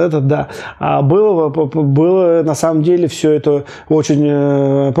там на это, да. А было на самом деле все это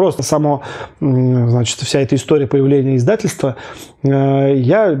очень просто. Значит, вся эта история появления издательства.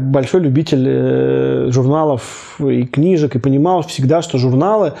 Я большой любитель журналов и книжек, и понимал всегда, что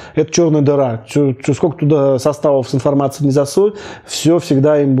журналы – это черная дыра. Сколько туда составов с информацией не засунь, все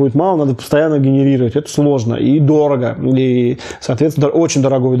всегда им будет мало, надо постоянно генерировать. Это сложно и дорого. И, соответственно, очень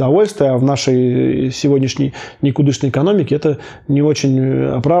дорогое удовольствие. А в нашей сегодняшней никудышной экономике это не очень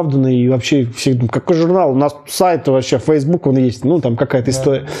оправданно. И вообще, какой журнал? У нас сайт вообще, Facebook он есть. Ну, там какая-то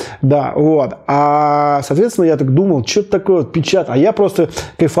история. Да, вот. А, соответственно, я так думал, что это такое печать. А я просто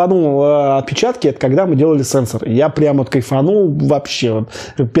кайфанул от печатки. Это когда мы делали сенсор. Я прям вот кайфанул вообще.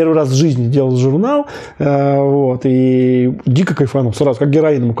 Вот. Первый раз в жизни делал журнал. Вот. И дико кайфанул. Сразу, как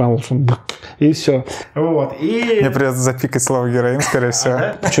героином укололся. И все. Вот. И... Мне придется запикать слово героин, скорее всего.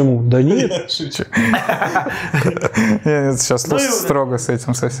 Почему? Да нет. Шучу. Я сейчас строго с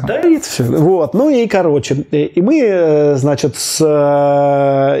этим совсем. Да и все. Вот. Ну и короче. И мы, значит,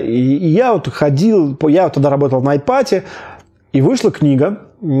 я вот ходил, я тогда работал на iPad, и вышла книга.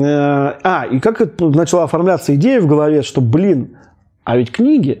 И как начала оформляться идея в голове, что, блин, а ведь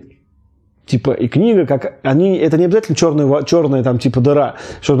книги, типа, и книга, как они, это не обязательно черная там, типа, дыра,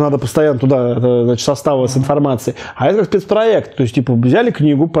 что надо постоянно туда, значит, составывать информации, а это как спецпроект. То есть, типа, взяли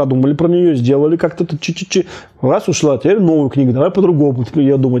книгу, продумали про нее, сделали как-то чи-чи-чи, раз ушла, теперь новую книгу, давай по-другому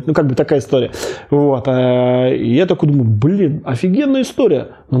ее думать. Ну, как бы такая история. Вот. И я такой думаю, блин, офигенная история.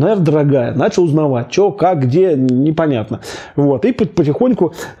 Ну, наверное, дорогая. Начал узнавать, что, как, где, непонятно. Вот. И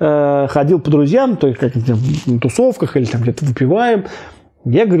потихоньку ходил по друзьям, то есть, как на тусовках или там где-то выпиваем.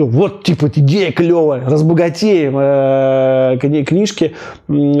 Я говорю, вот, типа, идея клевая, разбогатеем, книжки,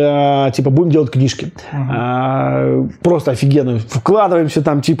 типа, будем делать книжки. Просто офигенно. Вкладываемся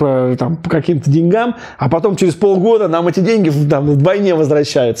там, типа, там, по каким-то деньгам, а потом через полгода нам эти деньги там вдвойне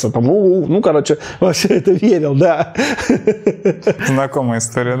возвращаются. Там, короче, во все это верил, да. Знакомая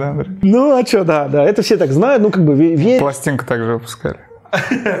история, да, Андрей? Ну, а что, да, это все так знают, ну, как бы, верят. Пластинку также выпускали.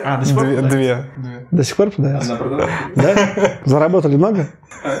 до сих пор Две. До сих пор продается. Она продавалась. Да? Заработали много?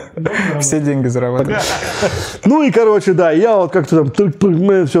 Все деньги заработали. Ну и, короче, да, я вот как-то там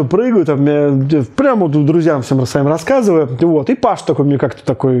все прыгаю, там, прямо вот друзьям всем своим рассказываю. Вот. И Паш такой мне как-то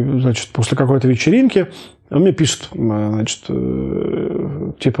такой, значит, после какой-то вечеринки, он мне пишет, значит,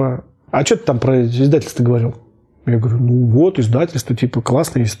 типа, а что ты там про издательство говорил? Я говорю, ну вот, издательство, типа,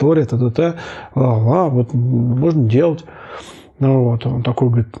 классная история, вот, можно делать. Ну вот, он такой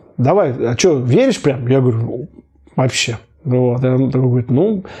говорит, давай, а что, веришь прям? Я говорю, ну, вообще. Вот, и он такой говорит,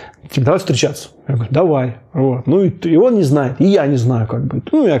 ну, типа, давай встречаться. Я говорю, давай. Вот. Ну, и он не знает, и я не знаю, как бы.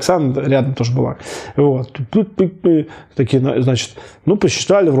 Ну, и Оксана рядом тоже была. Вот. Такие, значит, ну,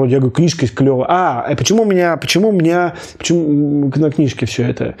 посчитали вроде. Я говорю, книжка есть клевая. Почему на книжке все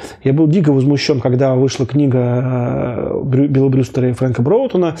это? Я был дико возмущен, когда вышла книга Билла Брюстера и Фрэнка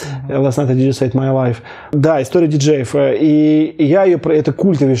Броутона «Last Night I DJ Saved My Life». Да, история диджеев. И я ее, это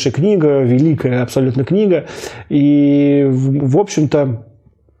культовейшая книга, великая абсолютно книга. И, в общем-то,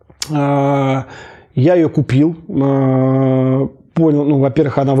 я ее купил, понял, ну,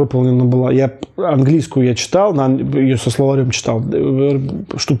 во-первых, она выполнена была, английскую я читал, ее со словарем читал,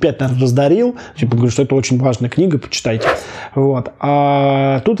 штук 5, наверное, раздарил, типа, говорю, что это очень важная книга, почитайте. Вот.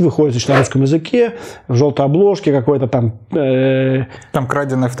 А тут выходит, значит, на русском языке, в желтой обложке какой-то там... Там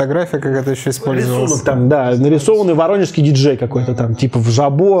краденая фотография какая-то еще использовалась. Рисунок там, да, нарисованный воронежский диджей какой-то там, типа в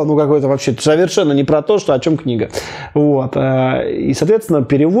жабо, ну, какой-то вообще совершенно не про то, что о чем книга. Вот. И, соответственно,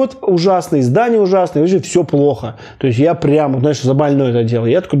 перевод ужасный, издание ужасное, вообще все плохо. То есть я прямо, знаешь, за больное это дело.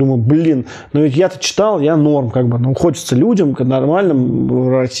 Я такой думаю, блин, ну ведь я-то читал, я норм, как бы, ну хочется людям нормальным в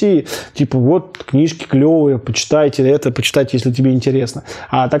России, типа вот книжки клевые, почитайте это, почитайте, если тебе интересно.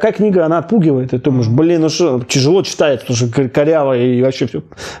 А такая книга, она отпугивает, и ты думаешь, блин, ну что, тяжело читать, потому что коряво и вообще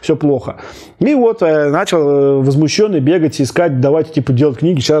все плохо. И вот начал возмущенный бегать и искать, давайте типа делать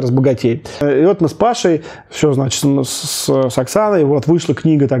книги, сейчас разбогатеем. И вот мы с Пашей, все, значит, с Оксаной, вот вышла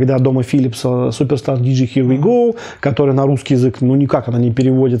книга тогда Дома Филлипса Superstar DJ Here We Go, которая на русский язык, ну никак она не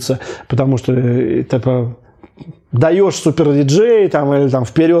переводится, потому что типа даешь супер-диджей, там, или там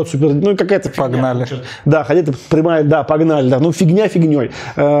вперед супер, ну какая-то фигня. Погнали. Да, хотя ты прямая, да, погнали, да, ну фигня фигней.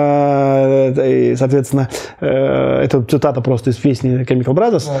 И, соответственно, это цитата просто из песни Chemical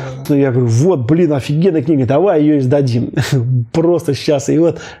Brothers. Я говорю, вот, блин, офигенная книга, давай ее издадим. Просто сейчас, и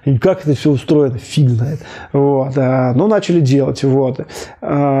вот, как это все устроено, фиг знает. Вот, ну, начали делать, вот.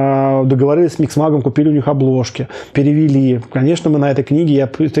 Договорились с Миксмагом, купили у них обложки, перевели. Конечно, мы на этой книге, я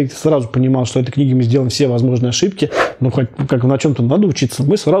сразу понимал, что этой книге мы сделаем все возможные ошибки, ну, хоть как на чем-то надо учиться,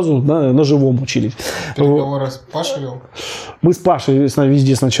 мы сразу на живом учились. Переговоры с Пашей вел? Мы с Пашей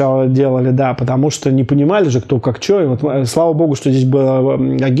везде сначала делали, да, потому что не понимали же, кто как что. И вот, слава богу, что здесь было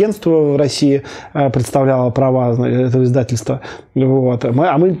агентство в России, представляло права этого издательства. Вот.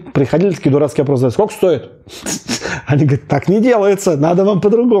 А мы приходили, такие дурацкие вопросы, сколько стоит? Они говорят, так не делается, надо вам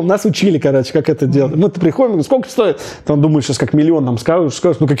по-другому. Нас учили, короче, как это делать. Мы приходим, говорим, сколько стоит? Там думаешь, сейчас как миллион нам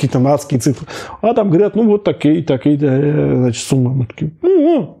скажут, ну какие там адские цифры. А там говорят, ну вот такие, значит, суммы. Мы такие,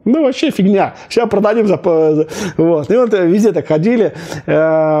 ну вообще фигня. Сейчас продадим за... Вот. И вот везде так ходили.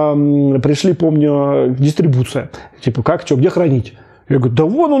 Пришли, помню, дистрибуция. Типа, как, что, где хранить? Я говорю, да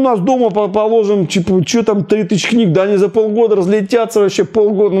вон у нас дома положим, типа, что там 3000 книг, да они за полгода разлетятся вообще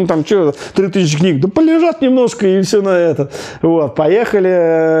полгода, ну там что, 3000 книг, да полежат немножко и все на это. Вот,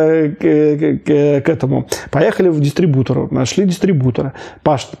 поехали к этому, поехали в дистрибутору, нашли дистрибутора,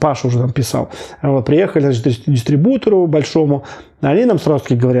 Паша уже там писал, вот, приехали, значит, к дистрибутору большому, они нам сразу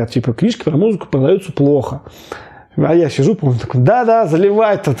говорят, типа, книжки про музыку продаются плохо. А я сижу, помню, такой, да,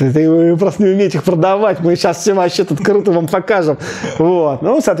 заливай тут, вы просто не умеете их продавать, мы сейчас все вообще тут круто вам покажем. Вот.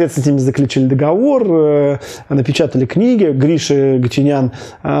 Ну, соответственно, с ними заключили договор, напечатали книги, Гриша Гатинян,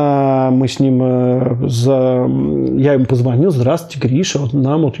 мы с ним, я ему позвонил, здравствуйте, Гриша, вот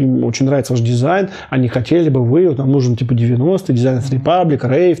нам вот, очень нравится ваш дизайн, а не хотели бы вы, вот нам нужен типа 90-й, Designers Republic,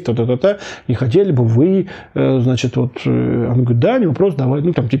 Rave, не хотели бы вы, значит, вот, он говорит, да, не вопрос, давай,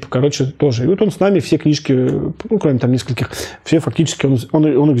 ну, там, типа, короче, тоже. И вот он с нами все книжки, ну, кроме там нескольких, все фактически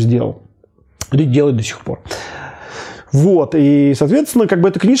он их сделал. И делает до сих пор. Вот. И, соответственно, как бы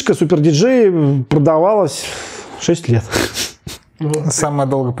эта книжка Супер Диджей продавалась 6 лет. Самая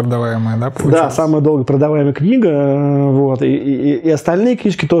долго продаваемая, да, Да, получилось? самая долго продаваемая книга, вот, и остальные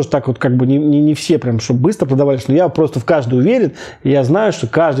книжки тоже так вот, как бы не все прям, чтобы быстро продавались, но я просто в каждую уверен, и я знаю, что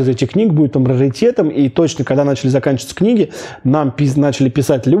каждая из этих книг будет там раритетом, и точно, когда начали заканчиваться книги, нам начали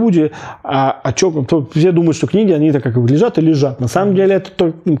писать люди, все думают, что книги, они так как бы лежат и лежат. На самом деле,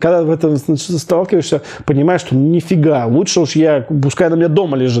 это когда в этом сталкиваешься, понимаешь, что нифига, лучше уж пускай она у меня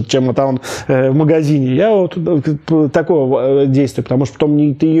дома лежит, чем это он в магазине. Я вот такого действия, потому что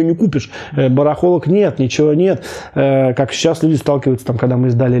потом ты ее не купишь. Барахолок нет, ничего нет. Как сейчас люди сталкиваются, там, когда мы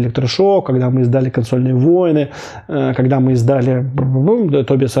издали «Электрошок», когда мы издали «Консольные войны», когда мы издали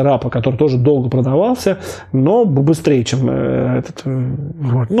Тобиаса Рапа, который тоже долго продавался, но быстрее, чем этот.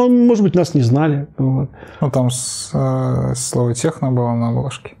 Вот. Но, может быть, нас не знали. Вот. Ну, там слово «техно» было на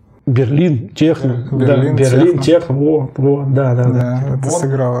обложке. Берлин, техно. Берлин, техно. Да. Это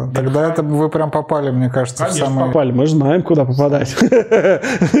сыграло. Тогда это вы прям попали, мне кажется, Конечно, в самое... попали. Мы же знаем, куда попадать.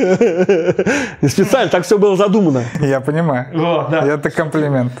 И специально так все было задумано. Я понимаю. Это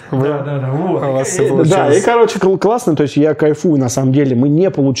комплимент. У вас все Да, получилось. и, короче, классно, то есть я кайфую, на самом деле. Мы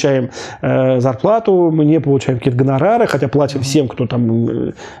не получаем зарплату, мы не получаем какие-то гонорары, хотя платим всем, кто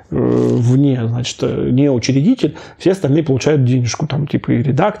там вне, значит, не учредитель, все остальные получают денежку, там, типа и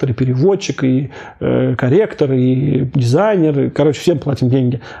редактор, и переводчик, и корректор, и дизайнер, и, короче, всем платим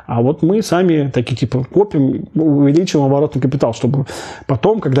деньги. А вот мы сами такие, типа, копим, увеличиваем оборотный капитал, чтобы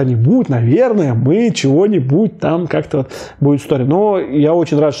потом, когда-нибудь, наверное, мы чего-нибудь там как-то будет история. Но я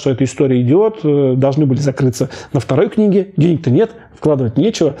очень рад, что эта история идет. Должны были закрыться на второй книге. Денег-то нет, вкладывать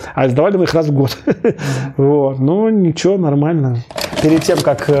нечего. А издавали мы их раз в год. Вот. Но ничего, нормально. Перед тем,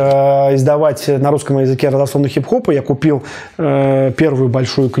 как издавать на русском языке родословный хип-хопа, я купил первую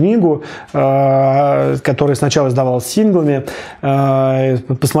большую книгу, которая сначала издавалась синглами.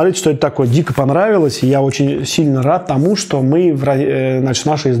 Посмотрите, что это такое. Дико понравилось. И я очень сильно рад тому, что мы, значит,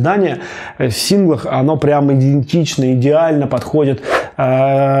 наше издание в синглах, оно прям идентично, идеально подходит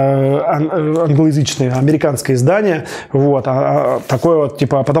англоязычное, американское издание. Вот. Такое вот,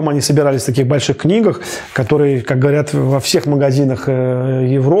 типа, а потом они собирались в таких больших книгах, которые, как говорят, во всех магазинах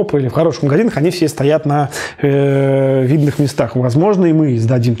Европы или в хороших магазинах, они все стоят на видных местах. Возможно, и мы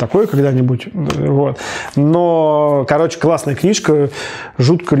издадим такое когда-нибудь. Вот. Но, короче, классная книжка.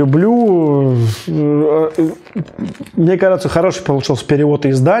 Жутко люблю. Мне кажется, хороший получился перевод и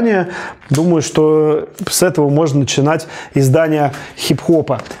издание. Думаю, что с этого можно начинать издание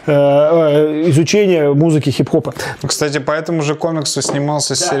хип-хопа. Изучение музыки хип-хопа. Кстати, по этому же комиксу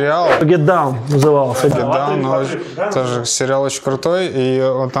снимался сериал. Get Down назывался. Get Down, но тоже сериал очень крутой, и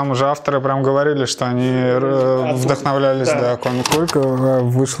там уже авторы прям говорили, что они вдохновлялись, да, комиксом. Сколько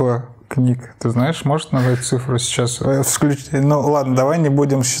вышло книг? Ты знаешь, можешь назвать цифру сейчас? Ну ладно, давай не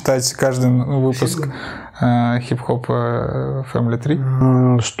будем считать каждый выпуск хип-хоп Family 3.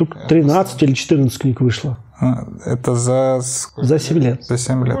 Штук 13 или 14 книг вышло. Это за 7 лет. За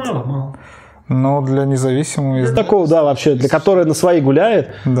 7 лет. Но для независимого издания... Такого, да, вообще, для которой на свои гуляет.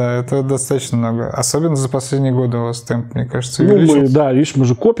 Да, это достаточно много. Особенно за последние годы у вас темп, мне кажется, Ну, увеличился. да, видишь, мы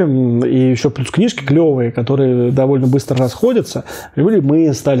же копим, и еще плюс книжки клевые, которые довольно быстро расходятся. И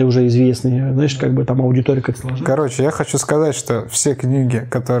мы стали уже известны, знаешь, как бы там аудитория как сложилась. Короче, я хочу сказать, что все книги,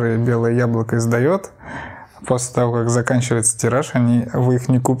 которые «Белое яблоко» издает, после того, как заканчивается тираж, вы их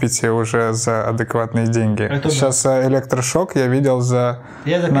не купите уже за адекватные деньги. Сейчас «Электрошок» я видел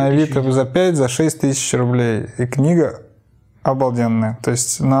на Авито за 5-6 тысяч рублей. И книга обалденная. То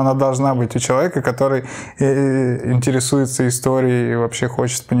есть она должна быть у человека, который интересуется историей и вообще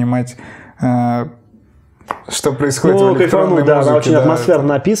хочет понимать, что происходит в электронной да, музыке. она очень да, атмосферно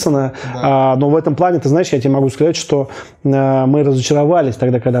написана. Да. Но в этом плане, ты знаешь, я тебе могу сказать, что мы разочаровались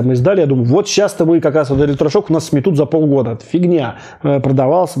тогда, когда мы издали. Я думаю, вот сейчас-то мы как раз вот «Электрошок» у нас сметут за полгода. Это фигня.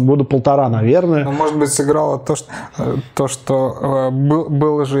 Продавался года полтора, наверное. Ну, может быть, сыграло то, что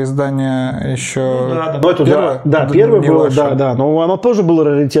было же издание еще... Первое было, да. Но оно тоже было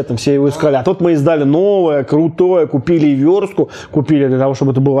раритетом, все его искали. А тут мы издали новое, крутое, купили и верстку, купили для того,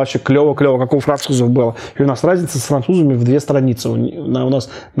 чтобы это было вообще клево-клево, как у французов было. И у нас разница с французами в 2 страницы. У нас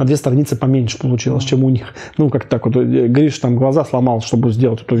на 2 страницы поменьше получилось, чем у них. Ну, как так вот. Гриша там глаза сломал, чтобы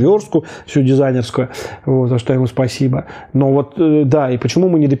сделать эту верстку, всю дизайнерскую. Вот, за что ему спасибо. Но вот, да, и почему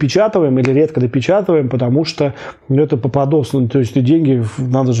мы не допечатываем или редко допечатываем? Потому что это попадосно. То есть деньги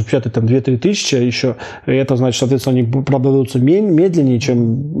надо же печатать там 2-3 тысячи еще. И это значит, соответственно, они продадутся медленнее,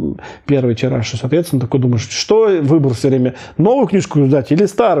 чем первый тираж. И, соответственно, такой думаешь, что выбор все время? Новую книжку издать или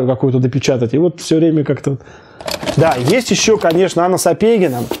старую какую-то допечатать? И вот все время как-то... Да, есть еще, конечно, Анна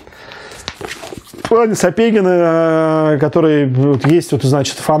Сапегина. Аня Сапегина, которые вот, есть, вот,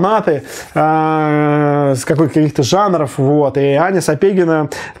 значит, фанаты с каких-то жанров, вот, и Аня Сапегина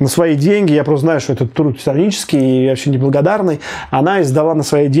на свои деньги, я просто знаю, что это труд титанический и вообще неблагодарный, она издала на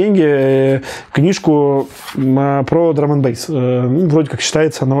свои деньги книжку про драм-н-бейс. Ну, вроде как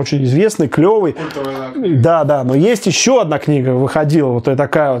считается, она очень известной, клевой. Да, но есть еще одна книга, выходила, вот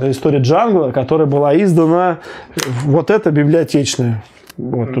такая вот история джангла, которая была издана, вот эта библиотечная.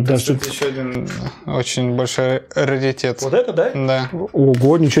 Вот, тут даже... еще один очень большой раритет. Вот это, да? Да.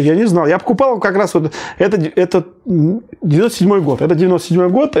 Ого, ничего, я не знал. Я покупал как раз вот... Это 97-й год. Это 97-й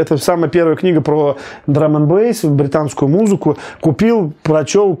год. Это самая первая книга про драм-н-бейс, британскую музыку. Купил,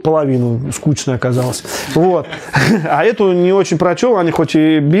 прочел половину. Скучно оказалось. Вот. А эту не очень прочел. Она хоть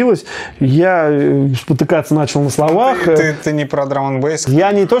и билась. Я спотыкаться начал на словах. Ты не про драм-н-бейс?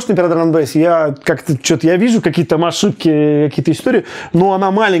 Я не то, что не про драм-н-бейс. Я как-то что-то... Я вижу какие-то там ошибки, какие-то истории. Но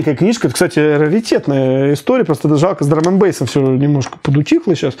она маленькая книжка. Это, кстати, раритетная история. Просто это жалко, с драм-н-бейсом все немножко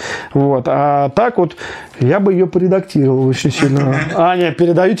подутихло сейчас. Вот. А так вот я бы ее поредактировал очень сильно. Аня,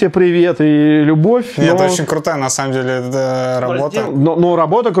 передаю тебе привет и любовь. Нет, это очень крутая, на самом деле, это работа. Но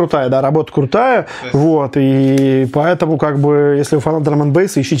работа крутая, да, работа крутая. Вот. И поэтому, как бы, если вы фанат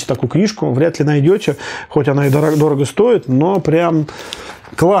драм-н-бейса, ищите такую книжку. Вряд ли найдете. Хоть она и дорого стоит, но прям...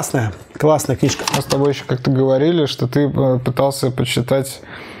 Классная книжка. Мы с тобой еще как-то говорили, что ты пытался подсчитать,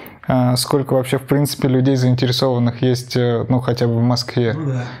 сколько вообще, в принципе, людей заинтересованных есть, ну, хотя бы в Москве.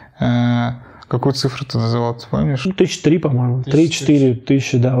 Ну, да. Какую цифру ты называл, ты помнишь? 1003, по-моему. 3-4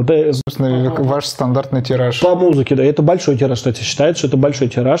 тысячи, да. Вот, собственно, ваш стандартный тираж. по музыке, да. Это большой тираж, кстати. Считается, что это большой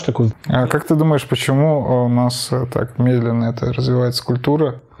тираж такой. А как ты думаешь, почему у нас так медленно это развивается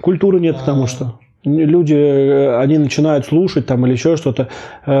культура? Культуры нет, потому что... Люди, они начинают слушать там или еще что-то.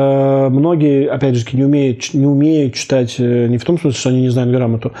 Многие, опять же, не умеют читать, не в том смысле, что они не знают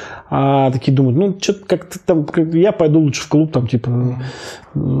грамоту, а такие думают, ну, что-то как-то там, я пойду лучше в клуб, там, типа,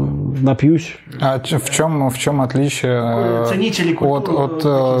 напьюсь. А в чем отличие Ценители культуры, от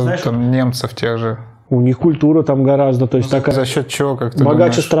там, немцев тех же? У них культура там гораздо, то есть такая... За счет чего, как ты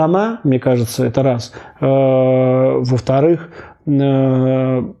Богаче думаешь? страна, мне кажется, это раз. Во-вторых,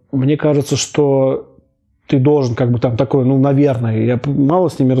 мне кажется, что ты должен, как бы там такой, ну, наверное, я мало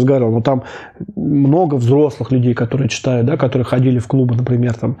с ними разговаривал, но там много взрослых людей, которые читают, да, которые ходили в клубы,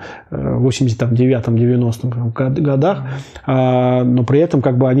 например, там, в 89-м, 90-м годах, но при этом,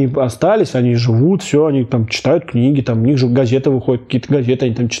 как бы, они остались, они живут, все, они там читают книги, там, у них же газеты выходят, какие-то газеты,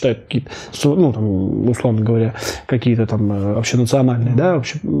 они там читают какие-то, ну, там, условно говоря, какие-то там общенациональные, да,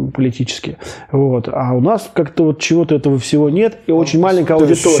 общеполитические, вот, а у нас как-то вот чего-то этого всего нет, и очень маленькая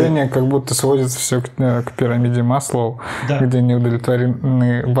аудитория. Ощущение, как будто сводится все к пирамиде Маслоу, Да. где не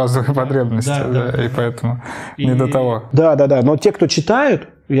удовлетворены базовые потребности, и поэтому не до того. Да. Но те, кто читают,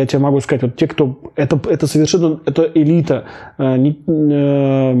 я тебе могу сказать, вот те, кто... Это совершенно... Это элита.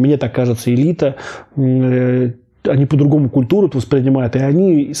 Мне так кажется, элита. Они по-другому культуру воспринимают, и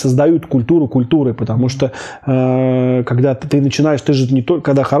они создают культуру культуры, потому что когда ты начинаешь, ты же не только...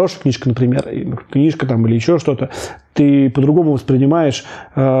 Когда хорошая книжка, например, книжка там или еще что-то, ты по-другому воспринимаешь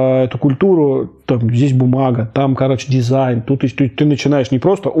эту культуру, там, здесь бумага, там, короче, дизайн, тут ты начинаешь не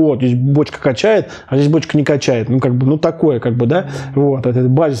просто, здесь бочка качает, а здесь бочка не качает, ну, как бы, ну, такое, как бы, да, вот, это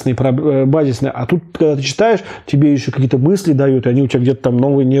базисные, а тут, когда ты читаешь, тебе еще какие-то мысли дают, и они у тебя где-то там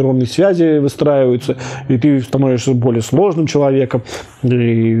новые нейронные связи выстраиваются, и ты становишься более сложным человеком, и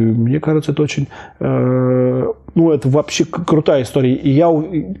мне кажется, это очень... Ну, это вообще крутая история. И я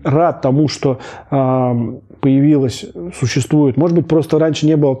рад тому, что появилась, существует. Может быть, просто раньше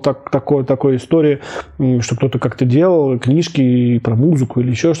не было такой истории, что кто-то как-то делал книжки про музыку или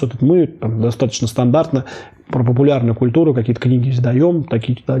еще что-то. Мы там, достаточно стандартно про популярную культуру какие-то книги издаем.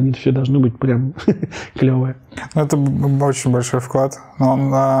 Такие они все должны быть прям клевые. Это очень большой вклад.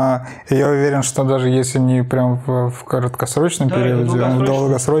 Но я уверен, что даже если не прям в краткосрочном периоде, в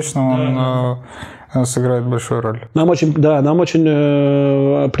долгосрочном он сыграет большую роль. Нам очень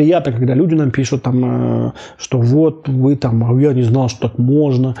приятно, когда люди нам пишут, там, что вот вы там, я не знал, что так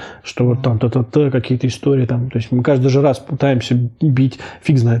можно, что вот там какие-то истории. Там. То есть мы каждый же раз пытаемся бить,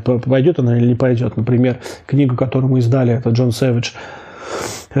 фиг знает, пойдет она или не пойдет. Например, книгу, которую мы издали, это Джон Сэвидж,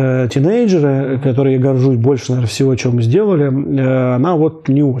 «Тинейджеры», которой я горжусь больше, наверное, всего, чем мы сделали, она вот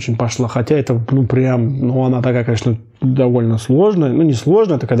не очень пошла. Хотя это, ну, прям, ну, она такая, конечно, довольно сложная. Ну, не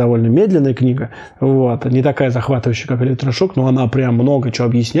сложная, такая довольно медленная книга. Вот. Не такая захватывающая, как «Электрошок», но она прям много чего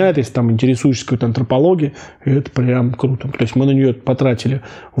объясняет. Если там интересуешься какой-то антропологией, это прям круто. То есть мы на нее потратили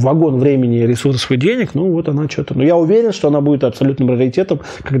вагон времени, ресурсов и денег. Ну, вот она что-то. Но я уверен, что она будет абсолютным раритетом,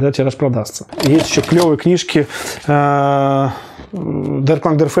 когда тебе распродастся. Есть еще клевые книжки. Der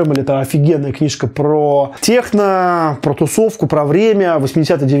Klang der Family — это офигенная книжка про техно, про тусовку, про время,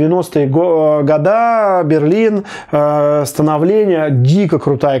 80-е, 90-е года, Берлин, становление. Дико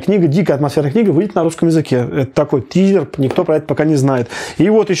крутая книга, дико атмосферная книга, выйдет на русском языке. Это такой тизер, никто про это пока не знает. И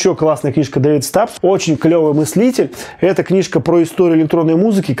вот еще классная книжка Дэвид Стапс, очень клевый мыслитель. Это книжка про историю электронной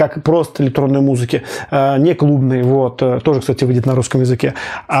музыки, как просто электронной музыки, не клубной. Вот. Тоже, кстати, выйдет на русском языке.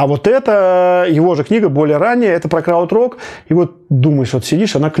 А вот это его же книга, более ранняя, это про крауд-рок. И вот думаешь, вот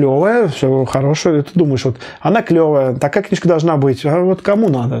сидишь, она клевая, все хорошо, и ты думаешь, вот она клевая, такая книжка должна быть, а вот кому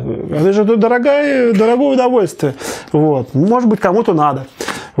надо? Это же дорогое удовольствие. Вот. Может быть, кому-то надо.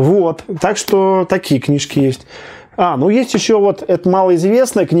 Вот. Так что такие книжки есть. Ну есть еще вот эта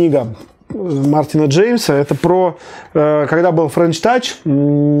малоизвестная книга Мартина Джеймса. Это про, когда был French Touch,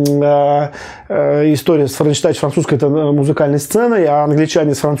 история с French Touch, французская это музыкальной сценой, а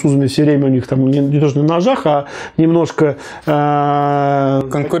англичане с французами все время у них там не то что на ножах, а немножко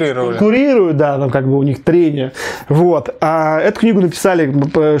конкурируют, да, там как бы у них трение. Вот. А эту книгу написали,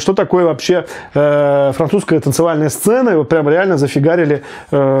 что такое вообще французская танцевальная сцена, и вот прям реально зафигарили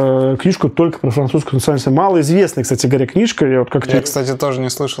книжку только про французскую танцевальную сцену. Малоизвестная, кстати говоря, книжка. Я, кстати, тоже не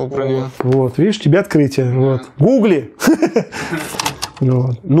слышал про нее. Вот, видишь, тебе открытие. Вот. Гугли!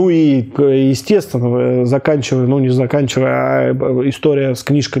 Вот. Ну и, естественно, заканчивая история с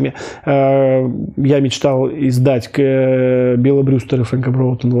книжками, я мечтал издать Билла Брюстера и Фрэнка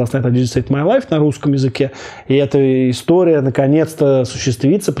Броутона «Last Night I Just Saved My Life» на русском языке. И эта история наконец-то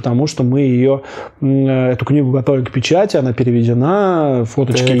осуществится, потому что мы эту книгу готовим к печати, она переведена,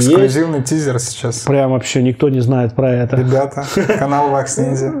 фоточки есть. Эксклюзивный тизер сейчас. Прям вообще никто не знает про это. Ребята, канал Wax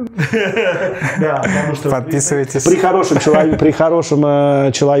Ninja. Подписывайтесь. При хорошем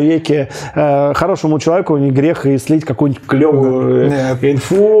человеке, хорошему человеку не грех и слить какую-нибудь клевую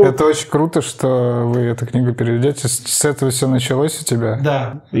инфу. Это очень круто, что вы эту книгу переведете. С этого все началось у тебя.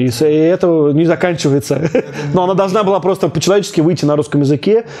 Да. И это не заканчивается. Но она должна была просто по-человечески выйти на русском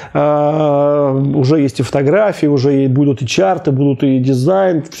языке. Уже есть и фотографии, уже будут и чарты, будут и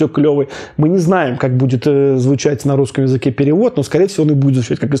дизайн, все клевый. Мы не знаем, как будет звучать на русском языке перевод, но, скорее всего, он и будет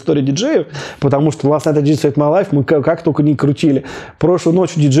звучать как история диджеев, потому что Last Night I Just Saved My Life мы как только не крутили. Прошлую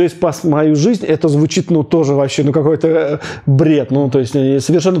ночь диджей спас мою жизнь. Это звучит, тоже вообще, какой-то бред. То есть,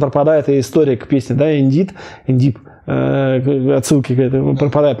 совершенно пропадает и история к песне, да, Indeed, отсылки к этому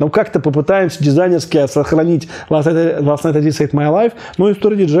пропадают. Но как-то попытаемся дизайнерски сохранить Last Night I Just Saved My Life.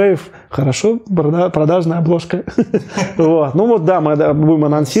 История диджеев хорошо, продажная обложка. Вот. Мы будем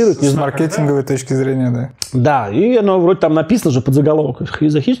анонсировать. С маркетинговой точки зрения, да. Да, и оно вроде там написано же под заголовок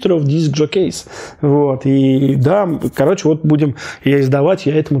The History of Disc Jockeys. Вот. И да, будем ее издавать.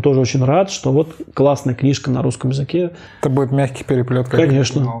 Я этому тоже очень рад, что классная книжка на русском языке. Это будет мягкий переплет.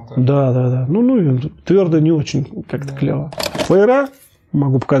 Конечно. Да. Твердо не очень как-то клево. Плеера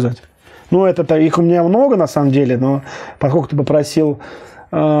могу показать. Их у меня много на самом деле, но поскольку ты попросил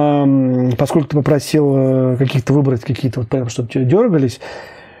каких-то выбрать, какие-то прям, чтобы тебе дергались,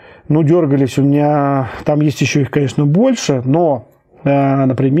 дергались у меня, там есть еще их, конечно, больше, но,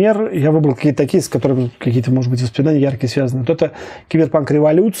 например, я выбрал какие-то такие, с которыми какие-то, может быть, воспоминания яркие связаны. Это Киберпанк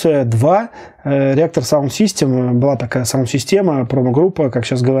Революция 2, Reactor Sound System, была такая саунд-система, промо-группа, как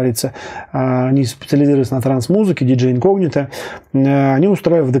сейчас говорится. Они специализируются на транс-музыке, DJ Incognito. Они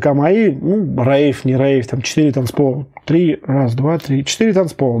устраивают в ДК МАИ, рейв, не рейв, там 4 танцпола. 4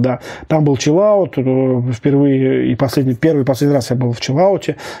 танцпола, да. Там был чиллаут, впервые и первый раз я был в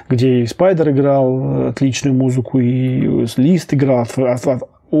чиллауте, где и Спайдер играл отличную музыку, и Лист играл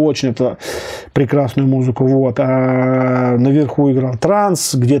очень это прекрасную музыку. Вот. А наверху играл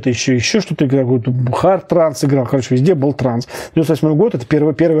транс, где-то еще что-то играл, какой-то хард-транс играл. Везде был транс. 98 год, это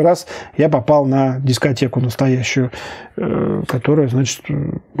первый раз я попал на дискотеку настоящую, которая,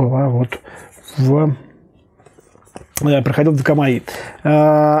 была я проходил в ДК МАИ.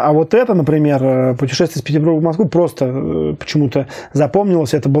 А это, например, путешествие из Петербурга в Москву просто почему-то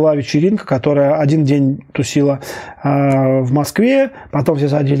запомнилось. Это была вечеринка, которая один день тусила в Москве, потом все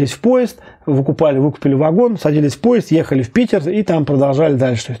садились в поезд, выкупили вагон, садились в поезд, ехали в Питер и там продолжали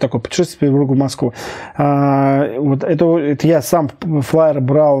дальше. То есть такое путешествие из Петербурга в Москву. Это я сам флайер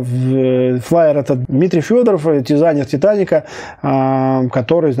брал. Флайер — это Дмитрий Федоров, дизайнер «Титаника»,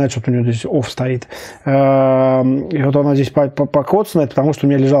 который, у него здесь офф стоит. И она здесь покоцанная, потому что у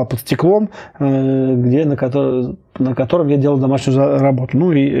меня лежала под стеклом, на котором я делал домашнюю работу.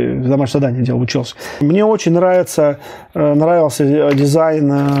 И домашнее задание делал, учился. Мне очень нравился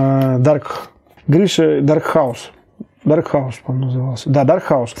дизайн Dark House. Dark House, по-моему, назывался. Да, Dark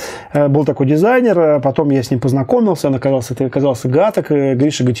House. Был такой дизайнер, потом я с ним познакомился, он оказался гаток,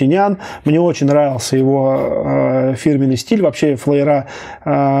 Гриша Гатинян. Мне очень нравился его фирменный стиль. Вообще флеера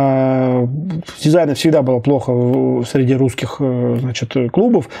дизайна всегда было плохо среди русских, значит,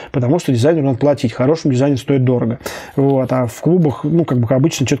 клубов, потому что дизайнеру надо платить. Хорошему дизайнеру стоит дорого. Вот. А в клубах, ну, как бы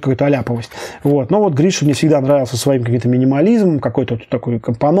обычно, что-то какая-то аляповость. Вот. Но вот Гриша мне всегда нравился своим каким-то минимализмом, какой-то вот такой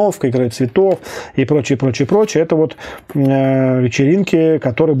компоновкой, игрой цветов и прочее, прочее, прочее. Это вот вечеринки,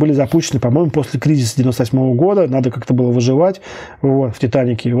 которые были запущены, по-моему, после кризиса 98 года. Надо как-то было выживать вот, в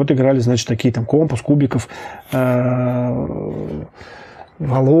 «Титанике». И вот играли, значит, такие там Компас, Кубиков,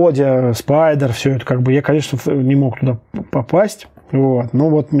 Володя, Спайдер, все это как бы. Я, конечно, не мог туда попасть. Вот. Но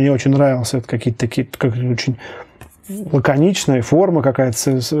вот мне очень нравилось. Это какие-то такие, как очень лаконичная форма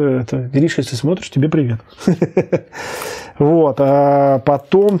какая-то. Гриша, если смотришь, тебе привет. Вот. А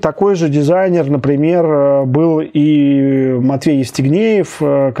потом такой же дизайнер, например, был и Матвей Евстигнеев,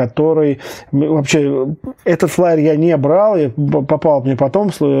 который вообще этот флаер я не брал, попал мне потом,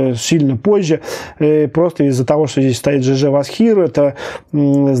 сильно позже, просто из-за того, что здесь стоит ЖЖ Васхир, это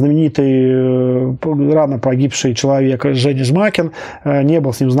знаменитый рано погибший человек Женя Жмакин, не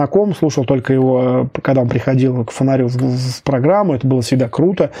был с ним знаком, слушал только его, когда он приходил к фонарю в программу, это было всегда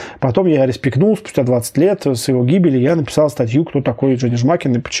круто. Потом я респектнул, спустя 20 лет с его гибели, я написал статью, кто такой Женя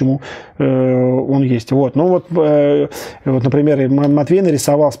Жмакин и почему он есть. Вот. Ну вот, например, Матвей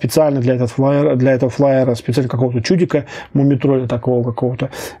нарисовал специально для этого флаера специально какого-то чудика, мумитроля такого какого-то,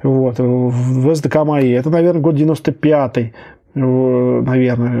 вот, в СДК-МАИ. Это, наверное, год 95-й.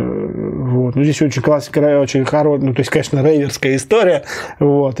 Наверное, вот. Ну, здесь очень классика, очень хорошая, ну, то есть, конечно, рейверская история,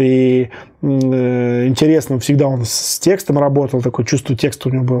 вот, и интересно, всегда он с текстом работал, такое чувство текста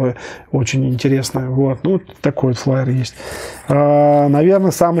у него было очень интересное, вот, ну, такой вот флаер есть.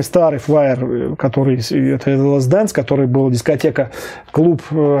 Наверное, самый старый флаер, который, это Last Dance, который был дискотека, клуб,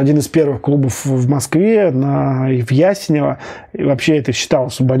 один из первых клубов в Москве, в Ясенево, и вообще это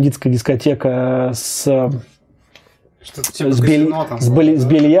считалось бандитская дискотека с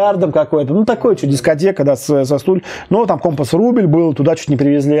бильярдом какой-то. Ну, такой, что дискотека, да, со стуль. Но там Компас Рубль был, туда чуть не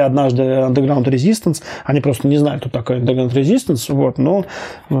привезли однажды Underground Resistance. Они просто не знают, кто такой Underground Resistance. Вот, но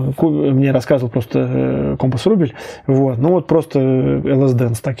мне рассказывал просто Компас Рубль. Вот, ну, вот просто LS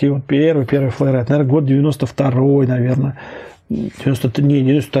Dance. Такие вот первые флайеры. Наверное, год 92-й, наверное.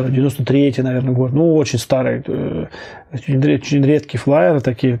 93-й, наверное, год. Ну, очень старый. Очень редкие флайеры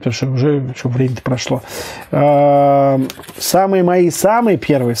такие, потому что уже время-то прошло. Самые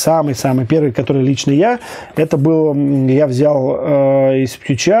первые, которые лично это был, я взял из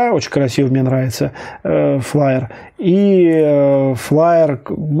Птюча, очень красиво, мне нравится флайер. И флайер,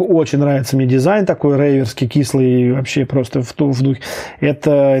 очень нравится мне дизайн такой рейверский, кислый, вообще просто в духе.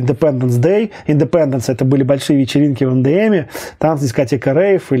 Это Independence Day. Independence — это были большие вечеринки в МДМе, там дискотека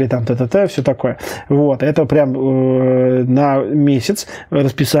рейв или там ТТТ, все такое. Вот, это прям на месяц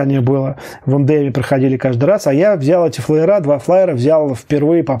расписание было. В МДМе проходили каждый раз, а я взял эти флайера, 2 флайера взял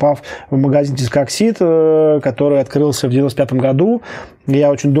впервые, попав в магазин Дискоксид, который открылся в 95 году. Я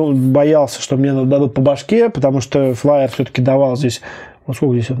очень боялся, что мне дадут по башке, потому что флайер все-таки давал здесь, вот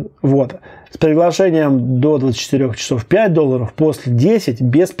сколько здесь, вот, с приглашением до 24 часов $5, после 10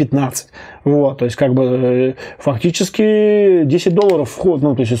 без 15. Вот, то есть, как бы, фактически $10 вход,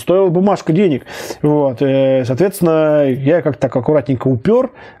 ну, то есть, стоила бумажка денег. Вот, соответственно, я как-то так аккуратненько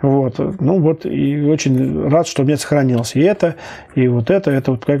упер, вот, ну, вот, и очень рад, что у меня сохранилось и это вот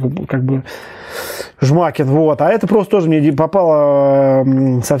как бы Жмакин, вот, а это просто тоже мне попало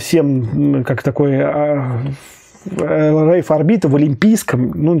совсем, как такой рейв-орбита в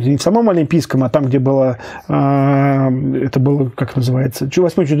Олимпийском, ну, не в самом Олимпийском, а там, где было, это было, как называется,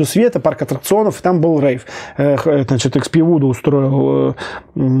 8-й чудо света, парк аттракционов, и там был рейв. Значит, XP Wood устроил,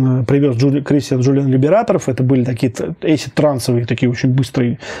 привез Кристиан Джулиан Либераторов, это были такие эйсид-трансовые, такие очень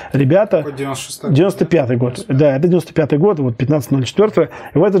быстрые ребята. 95-й год. Да, это 95-й год, вот 15.04.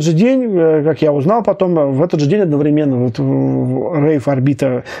 И в этот же день, как я узнал потом, в этот же день одновременно вот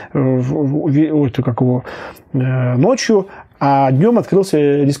рейв-орбита, как его, ночью, а днем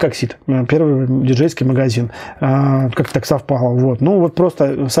открылся Дискоксид, первый диджейский магазин. Как так совпало. Вот. Ну, вот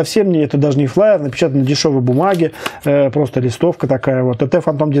просто совсем не, это даже не флайер, напечатан на дешевой бумаге, просто листовка такая. Вот. ТТ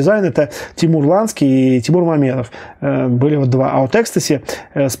Фантом Дизайн — это Тимур Ланский и Тимур Мамедов. Были вот 2. А вот Экстаси,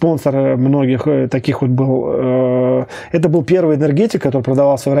 спонсор многих таких вот был, это был первый энергетик, который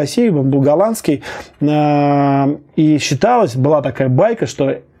продавался в России, он был голландский. И считалось, была такая байка,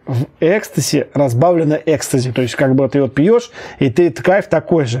 что в экстази разбавлено экстази. То есть, как бы ты вот пьешь, и ты кайф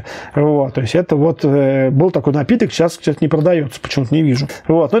такой же. Вот. То есть, это вот был такой напиток, сейчас, кстати, не продается, почему-то не вижу.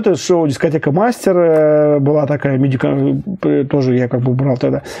 Вот. Ну, это шоу «Дискотека Мастер» была такая, тоже я как бы брал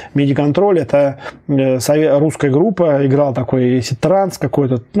тогда «Миди-контроль». Это русская группа, играл такой транс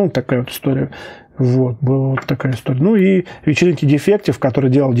какой-то, ну, такая вот история. Вот, была вот такая история. Ну и вечеринки Defective, который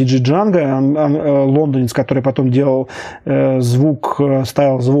делал диджей Джанго, лондонец, который потом делал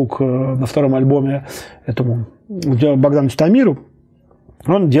ставил звук на втором альбоме этому Богдану Титамиру.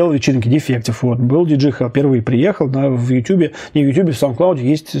 Он делал вечеринки Defective. Вот. Был диджей, впервые приехал в Ютубе. Не в Ютубе, в SoundCloud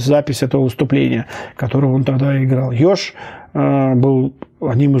есть запись этого выступления, которого он тогда играл. Ёж был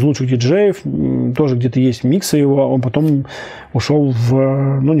одним из лучших диджеев. Тоже где-то есть миксы его. Он потом ушел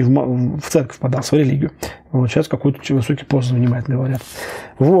в церковь, подался, в религию. Вот сейчас какой-то высокий пост занимает, говорят.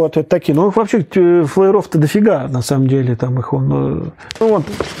 Вот, это такие. Ну, вообще, флееров-то дофига, на самом деле. Там их он... Ну, вот,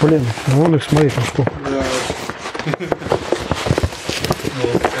 блин, вон их, смотри, там сколько.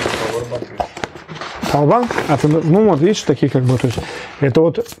 Албан? Ну вот, видишь, такие как бы, то есть, это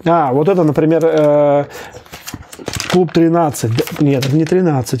вот, вот это, например, клуб 13, нет, это не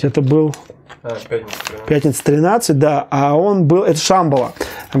 13, это был Пятница 13, да, а он был, это Шамбала.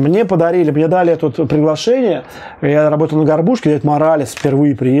 Мне дали это приглашение, я работал на Горбушке, Дед Моралес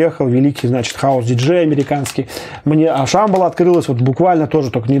впервые приехал, великий, значит, хаус-диджей американский. А Шамбала открылась вот буквально тоже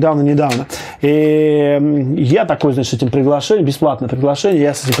только недавно. И я такой, значит, с этим приглашением, бесплатное приглашение,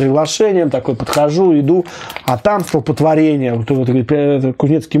 я с этим приглашением такой подхожу, иду, а там столпотворение, вот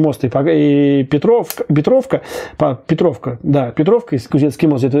Кузнецкий мост и Петровка и Кузнецкий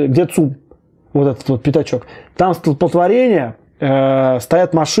мост, где ЦУМ. Вот этот вот пятачок. Там столпотворение,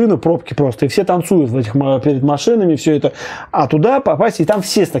 стоят машины, пробки просто, и все танцуют перед машинами, все это. А туда попасть, и там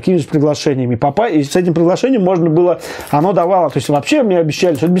все с такими же приглашениями. И с этим приглашением можно было, оно давало, то есть вообще мне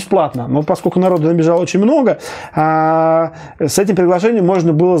обещали, что это бесплатно, но поскольку народу набежало очень много, с этим приглашением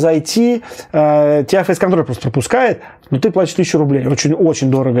можно было зайти, тебя фейс-контроль просто пропускает, но ты платишь 1000 рублей. Очень,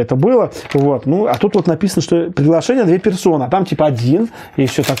 очень дорого это было. Вот. Ну, а тут вот написано, что приглашение 2 персоны, а там типа 1 и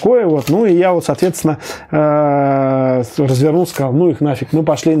все такое. Вот. Ну, и я вот, соответственно, развернулся, сказал, ну их нафиг. Мы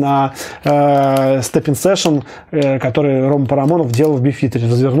пошли на Stepping Session, который Рома Парамонов делал в Бифитере.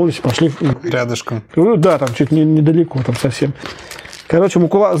 Развернулись и пошли. Рядышком. Ну, да, там чуть недалеко, там совсем. Короче,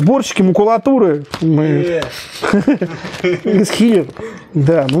 сборщики макулатуры. Мы... Из Хиллер.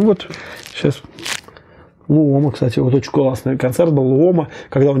 Да, ну вот, сейчас... Луома, кстати, вот очень классный концерт был Луома,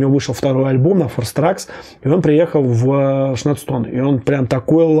 когда у него вышел второй альбом на Force Tracks, и он приехал в Шнатстон, и он прям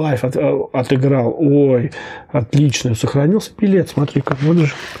такой лайв отыграл. Ой, отлично, сохранился билет, смотри-ка, вот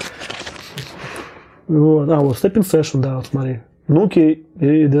же. Вот, вот Stepping Session, да, вот смотри. Нуки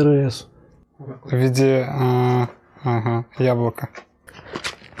и ДРС. В виде яблока.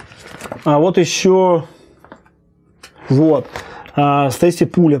 А вот еще вот Стейси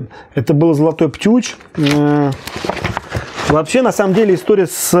Пулин. Это был «Золотой птюч». Вообще, на самом деле, история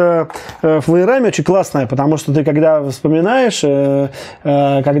с флеерами очень классная, потому что ты, когда вспоминаешь,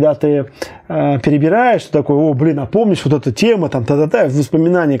 когда ты перебираешь, ты такой, а помнишь вот эта тема, там,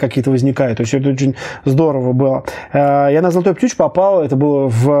 воспоминания какие-то возникают. То есть, это очень здорово было. Я на «Золотой птюч» попал, это было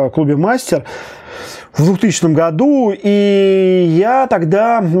в клубе «Мастер» в 2000 году, и я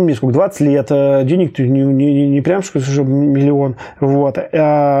тогда, мне сколько, 20 лет, денег не прям что миллион, вот,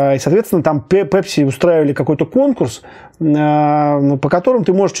 и, соответственно, там Pepsi устраивали какой-то конкурс, по которому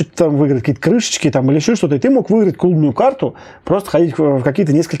ты можешь что-то там выиграть, какие-то крышечки там, или еще что-то, и ты мог выиграть клубную карту, просто ходить в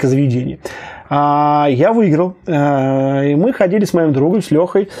какие-то несколько заведений. Я выиграл, и мы ходили с моим другом, с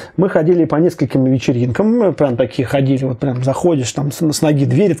Лехой, мы ходили по нескольким вечеринкам, прям такие ходили, вот прям заходишь, там с ноги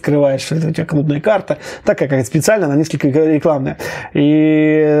дверь открываешь, это у тебя клубная карта, такая какая-то специальная, она несколько рекламная.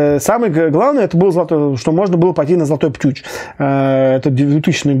 И самое главное, это было золотой, что можно было пойти на «Золотой птюч». Это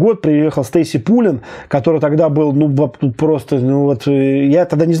 2000 год, приехал Стейси Пулин, который тогда был, просто, я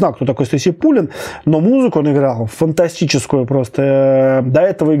тогда не знал, кто такой Стейси Пулин, но музыку он играл фантастическую просто. До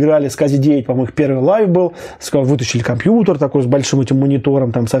этого играли Скази 9, по-моему, их первый лайв был, вытащили компьютер такой с большим этим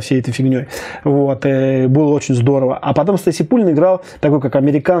монитором, там, со всей этой фигней. Вот, было очень здорово. А потом Стейси Пулин играл такой, как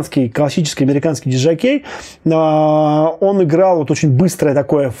классический американский диджей. Он играл вот очень быстрое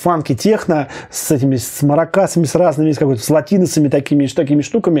такое фанки-техно с маракасами, с разными, с латиносами, такими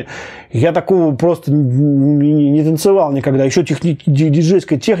штуками. Я такого просто не танцевал никогда. Еще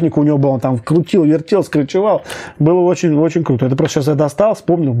диджейская техника у него была, он там крутил, вертел, скричевал. Было очень-очень круто. Это просто сейчас я достал,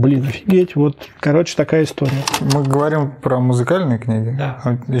 вспомнил, офигеть. Вот, короче, такая история. Мы говорим про музыкальные книги.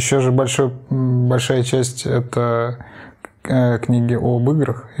 Да. Еще же большая часть это книги об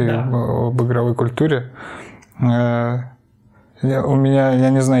играх и об игровой культуре. Я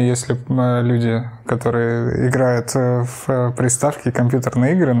не знаю, есть ли люди, которые играют в приставки и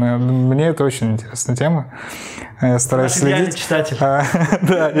компьютерные игры, но мне это очень интересная тема. Я стараюсь следить. Читатель.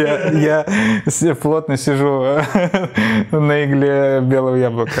 Да, я плотно сижу на игле белого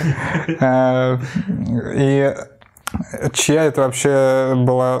яблока. И чья это вообще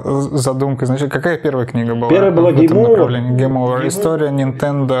была задумка? Значит, какая первая книга была? Первая была Game Over. Game Over. История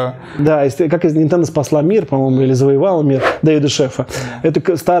Nintendo. Да, как из Nintendo спасла мир, по-моему, или завоевала мир Дэвида Шефа.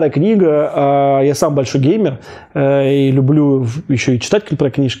 Это старая книга. Я сам большой геймер и люблю еще и читать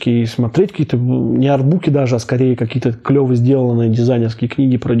про книжки, и смотреть какие-то, не артбуки даже, а скорее какие-то клево сделанные дизайнерские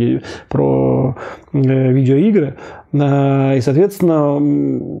книги про видеоигры. И,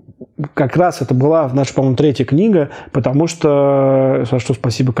 соответственно, как раз это была наша, по-моему, третья книга, потому что, за что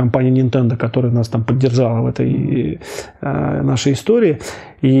спасибо компании Nintendo, которая нас там поддержала в этой нашей истории.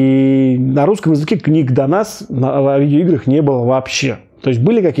 И на русском языке книг до нас о видеоиграх не было вообще. То есть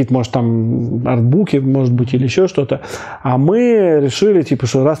были какие-то, может, там артбуки, может быть, или еще что-то. А мы решили, типа,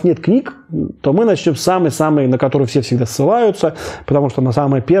 что раз нет книг, то мы начнем с самой, на которую все всегда ссылаются, потому что она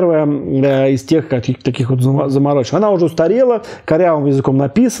самая первая из тех таких вот заморочек. Она уже устарела, корявым языком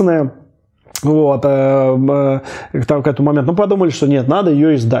написанная. Вот, к этому моменту, подумали, что нет, надо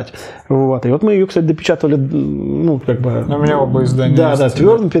ее издать. Вот, и вот мы ее, кстати, допечатали, как бы... У меня оба издания. Да, в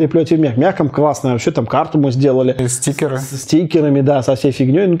твердом переплете, в мягком, классно. Вообще там карту мы сделали. И стикеры. С стикерами, да, со всей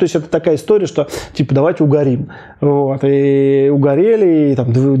фигней. То есть это такая история, что, типа, давайте угорим. Вот, и угорели, и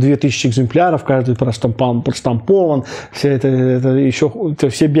там 2000 экземпляров, каждый проштампован. Все это еще,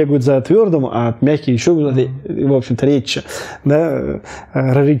 все бегают за твердым, а мягкий еще, в общем-то, редче, да,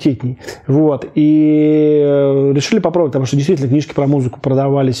 раритетней. Вот. И решили попробовать, потому что действительно книжки про музыку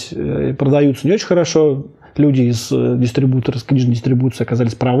продаются не очень хорошо. Люди из книжной дистрибуции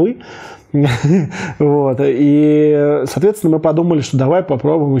оказались правы. Вот. И, соответственно, мы подумали, что давай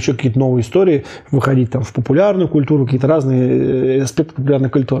попробуем еще какие-то новые истории выходить там в популярную культуру, какие-то разные аспекты популярной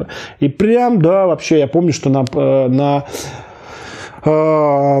культуры. И прям, да, вообще, я помню, что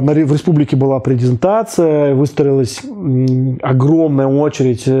в республике была презентация, выстроилась огромная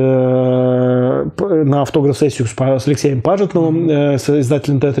очередь на автограф-сессию с Алексеем Пажетновым, с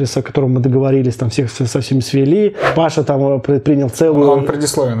издателем Тетриса, о котором мы договорились, там всех со всеми свели. Паша там принял целую... Он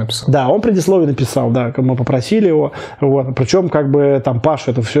предисловие написал. Да, он предисловие написал, да, мы попросили его. Вот. Причем, как бы, там Паша,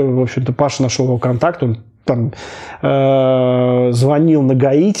 это все, в общем-то, Паша нашел его контакт, он там звонил на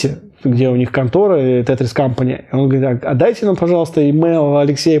Гаити, где у них контора, Tetris Company. Он говорит, а дайте нам, пожалуйста, имейл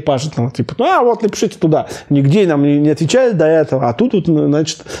Алексея Пажетного. Типа, вот напишите туда. Нигде нам не отвечали до этого. А тут,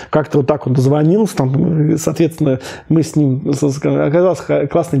 значит, как-то вот так он дозвонился. Там, соответственно, мы с ним... Оказался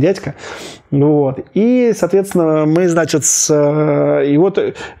классный дядька. Вот. И, соответственно, мы, значит, и вот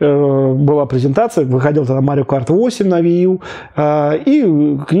была презентация, выходил тогда Mario Kart 8 на Wii U, и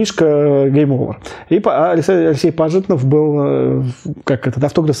книжка Game Over. И Алексей Пажетнов был, как это,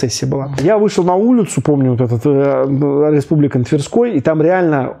 автограф-сессия была. Я вышел на улицу, помню, вот этот Республика Тверской, и там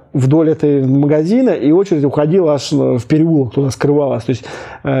реально вдоль этой магазина и очередь уходила аж в переулок, туда скрывалась. То есть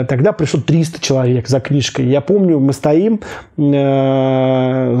тогда пришло 300 человек за книжкой. Я помню, мы стоим,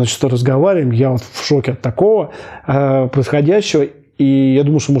 значит, разговариваем, я вот в шоке от такого происходящего. И я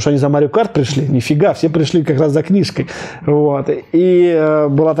думал, что, может, они за Mario Kart пришли. Нифига, все пришли как раз за книжкой. Вот. И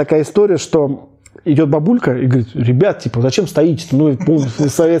была такая история, что идет бабулька и говорит, ребят, типа, зачем стоите? Ну, помню,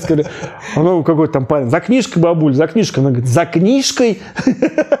 советская, какой-то там парень, за книжкой, бабуль, за книжкой. Она говорит, за книжкой?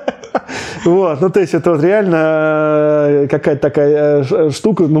 Вот, то есть это вот реально какая-то такая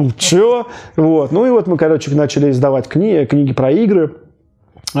штука, чё? Вот, и вот мы, начали издавать книги про игры.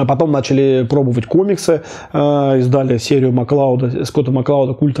 А потом начали пробовать комиксы, издали серию Скотта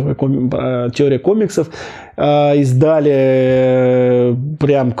Маклауда «Культовая теория комиксов», издали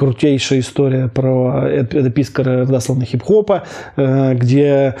прям крутейшая история про Эда Пискара «Родословный хип-хопа»,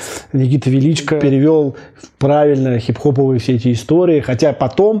 где Никита Величко перевел правильно хип-хоповые все эти истории, хотя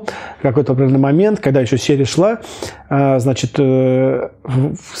потом, в какой-то определенный момент, когда еще серия шла, значит,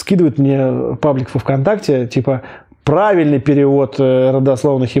 скидывает мне паблик во ВКонтакте, типа, правильный перевод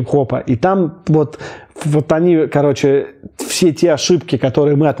родословного хип-хопа. И там вот они, все те ошибки,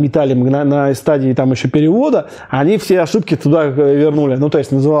 которые мы отметали на стадии там еще перевода, они все ошибки туда вернули. То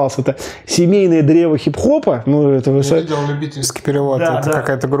есть называлось это «Семейное древо хип-хопа». Я видел любительский перевод. Да, это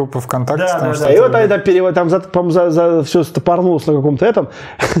какая-то группа ВКонтакте. Да. И вот они там перевод, там за все стопорнулось на каком-то этом.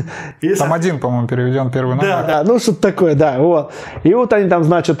 Там один, по-моему, переведен первый номер. Да, что-то такое, да. Вот. И вот они там,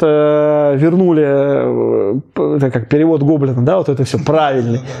 значит, вернули, это как перевод Гоблина, да, вот это все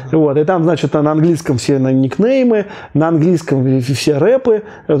правильно. Вот. И там, значит, на английском все никнеймы, на английском все рэпы,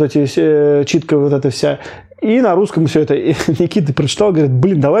 вот эти читка вот эта вся. И на русском все это. И Никита прочитал, говорит,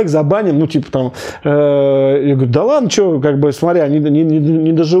 блин, давай их забаним. Ну, типа там, я говорю, да ладно, что, как бы, смотри, они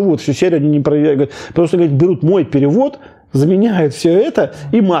не доживут, всю серию они не проверяют. Потому что, говорит, берут мой перевод, заменяет все это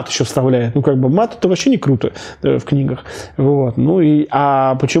и мат еще вставляет. Ну, как бы, мат это вообще не круто в книгах. Вот. Ну, и,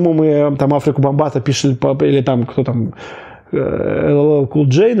 а почему мы там Африку Бомбата пишем, или там, кто там, LL Cool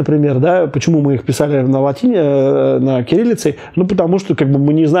J, например, да, почему мы их писали на латине, на кириллице? Ну, потому что, как бы,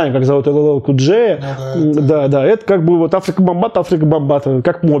 мы не знаем, как зовут LL Cool J. Да, это как бы вот Африка Бомбата,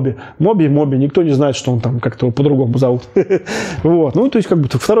 как Моби. Моби, никто не знает, что он там как-то по-другому зовут. Вот, ну, то есть, как бы,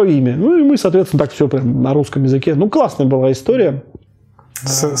 второе имя. Ну, и мы, соответственно, так все прям на русском языке. Ну, классная была история.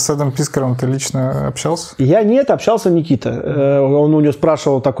 С Эдом Пискарем ты лично общался? Я нет, общался Никита. Он у него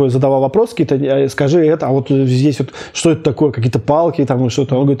спрашивал такой, задавал вопрос какие-то, скажи это, а вот здесь вот, что это такое, какие-то палки там и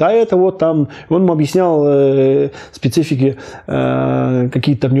что-то. Он говорит, а это вот там, он ему объяснял специфики,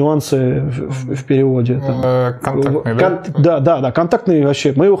 какие-то там нюансы в переводе. Контактный, да? Да, контактный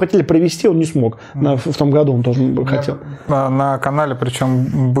вообще. Мы его хотели привести, он не смог. В том году он тоже хотел. На канале,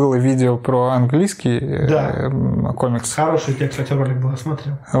 причем, было видео про английский комикс. Хороший текст, кстати, ролик был.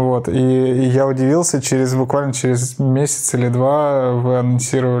 Вот, и я удивился, буквально через месяц или два вы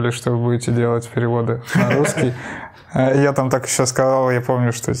анонсировали, что вы будете делать переводы на русский. Я там так еще сказал, я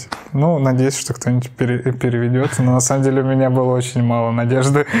помню, что, ну, надеюсь, что кто-нибудь переведет, но на самом деле у меня было очень мало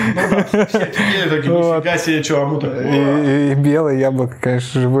надежды. И белое яблоко,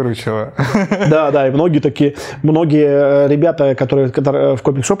 конечно же, выручило. Да, и многие ребята, которые в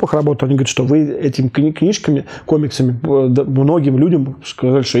комикс-шопах работают, они говорят, что вы этими книжками, комиксами, многим людям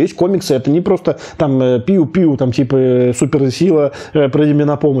сказали, что есть комиксы, это не просто там пиу-пиу, там типа суперсила, приди мне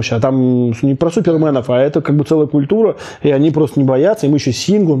на помощь, а там не про суперменов, а это как бы целая культура, и они просто не боятся. И мы еще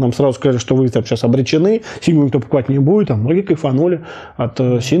сингл, нам сразу сказали, что вы там сейчас обречены, сингл никто покупать не будет, там многие кайфанули от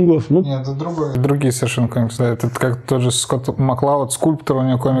синглов. Ну, нет, это другие совершенно комиксы. Да. Это как тот же Скотт Маклауд, скульптор у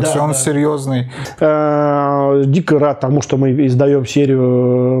него комикс, он серьезный. Дико рад тому, что мы издаем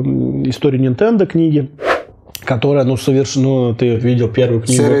серию истории Nintendo книги, которая, ну, совершенно, ты видел первую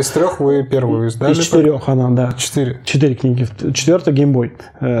книгу. Серия из 3, вы первую издали? Из 4 она, да. 4 книги. 4-я Геймбой.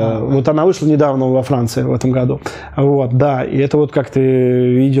 Вот она вышла недавно во Франции в этом году. Вот, да. И это вот, как ты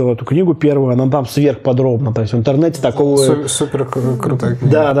видел эту книгу первую, она там сверхподробно. То есть в интернете такого... Супер крутая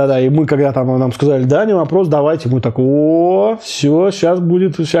книга. Да. И мы, когда там нам сказали, да, не вопрос, давайте. Мы так, все, сейчас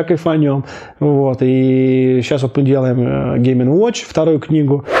будет вся кайфанем. Вот. И сейчас вот мы делаем Game & Watch, вторую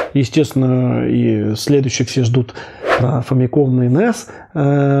книгу. Естественно, и следующих все ждут про Famicom и NES,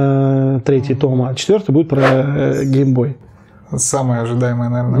 3-й том, а 4-й будет про Game Boy. Самое ожидаемое,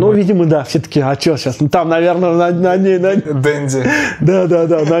 наверное. Ну, видимо, да. Все таки, а что сейчас? Ну, там, наверное, на ней... Дэнди. Да.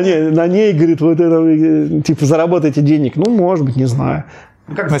 На ней, говорит, вот это, типа, заработайте денег. Ну, может быть, не знаю.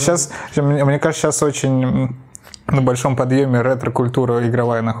 Но сейчас, мне кажется, сейчас очень... На большом подъеме ретро-культура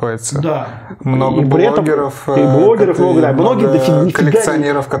игровая находится. Да. Много блогеров. И блогеров много, да. Многие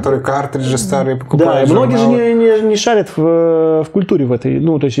коллекционеров, которые картриджи старые покупают. Да, и многие же не шарят в культуре в этой.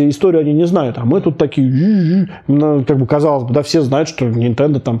 Ну, то есть историю они не знают. А мы тут такие, как бы казалось бы, да, все знают, что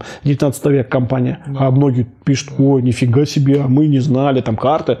Nintendo там 19 век компания. Да. А многие пишут, ой, нифига себе, а мы не знали, там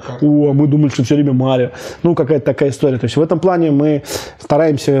карты. А мы думали, что все время Марио. Ну, какая-то такая история. То есть в этом плане мы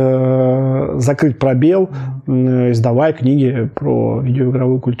стараемся закрыть пробел, издавая книги про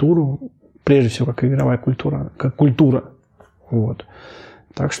видеоигровую культуру, прежде всего, как игровая культура, как культура. Вот.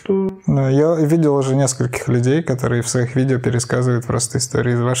 Так что... Я видел уже нескольких людей, которые в своих видео пересказывают просто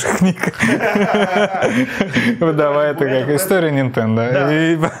истории из ваших книг. Выдавая это как история Nintendo.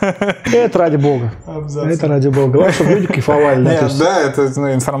 Это ради бога. Это ради бога. Главное, чтобы люди кайфовали. Да, это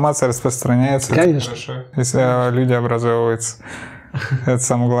информация распространяется. Конечно. Если люди образовываются. Это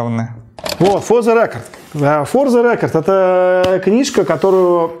самое главное. Вот, For the Record. For the Record – это книжка,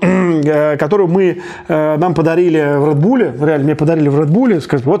 которую нам подарили в Red Bull. Реально, мне подарили в Red Bull.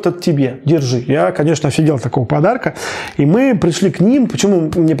 Сказали, вот это тебе, держи. Я, конечно, офигел от такого подарка. И мы пришли к ним. Почему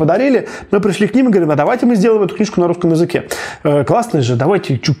мне подарили? Мы пришли к ним и говорим, а давайте мы сделаем эту книжку на русском языке. Классно же,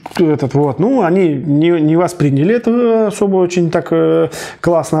 давайте этот вот. Ну, они не восприняли это особо очень так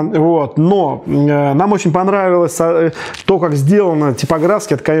классно. Вот. Но нам очень понравилось то, как сделано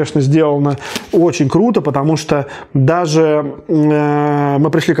типографски. Это, конечно, сделано очень круто, потому что даже мы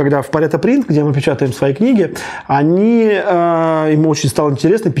пришли, когда в Pareto Print, где мы печатаем свои книги, им очень стало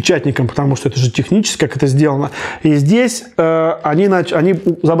интересно печатникам, потому что это же технически, как это сделано. И здесь они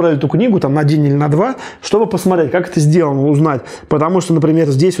забрали эту книгу там, на день или на два, чтобы посмотреть, как это сделано, узнать. Потому что, например,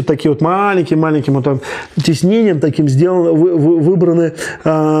 здесь вот такие вот маленьким вот, там, тиснением таким выбраны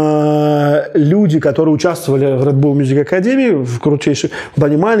люди, которые участвовали в Red Bull Music Academy, в крутейшей, вот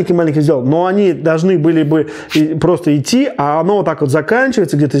они маленькие сделали, но они должны были были бы просто идти, а оно вот так вот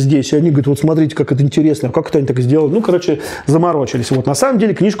заканчивается где-то здесь, и они говорят, вот смотрите, как это интересно, как это они так сделали. Ну, короче, заморочились. Вот на самом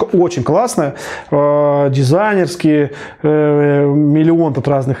деле книжка очень классная, дизайнерские, миллион тут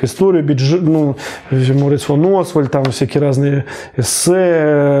разных историй, Морис фон Освальд, там всякие разные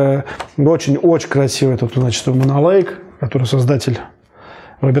эссе, очень красивый тут, значит, Монолейк, который создатель,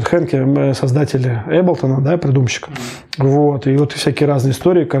 Роберт Хенке, создатель Эблтона, да, придумщик. Вот, и вот всякие разные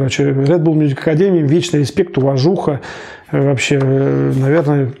истории, короче, Red Bull Music Academy, вечный респект, уважуха, вообще,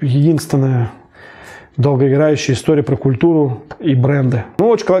 наверное, единственная долгоиграющая история про культуру и бренды. Ну,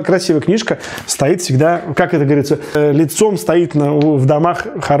 очень красивая книжка, стоит всегда, как это говорится, лицом стоит в домах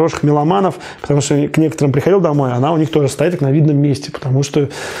хороших меломанов, потому что к некоторым приходил домой, она у них тоже стоит на видном месте, потому что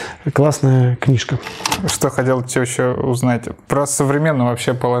классная книжка. Что хотел еще узнать? Про современное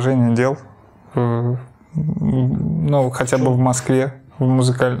вообще положение дел, ну, хотя бы в Москве. На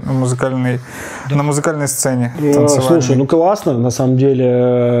музыкальной сцене танцевальной. Слушай, ну классно, на самом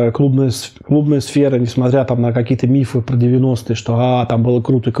деле, клубная сфера, несмотря там на какие-то мифы про 90-е, что там было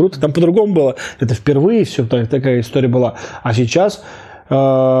круто, там по-другому было, это впервые все, такая история была, а сейчас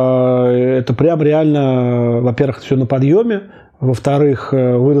это прям реально, во-первых, все на подъеме, во-вторых,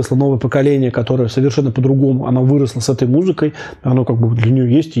 выросло новое поколение, которое совершенно по-другому, оно выросло с этой музыкой, оно как бы для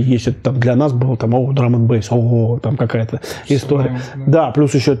нее есть и есть. Это там для нас было там, драм н бейс, там какая-то история. Да,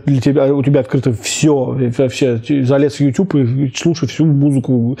 плюс еще для тебя, у тебя открыто все, вообще залез в YouTube и слушай всю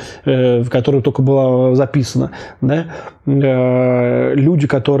музыку, которая только была записана. Да? Люди,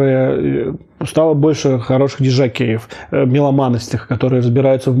 которые... Стало больше хороших диджакеев, меломанов, которые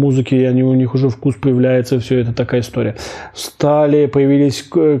разбираются в музыке, и у них уже вкус появляется, все это такая история. Появились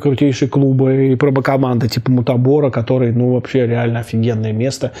крутейшие клубы и пробокоманды типа Мутабора, который, ну, вообще реально офигенное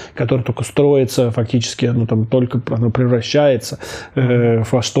место, которое только строится фактически, там только оно превращается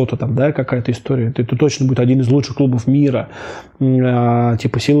во что-то там, да, какая-то история. Это точно будет один из лучших клубов мира.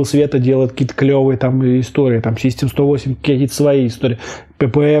 Типа Сила Света делает какие-то клевые там истории, там System 108 какие-то свои истории.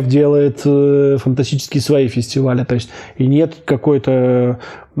 ППФ делает фантастические свои фестивали, то есть и нет какой-то...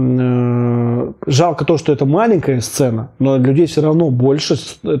 Жалко то, что это маленькая сцена, но людей все равно больше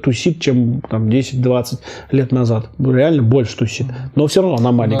тусит, чем там 10-20 лет назад. Реально больше тусит, но все равно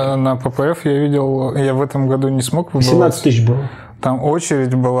она маленькая. На ППФ я видел, я в этом году не смог побывать. 17 тысяч было. Там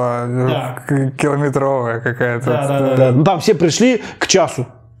очередь была километровая какая-то. Да. Ну, там все пришли к часу.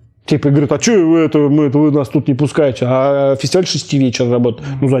 Типа, говорят, а что вы нас тут не пускаете? А фестиваль 6 вечера работает.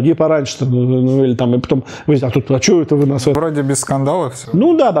 Ну, зайди пораньше. Или там, и потом, а что это вы нас... Вроде без скандалов все.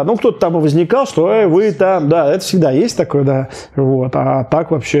 Ну, да. Ну, кто-то там и возникал, что вы там... Да, это всегда есть такое, да. Вот. А так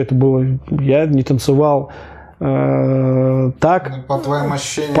вообще это было... Я не танцевал так. По твоим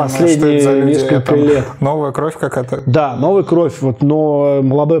ощущениям, последние несколько лет. Новая кровь какая-то? Да, новая кровь. Вот, но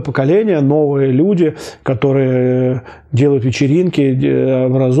молодое поколение, новые люди, которые делают вечеринки,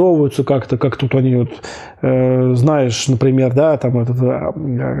 образовываются как-то, как тут они вот, знаешь, например, да, там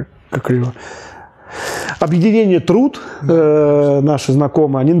как его... Объединение «Труд», наши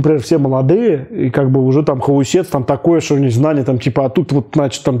знакомые, они, например, все молодые, и как бы уже там хаусец, там такое, что у них знания, там типа, а тут вот,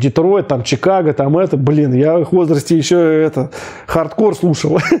 значит, там Детройт, там Чикаго, там это, блин, я в возрасте еще хардкор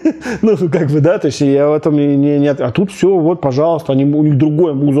слушал, ну, как бы, да, то есть я в этом не... А тут все, вот, пожалуйста, у них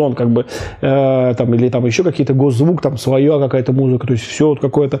другой музон, как бы, там, или там еще какие-то госзвук, там, своя какая-то музыка, то есть все вот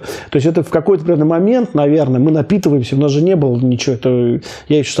какое-то... То есть это в какой-то определенный момент, наверное, мы напитываемся, у нас же не было ничего,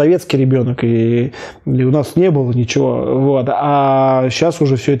 я еще советский ребенок, и у нас не было ничего, вот, а сейчас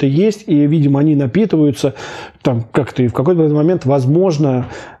уже все это есть, и, видимо, они напитываются, там, как-то, и в какой-то момент, возможно,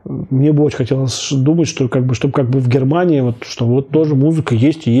 мне бы очень хотелось думать, что, как бы, чтобы, как бы, в Германии, вот, что вот тоже музыка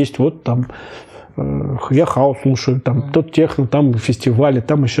есть, и есть, вот, там, я хаус слушаю, там, тот техно, там, фестивали,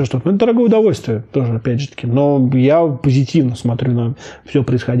 там еще что-то, ну, это дорогое удовольствие, тоже, опять же таки, но я позитивно смотрю на все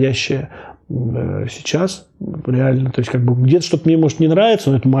происходящее сейчас, реально, то есть как бы где-то что-то мне может не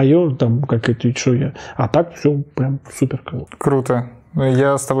нравится, но это мое, там, как это, что я, а так все прям супер. Круто.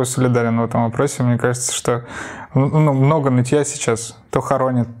 Я с тобой солидарен в этом вопросе. Мне кажется, что много нытья сейчас. То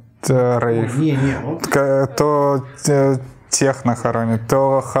хоронит рейв, то техно хоронит,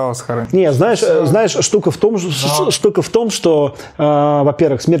 то хаос хоронит. Не, знаешь, штука в том, что,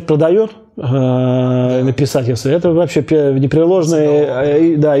 во-первых, смерть продает, написать, если это вообще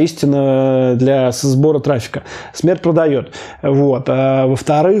непреложная, да, истина для сбора трафика. Смерть продает. Вот. А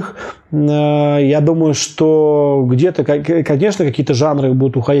во-вторых, Я думаю, что где-то, конечно, какие-то жанры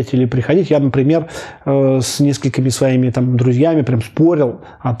будут уходить или приходить. Я, например, с несколькими своими там друзьями прям спорил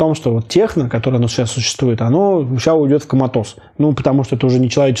о том, что вот техно, которое у нас сейчас существует, оно сейчас уйдет в коматоз. Ну, потому что это уже не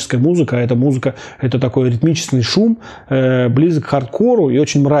человеческая музыка, а это музыка, это такой ритмический шум, близок к хардкору и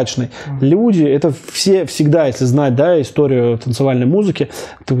очень мрачный. Люди, это все всегда, если знать, да, историю танцевальной музыки,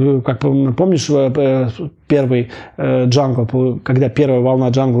 ты, как помнишь, первый джангл, когда первая волна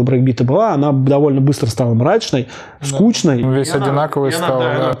джангл брейкбита была, она довольно быстро стала мрачной, скучной. Весь одинаковый стал.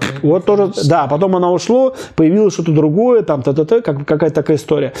 Да. Вот тоже, да, потом она ушло, появилось что-то другое, там, какая-то такая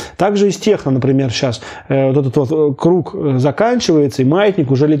история. Также и с техно, например, сейчас вот этот вот круг заканчивается, и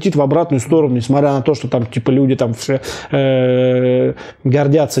маятник уже летит в обратную сторону, несмотря на то, что там, типа, люди там все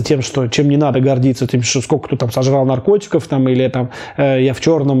гордятся тем, что, чем не надо гордиться, тем, что сколько кто там сожрал наркотиков, там, или там, я в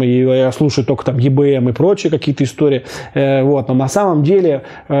черном, и я слушаю только там ЕБМ и прочие какие-то истории. Вот. Но на самом деле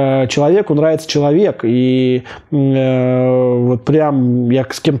человеку нравится человек, и вот прям я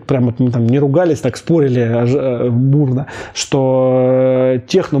с кем-то прям мы там не ругались, так спорили бурно, что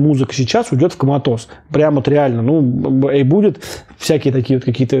техно-музыка сейчас уйдет в коматоз. Прям вот реально. Ну, и будет всякие такие вот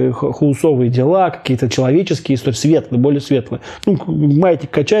какие-то хаусовые дела, какие-то человеческие истории, светлые, более светлые. Ну, маятник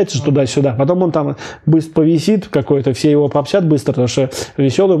качается туда-сюда, потом он там быстро повисит какой-то, все его попсят быстро, потому что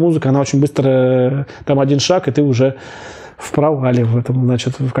веселая музыка, она очень быстро, там один шаг, и ты уже в провале в этом,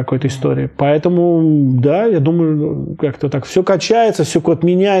 значит, в какой-то истории. Поэтому, да, я думаю, как-то так все качается, все куда-то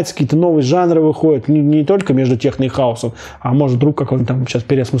меняется, какие-то новые жанры выходят, не только между техно и хаосом, а может вдруг какое-нибудь там сейчас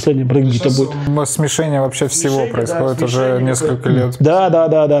переосмысление брейкбита будет. Смешение вообще всего происходит уже несколько лет. Да,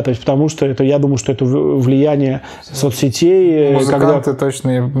 то есть потому что это, я думаю, что это влияние соцсетей. Музыканты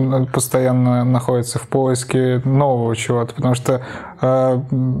точно постоянно находятся в поиске нового чего-то, потому что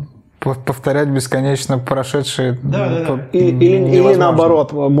повторять бесконечно прошедшие... Или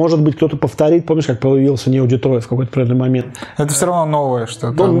наоборот, может быть, кто-то повторит, помнишь, как появился Нео Детройт в какой-то определенный момент. Это все равно новое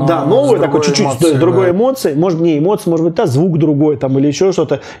что-то. Ну, да, новое, такое чуть-чуть, с другой эмоцией. Может, не эмоции, может быть, звук другой, там, или еще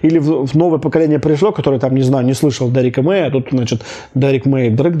что-то. Или в новое поколение пришло, которое, там, не знаю, не слышал Дерека Мэя, а тут, значит, Дерек Мэй,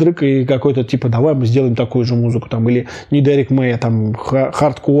 дрык-дрык, и какой-то, типа, давай мы сделаем такую же музыку, там, или не Дерек Мэй, а там,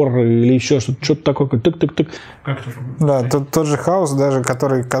 хардкор, или еще что-то такое, тык-тык-тык. Да, тот же хаос, даже,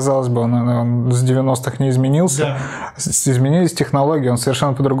 который, казалось бы, он с 90-х не изменился. Да. Изменились технологии, он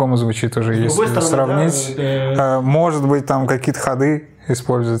совершенно по-другому звучит уже. Если сравнить, может быть, там какие-то ходы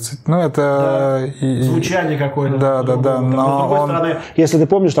используются. Ну, это... Да. Звучание какое-то. Да. Но с другой стороны, если ты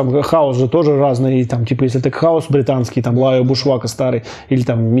помнишь, там хаос же тоже разный. Там, типа, если ты хаос британский, там, Лайо Бушвака старый, или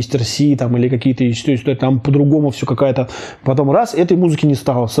там Мистер Си, там, или какие-то истории, там по-другому все какая-то. Потом раз, этой музыки не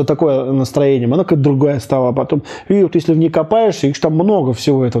стало. С такое настроением. Она какая-то другая стала. А потом, и вот если в ней копаешься, их там много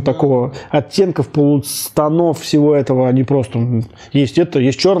всего этого такого. Оттенков, полустонов, всего этого. Они просто... Есть это,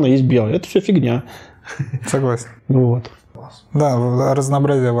 есть черное, есть белое. Это все фигня. Согласен. Вот. Да,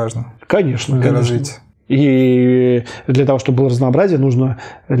 разнообразие важно. Конечно. Для развития. И для того, чтобы было разнообразие, нужно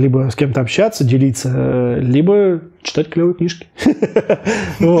либо с кем-то общаться, делиться, либо читать клевые книжки.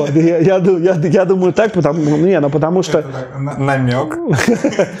 Я думаю так, потому что... Намек.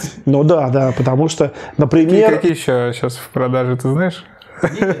 Ну да, потому что, например... Какие еще сейчас в продаже, ты знаешь?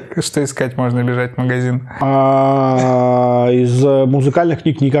 Что искать можно, бежать в магазин? Из музыкальных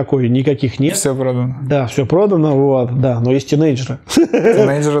книг никаких нет. Все продано. Да, все продано, вот, да, но есть тинейджеры.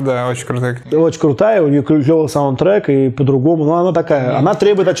 Тинейджеры, да, очень крутая книга. Очень крутая, у нее клевый саундтрек, и по-другому, но она такая, она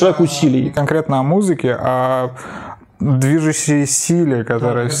требует от человека усилий. Не конкретно о музыке, а движущей силе,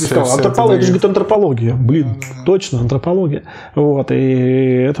 которая антропология, это же говорит антропология. Блин, точно, антропология. Вот,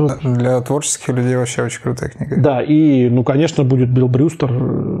 и это... Для творческих людей вообще очень крутая книга. Да, и, ну, конечно, будет Билл Брюстер,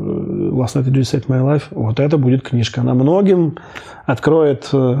 Last Night You Saved My Life. Вот это будет книжка. Она многим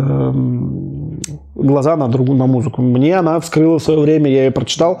откроет глаза на музыку. Мне она вскрыла в свое время, я ее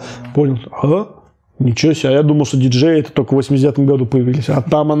прочитал, понял, ничего себе, я думал, что диджеи это только в 89-м году появились, а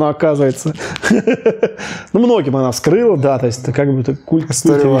там она оказывается. Ну, многим она вскрыла, да, то есть это как бы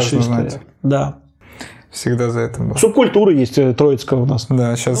историю важно знать. Да. Всегда за это было. Субкультура есть троицкая у нас.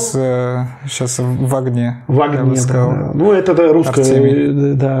 Да, сейчас в огне. В огне, да. Ну, это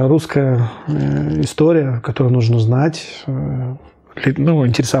русская история, которую нужно знать, ну,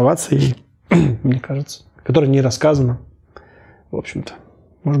 интересоваться ей, мне кажется, которая не рассказана, в общем-то.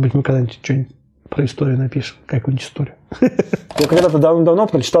 Может быть, мы когда-нибудь что-нибудь про историю напишем, какую-нибудь историю. Я когда-то давно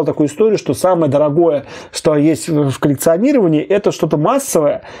прочитал такую историю, что самое дорогое, что есть в коллекционировании, это что-то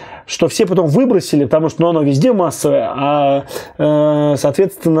массовое, что все потом выбросили, потому что оно везде массовое, а,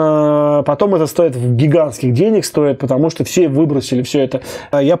 соответственно, потом это стоит гигантских денег, стоит, потому что все выбросили все это.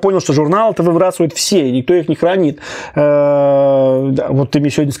 Я понял, что журналы-то выбрасывают все, и никто их не хранит. Вот ты мне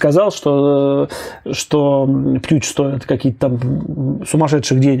сегодня сказал, что Птюч стоит какие-то там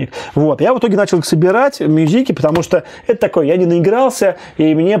сумасшедших денег. Вот. Я в итоге начал их собирать, мюзики, потому что это такое, я не наигрался,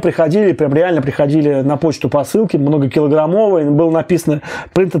 и мне прям реально приходили на почту посылки, многокилограммовые, было написано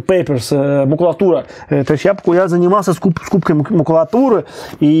printed papers, макулатура. То есть я занимался скупкой макулатуры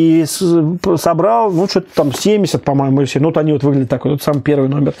и собрал, ну, что-то там 70, по-моему, ну, вот они вот выглядят так. Вот самый первый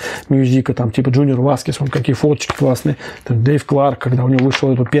номер мюзика, там, типа Джуниор Васкис, вон какие фоточки классные. Там Дэйв Кларк, когда у него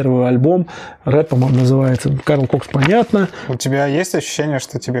вышел этот первый альбом, Red, по-моему, называется. Карл Кокс, понятно. У тебя есть ощущение,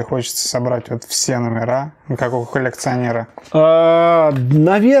 что тебе хочется собрать вот все номера, как у коллекционера?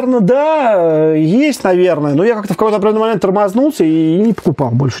 Наверное, да, есть, наверное. Но я как-то в какой-то определенный момент тормознулся и не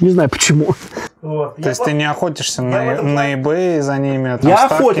покупал больше. Не знаю почему. Вот. То есть ты не охотишься на eBay за ними? Там Я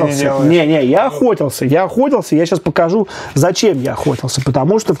охотился. Я охотился. Я сейчас покажу, зачем я охотился.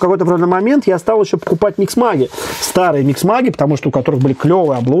 Потому что в какой-то определенный момент я стал еще покупать микс-маги. Старые микс-маги, потому что у которых были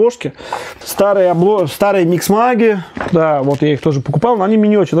клевые обложки. Старые микс-маги. Да, вот я их тоже покупал, но они мне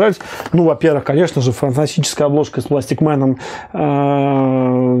не очень нравились. Ну, во-первых, конечно же, фантастическая обложка с пластикменом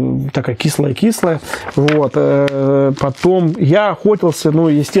такая кислая-кислая. Вот. Потом я охотился, ну,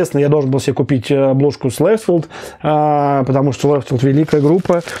 естественно, я должен был себе купить обложку с Leftfield, потому что Leftfield великая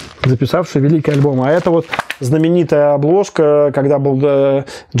группа, записавшая великий альбом. А это вот знаменитая обложка, когда был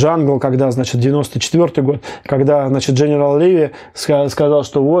Jungle, когда, значит, 94-й год, когда, значит, General Levy сказал,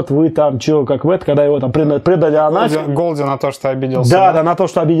 что вот вы там, чё, как в это, когда его там предали анафеме. Голди на то, что обиделся. Да, на то,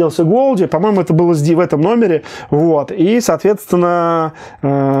 что обиделся Голди. По-моему, это было в этом номере. Вот. И, соответственно,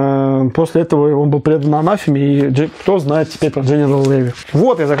 после этого он был предан анафеме, и кто знает теперь про General Levy.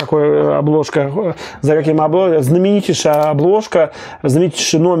 Вот я за какой обложкой, за каким обложкой. Знаменитейшая обложка,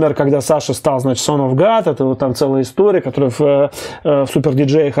 знаменитейший номер, когда Саша стал, значит, Son of God. Это вот там целая история, которая в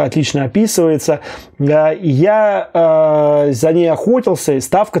супер-диджеях отлично описывается. Я за ней охотился, и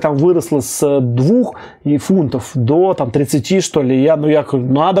ставка там выросла с 2 фунтов до там 30, что ли. Я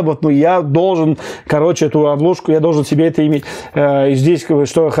должен, короче, эту обложку, я должен себе это иметь. И здесь,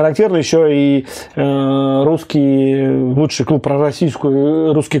 что характерно, еще и русский лучший клуб,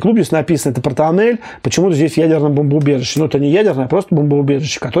 пророссийский русский клуб, здесь написано, это про тоннель. Почему-то здесь ядерное бомбоубежище. Ну, это не ядерное, а просто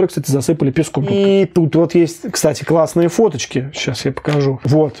бомбоубежище, которое, кстати, засыпали песком. И тут вот есть, кстати, классные фоточки. Сейчас я покажу.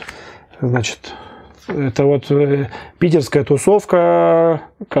 Вот, значит, это вот питерская тусовка,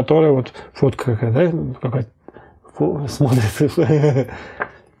 которая вот фотка какая, да? Какая смотрит.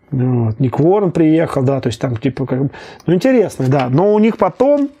 Вот. Ник Уоррен приехал, да, то есть там типа как бы, ну, интересно, да. Но у них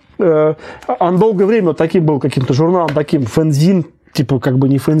потом он долгое время вот таким был каким-то журналом, таким фэнзин, типа как бы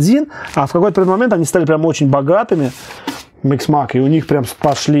не фэнзин, а в какой-то момент они стали прям очень богатыми. Микс-мак, и у них прям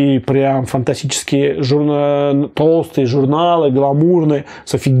пошли прям фантастические толстые журналы, гламурные,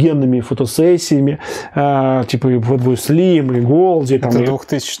 с офигенными фотосессиями, типа и Fatboy Slim, и Голди. Это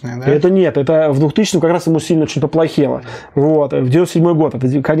 2000-е, да? Это нет, это в 2000-м как раз ему сильно очень поплохело. Вот, в 97-й год,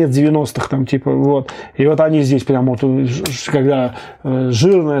 это конец 90-х, там, типа, вот. И вот они здесь прям вот, когда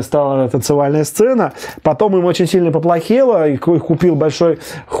жирная стала танцевальная сцена, потом им очень сильно поплохело, и купил большой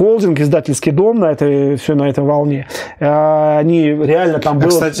холдинг, издательский дом на этой волне. Они реально там было...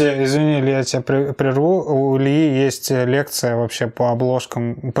 Кстати, извини, Илья, я тебя прерву. У Ильи есть лекция вообще по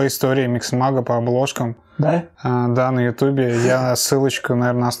обложкам, по истории микс-мага, по обложкам. Да? Да, на Ютубе. Я ссылочку,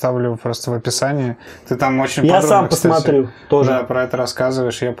 наверное, оставлю просто в описании. Ты там очень я подробно, сам посмотрю, кстати, тоже. Да, про это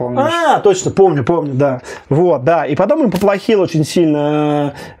рассказываешь, я помню. Точно, помню, да. Вот, да. И потом им поплохело очень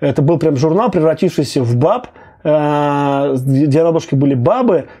сильно. Это был прям журнал, превратившийся в баб, где на обложке были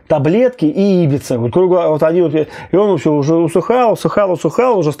бабы, таблетки и Ибица. Вот они вот, и он все уже усыхал,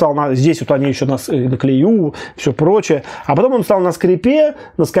 уже стал здесь вот они еще на клею, все прочее. А потом он стал на скрипе,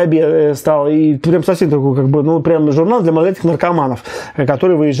 на скобе стал, и прям совсем такой, как бы, ну, прям журнал для малолетних наркоманов,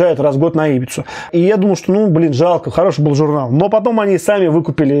 которые выезжают раз в год на Ибицу. И я думал, что, ну, блин, жалко, хороший был журнал. Но потом они сами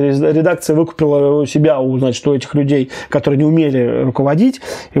выкупили, редакция выкупила у себя, значит, у этих людей, которые не умели руководить.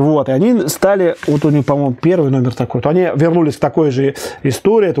 И вот, и они стали, вот у них, по-моему, первый номер такой. То они вернулись к такой же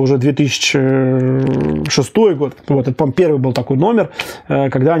истории. Это уже 2006 год. Вот, это, по-моему, первый был такой номер,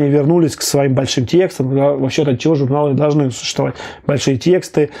 когда они вернулись к своим большим текстам. Вообще, от чего журналы должны существовать? Большие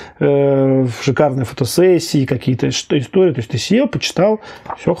тексты, шикарные фотосессии, какие-то истории. То есть ты сел, почитал,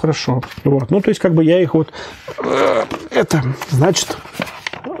 все хорошо. Вот. Ну, то есть, как бы я их вот... Это, значит...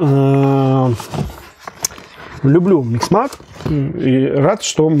 люблю микс-маг и рад,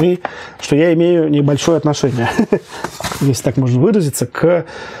 что я имею небольшое отношение, если так можно выразиться, к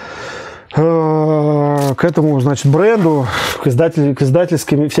этому, значит, бренду, к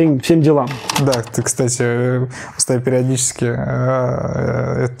издательским всем делам. Да, ты, кстати, с тобой периодически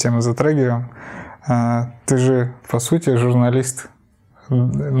эту тему затрагиваем. Ты же, по сути, журналист.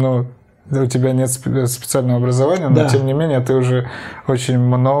 Ну, у тебя нет специального образования, но, тем не менее, ты уже очень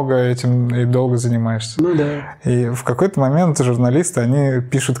много этим и долго занимаешься. Ну да. И в какой-то момент журналисты, они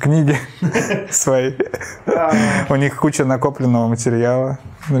пишут книги свои. У них куча накопленного материала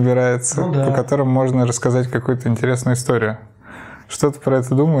набирается, по которым можно рассказать какую-то интересную историю. Что ты про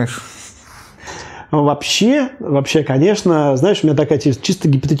это думаешь? Вообще, конечно, знаешь, у меня такая чисто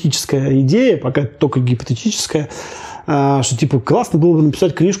гипотетическая идея, пока только гипотетическая, что типа классно было бы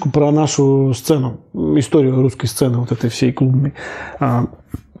написать книжку про нашу сцену, историю русской сцены, вот этой всей клубной.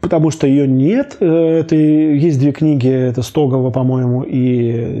 Потому что ее нет. Есть две книги, это Стогова, по-моему,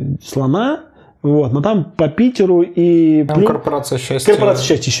 и Слона. Вот, но там по Питеру и... Там «Корпорация счастья». «Корпорация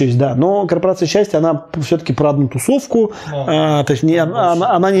счастья» еще есть, да. Но «Корпорация счастья», она все-таки про одну тусовку. То есть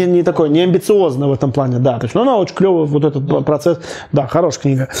она не такой, не амбициозна в этом плане, да. То есть она очень клевая, вот этот процесс. Да, хорошая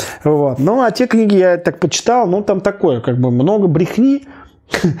книга. Вот. Ну, а те книги я так почитал, ну, там такое, как бы много брехни.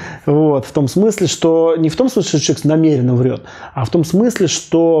 Вот, в том смысле, что... Не в том смысле, что человек намеренно врет, а в том смысле,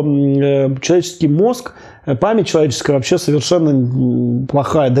 что человеческий мозг, память человеческая вообще совершенно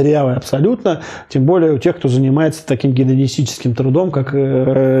плохая, дырявая абсолютно, тем более у тех, кто занимается таким гедонистическим трудом, как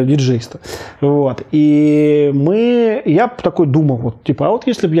диджейство. Вот. И я такой думал, вот, типа, а вот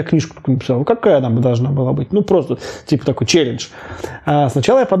если бы я книжку написал, какая она бы должна была быть? Ну, просто, типа, такой челлендж. А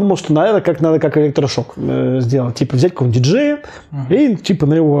сначала я подумал, что, наверное, надо как электрошок сделать. Типа, взять какого-нибудь диджея и, типа,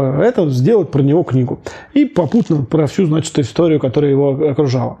 на его сделать про него книгу. И попутно про всю, значит, историю, которая его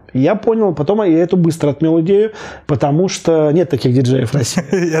окружала. Я понял, потом я эту быстро отмел идею, потому что нет таких диджеев в России.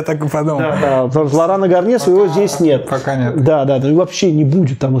 Я так и подумал. Да, потому что Лорана Гарне своего здесь нет. Пока нет. Да, и вообще не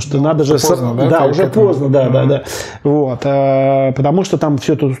будет, потому что надо же... Поздно, да? Да, уже поздно, да. Вот. Потому что там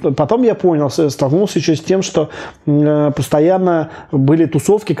все это... Потом я понял, столкнулся еще с тем, что постоянно были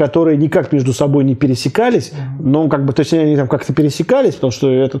тусовки, которые никак между собой не пересекались, но как бы, то есть они там как-то пересекались, потому что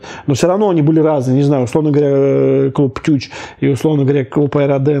но все равно они были разные, не знаю, условно говоря, клуб «Птюч» и, условно говоря, клуб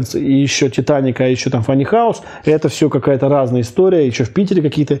 «Аэроденс» и еще «Титаник», а еще там «Фанни Хаус», это все какая-то разная история, еще в Питере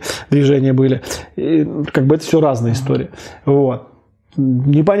какие-то движения были, и, как бы это все разная история, вот.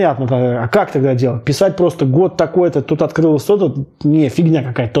 Непонятно, а как тогда делать? Писать просто год такой-то, тут открылось что-то, не, фигня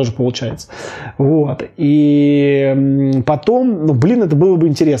какая-то тоже получается. Вот. И потом, это было бы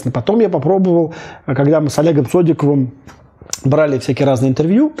интересно. Потом я попробовал, когда мы с Олегом Содиковым брали всякие разные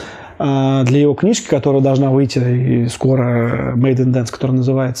интервью для его книжки, которая должна выйти скоро, Made in Dance, которая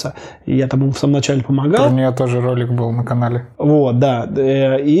называется. И я там ему в самом начале помогал. У нее тоже ролик был на канале. Вот, да.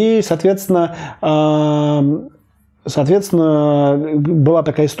 И, соответственно, была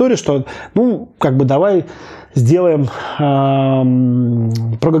такая история, что, давай сделаем про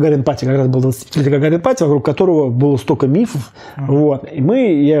Гагарин-пати. Как раз был 25-летие Гагарин-пати, вокруг которого было столько мифов. Вот. И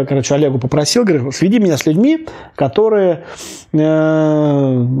я, Олегу попросил, говорю, сведи меня с людьми, которые...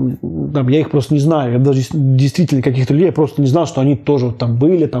 я их просто не знаю. Я даже действительно каких-то людей, я просто не знал, что они тоже там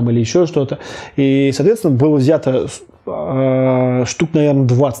были, там, или еще что-то. И, соответственно, было взято штук, наверное,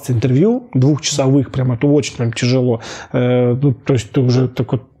 20 интервью, 2-часовых, прям это очень прям тяжело. То есть ты уже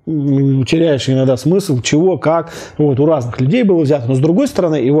так вот теряешь иногда смысл, чего, как. Вот, у разных людей было взято. Но с другой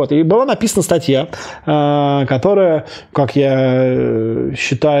стороны, и была написана статья, которая, как я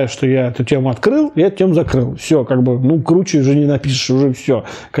считаю, что я эту тему открыл, я эту тему закрыл. Все, круче уже не напишешь, уже все.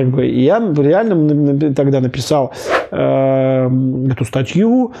 И я реально тогда написал эту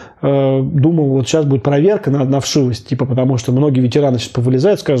статью, думал, вот сейчас будет проверка на вшивость, потому что многие ветераны сейчас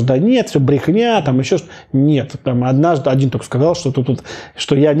повылезают, скажут, да нет, все брехня, там еще что-то. Нет, там однажды один только сказал,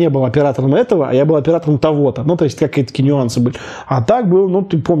 что я не был оператором этого, а я был оператором того-то. То есть какие-то такие нюансы были. А так было,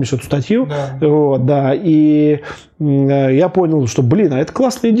 ты помнишь эту статью. Да. Вот, да. И я понял, что, а это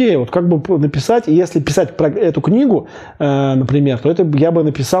классная идея. Вот как бы написать, и если писать про эту книгу, например, то я бы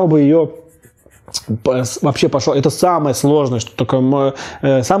написал бы ее вообще пошел. Это самое сложное, что такое.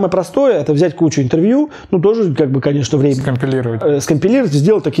 Самое простое, это взять кучу интервью, тоже, конечно, время. Скомпилировать,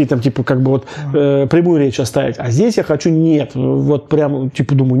 сделать такие, прямую речь оставить. А здесь я хочу, нет, вот прям,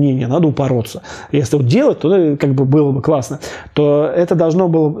 думаю, не, надо упороться. Если вот делать, то было бы классно. То это должно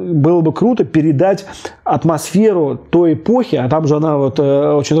было бы круто передать атмосферу той эпохи, а там же она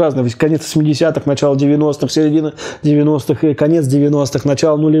очень разная. Конец 80-х, начало 90-х, середина 90-х, конец 90-х,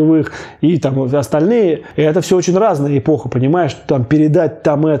 начало нулевых, и там остальные, и это все очень разная эпоха, понимаешь, там передать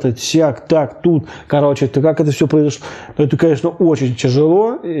там этот, сяк, так, тут, короче, как это все произошло, это, конечно, очень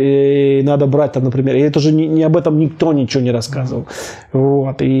тяжело, и надо брать там, например, и это же не об этом никто ничего не рассказывал,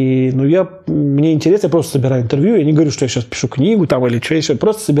 вот, и, мне интересно, я просто собираю интервью, я не говорю, что я сейчас пишу книгу там или что, я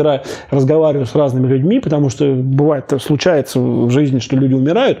просто собираю, разговариваю с разными людьми, потому что бывает, случается в жизни, что люди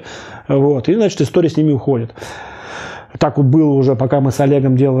умирают, вот, и, значит, история с ними уходит. Так вот было уже, пока мы с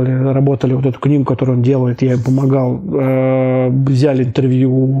Олегом работали вот эту книгу, которую он делает, я им помогал, взяли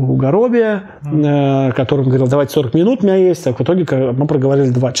интервью у Горобия, которому говорил, давайте 40 минут у меня есть, а в итоге мы проговорили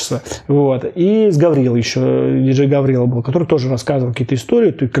 2 часа. Вот. И с Гаврилой еще, диджей Гаврила был, который тоже рассказывал какие-то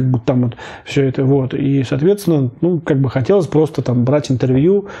истории, как бы там вот все это, вот. И, соответственно, хотелось просто там брать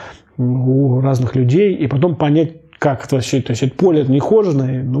интервью у разных людей и потом понять, как это вообще, то есть это поле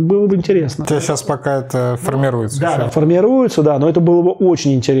нехоженое, было бы интересно. У тебя сейчас пока это формируется. Да, формируется, да, но это было бы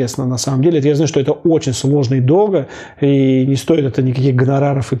очень интересно на самом деле. Я знаю, что это очень сложно и долго, и не стоит это никаких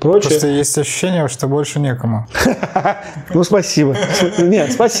гонораров и прочее. Просто есть ощущение, что больше некому. Спасибо.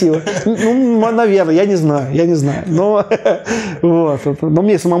 Нет, спасибо. Наверное, я не знаю. Но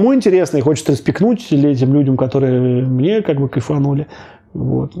мне самому интересно, и хочется респектнуть этим людям, которые мне как бы кайфанули.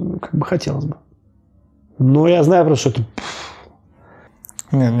 Вот, как бы хотелось бы. Но я знаю просто, что это...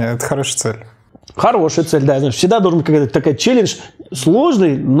 Нет, это хорошая цель. Хорошая цель, да. Знаешь, всегда должен быть какой-то такой челлендж,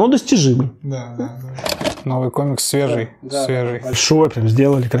 сложный, но достижимый. Да. Новый комикс свежий. Свежий. Большой, прям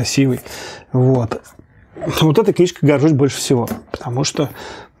сделали, красивый. Вот. Вот этой книжкой горжусь больше всего, потому что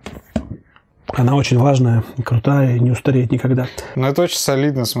она очень важная, крутая и не устареет никогда. Это очень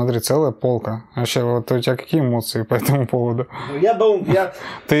солидно, смотри, целая полка. Вообще, вот у тебя какие эмоции по этому поводу?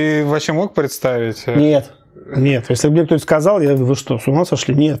 Ты вообще мог представить? Нет. Если бы мне кто-то сказал, вы что, с ума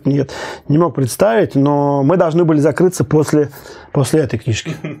сошли? Нет, не мог представить, но мы должны были закрыться после этой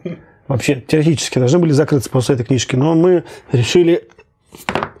книжки. Вообще, теоретически должны были закрыться после этой книжки, но мы решили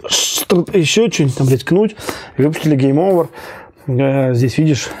еще что-нибудь там рискнуть и выпустили Game Over. Здесь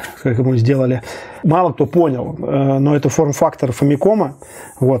видишь, как мы сделали. Мало кто понял, но это форм-фактор Фамикома,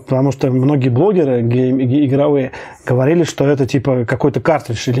 вот, потому что многие блогеры игровые говорили, что это типа какой-то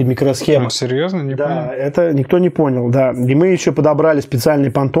картридж или микросхема. Серьезно? Не понял? Да, это никто не понял, да. И мы еще подобрали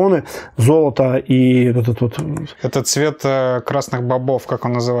специальные пантоны, золото и вот этот вот... Это цвет красных бобов, как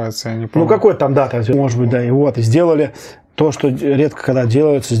он называется, я не помню. Какой там, да, может быть, да. И вот, и сделали... То, что редко когда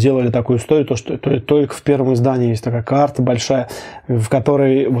делается, сделали такую историю, то, что только в первом издании есть такая карта большая, в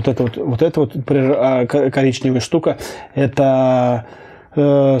которой вот эта коричневая штука, это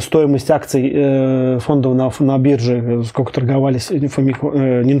стоимость акций фондов на бирже, сколько торговались,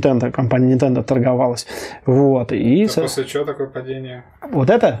 Nintendo, компания Nintendo торговалась. Вот. И после чего такое падение? Вот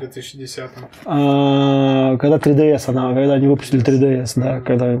это? В 2010-м. Когда 3DS, когда они выпустили 3DS, да,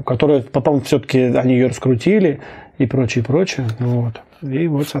 которая потом все-таки они ее раскрутили, и прочее. Вот. И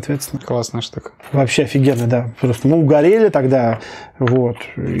вот, соответственно. Классная штука. Вообще офигенно, да. Просто мы угорели тогда, вот,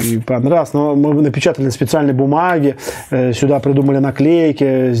 и понравилось. Но мы напечатали на специальной бумаге, сюда придумали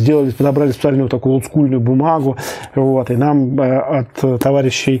наклейки, подобрали специальную такую олдскульную бумагу, вот, и нам от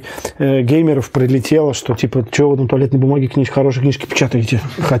товарищей геймеров прилетело, что типа, что вы на туалетной бумаге хорошие книжки печатаете?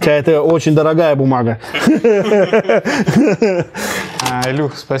 Хотя это очень дорогая бумага.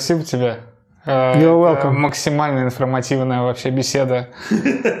 Илюх, спасибо тебе. You're welcome. Максимально информативная вообще беседа.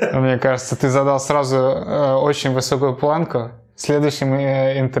 Мне кажется, ты задал сразу очень высокую планку. Следующим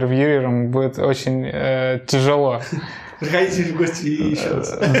интервьюером будет очень тяжело. Приходите в гости еще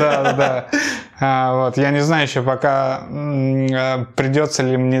раз. Да. Вот. Я не знаю еще пока, придется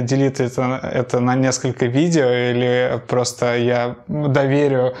ли мне делить это на несколько видео, или просто я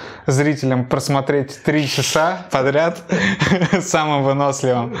доверю зрителям просмотреть 3 часа подряд самым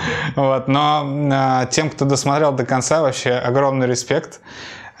выносливым. Вот. Но тем, кто досмотрел до конца, вообще огромный респект.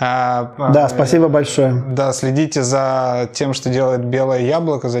 Да, спасибо большое. Да, следите за тем, что делает Белое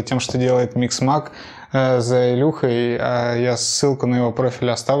Яблоко, за тем, что делает Mixmag, за Илюхой. Я ссылку на его профиль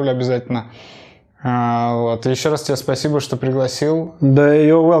оставлю обязательно. Вот. Еще раз тебе спасибо, что пригласил. Да,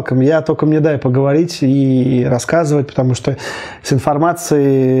 you're welcome. Я только мне дай поговорить и рассказывать, потому что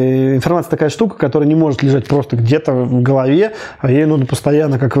информация такая штука, которая не может лежать просто где-то в голове, а ей нужно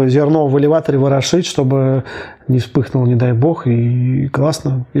постоянно, как зерно в элеваторе, ворошить, чтобы не вспыхнуло, не дай бог, и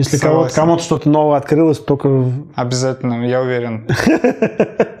классно. Если кому-то что-то новое открылось, только... Обязательно, я уверен.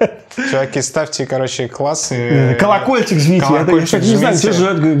 Чуваки, ставьте, классы. Колокольчик жмите. Я не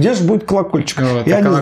знаю, где же будет колокольчик. Я не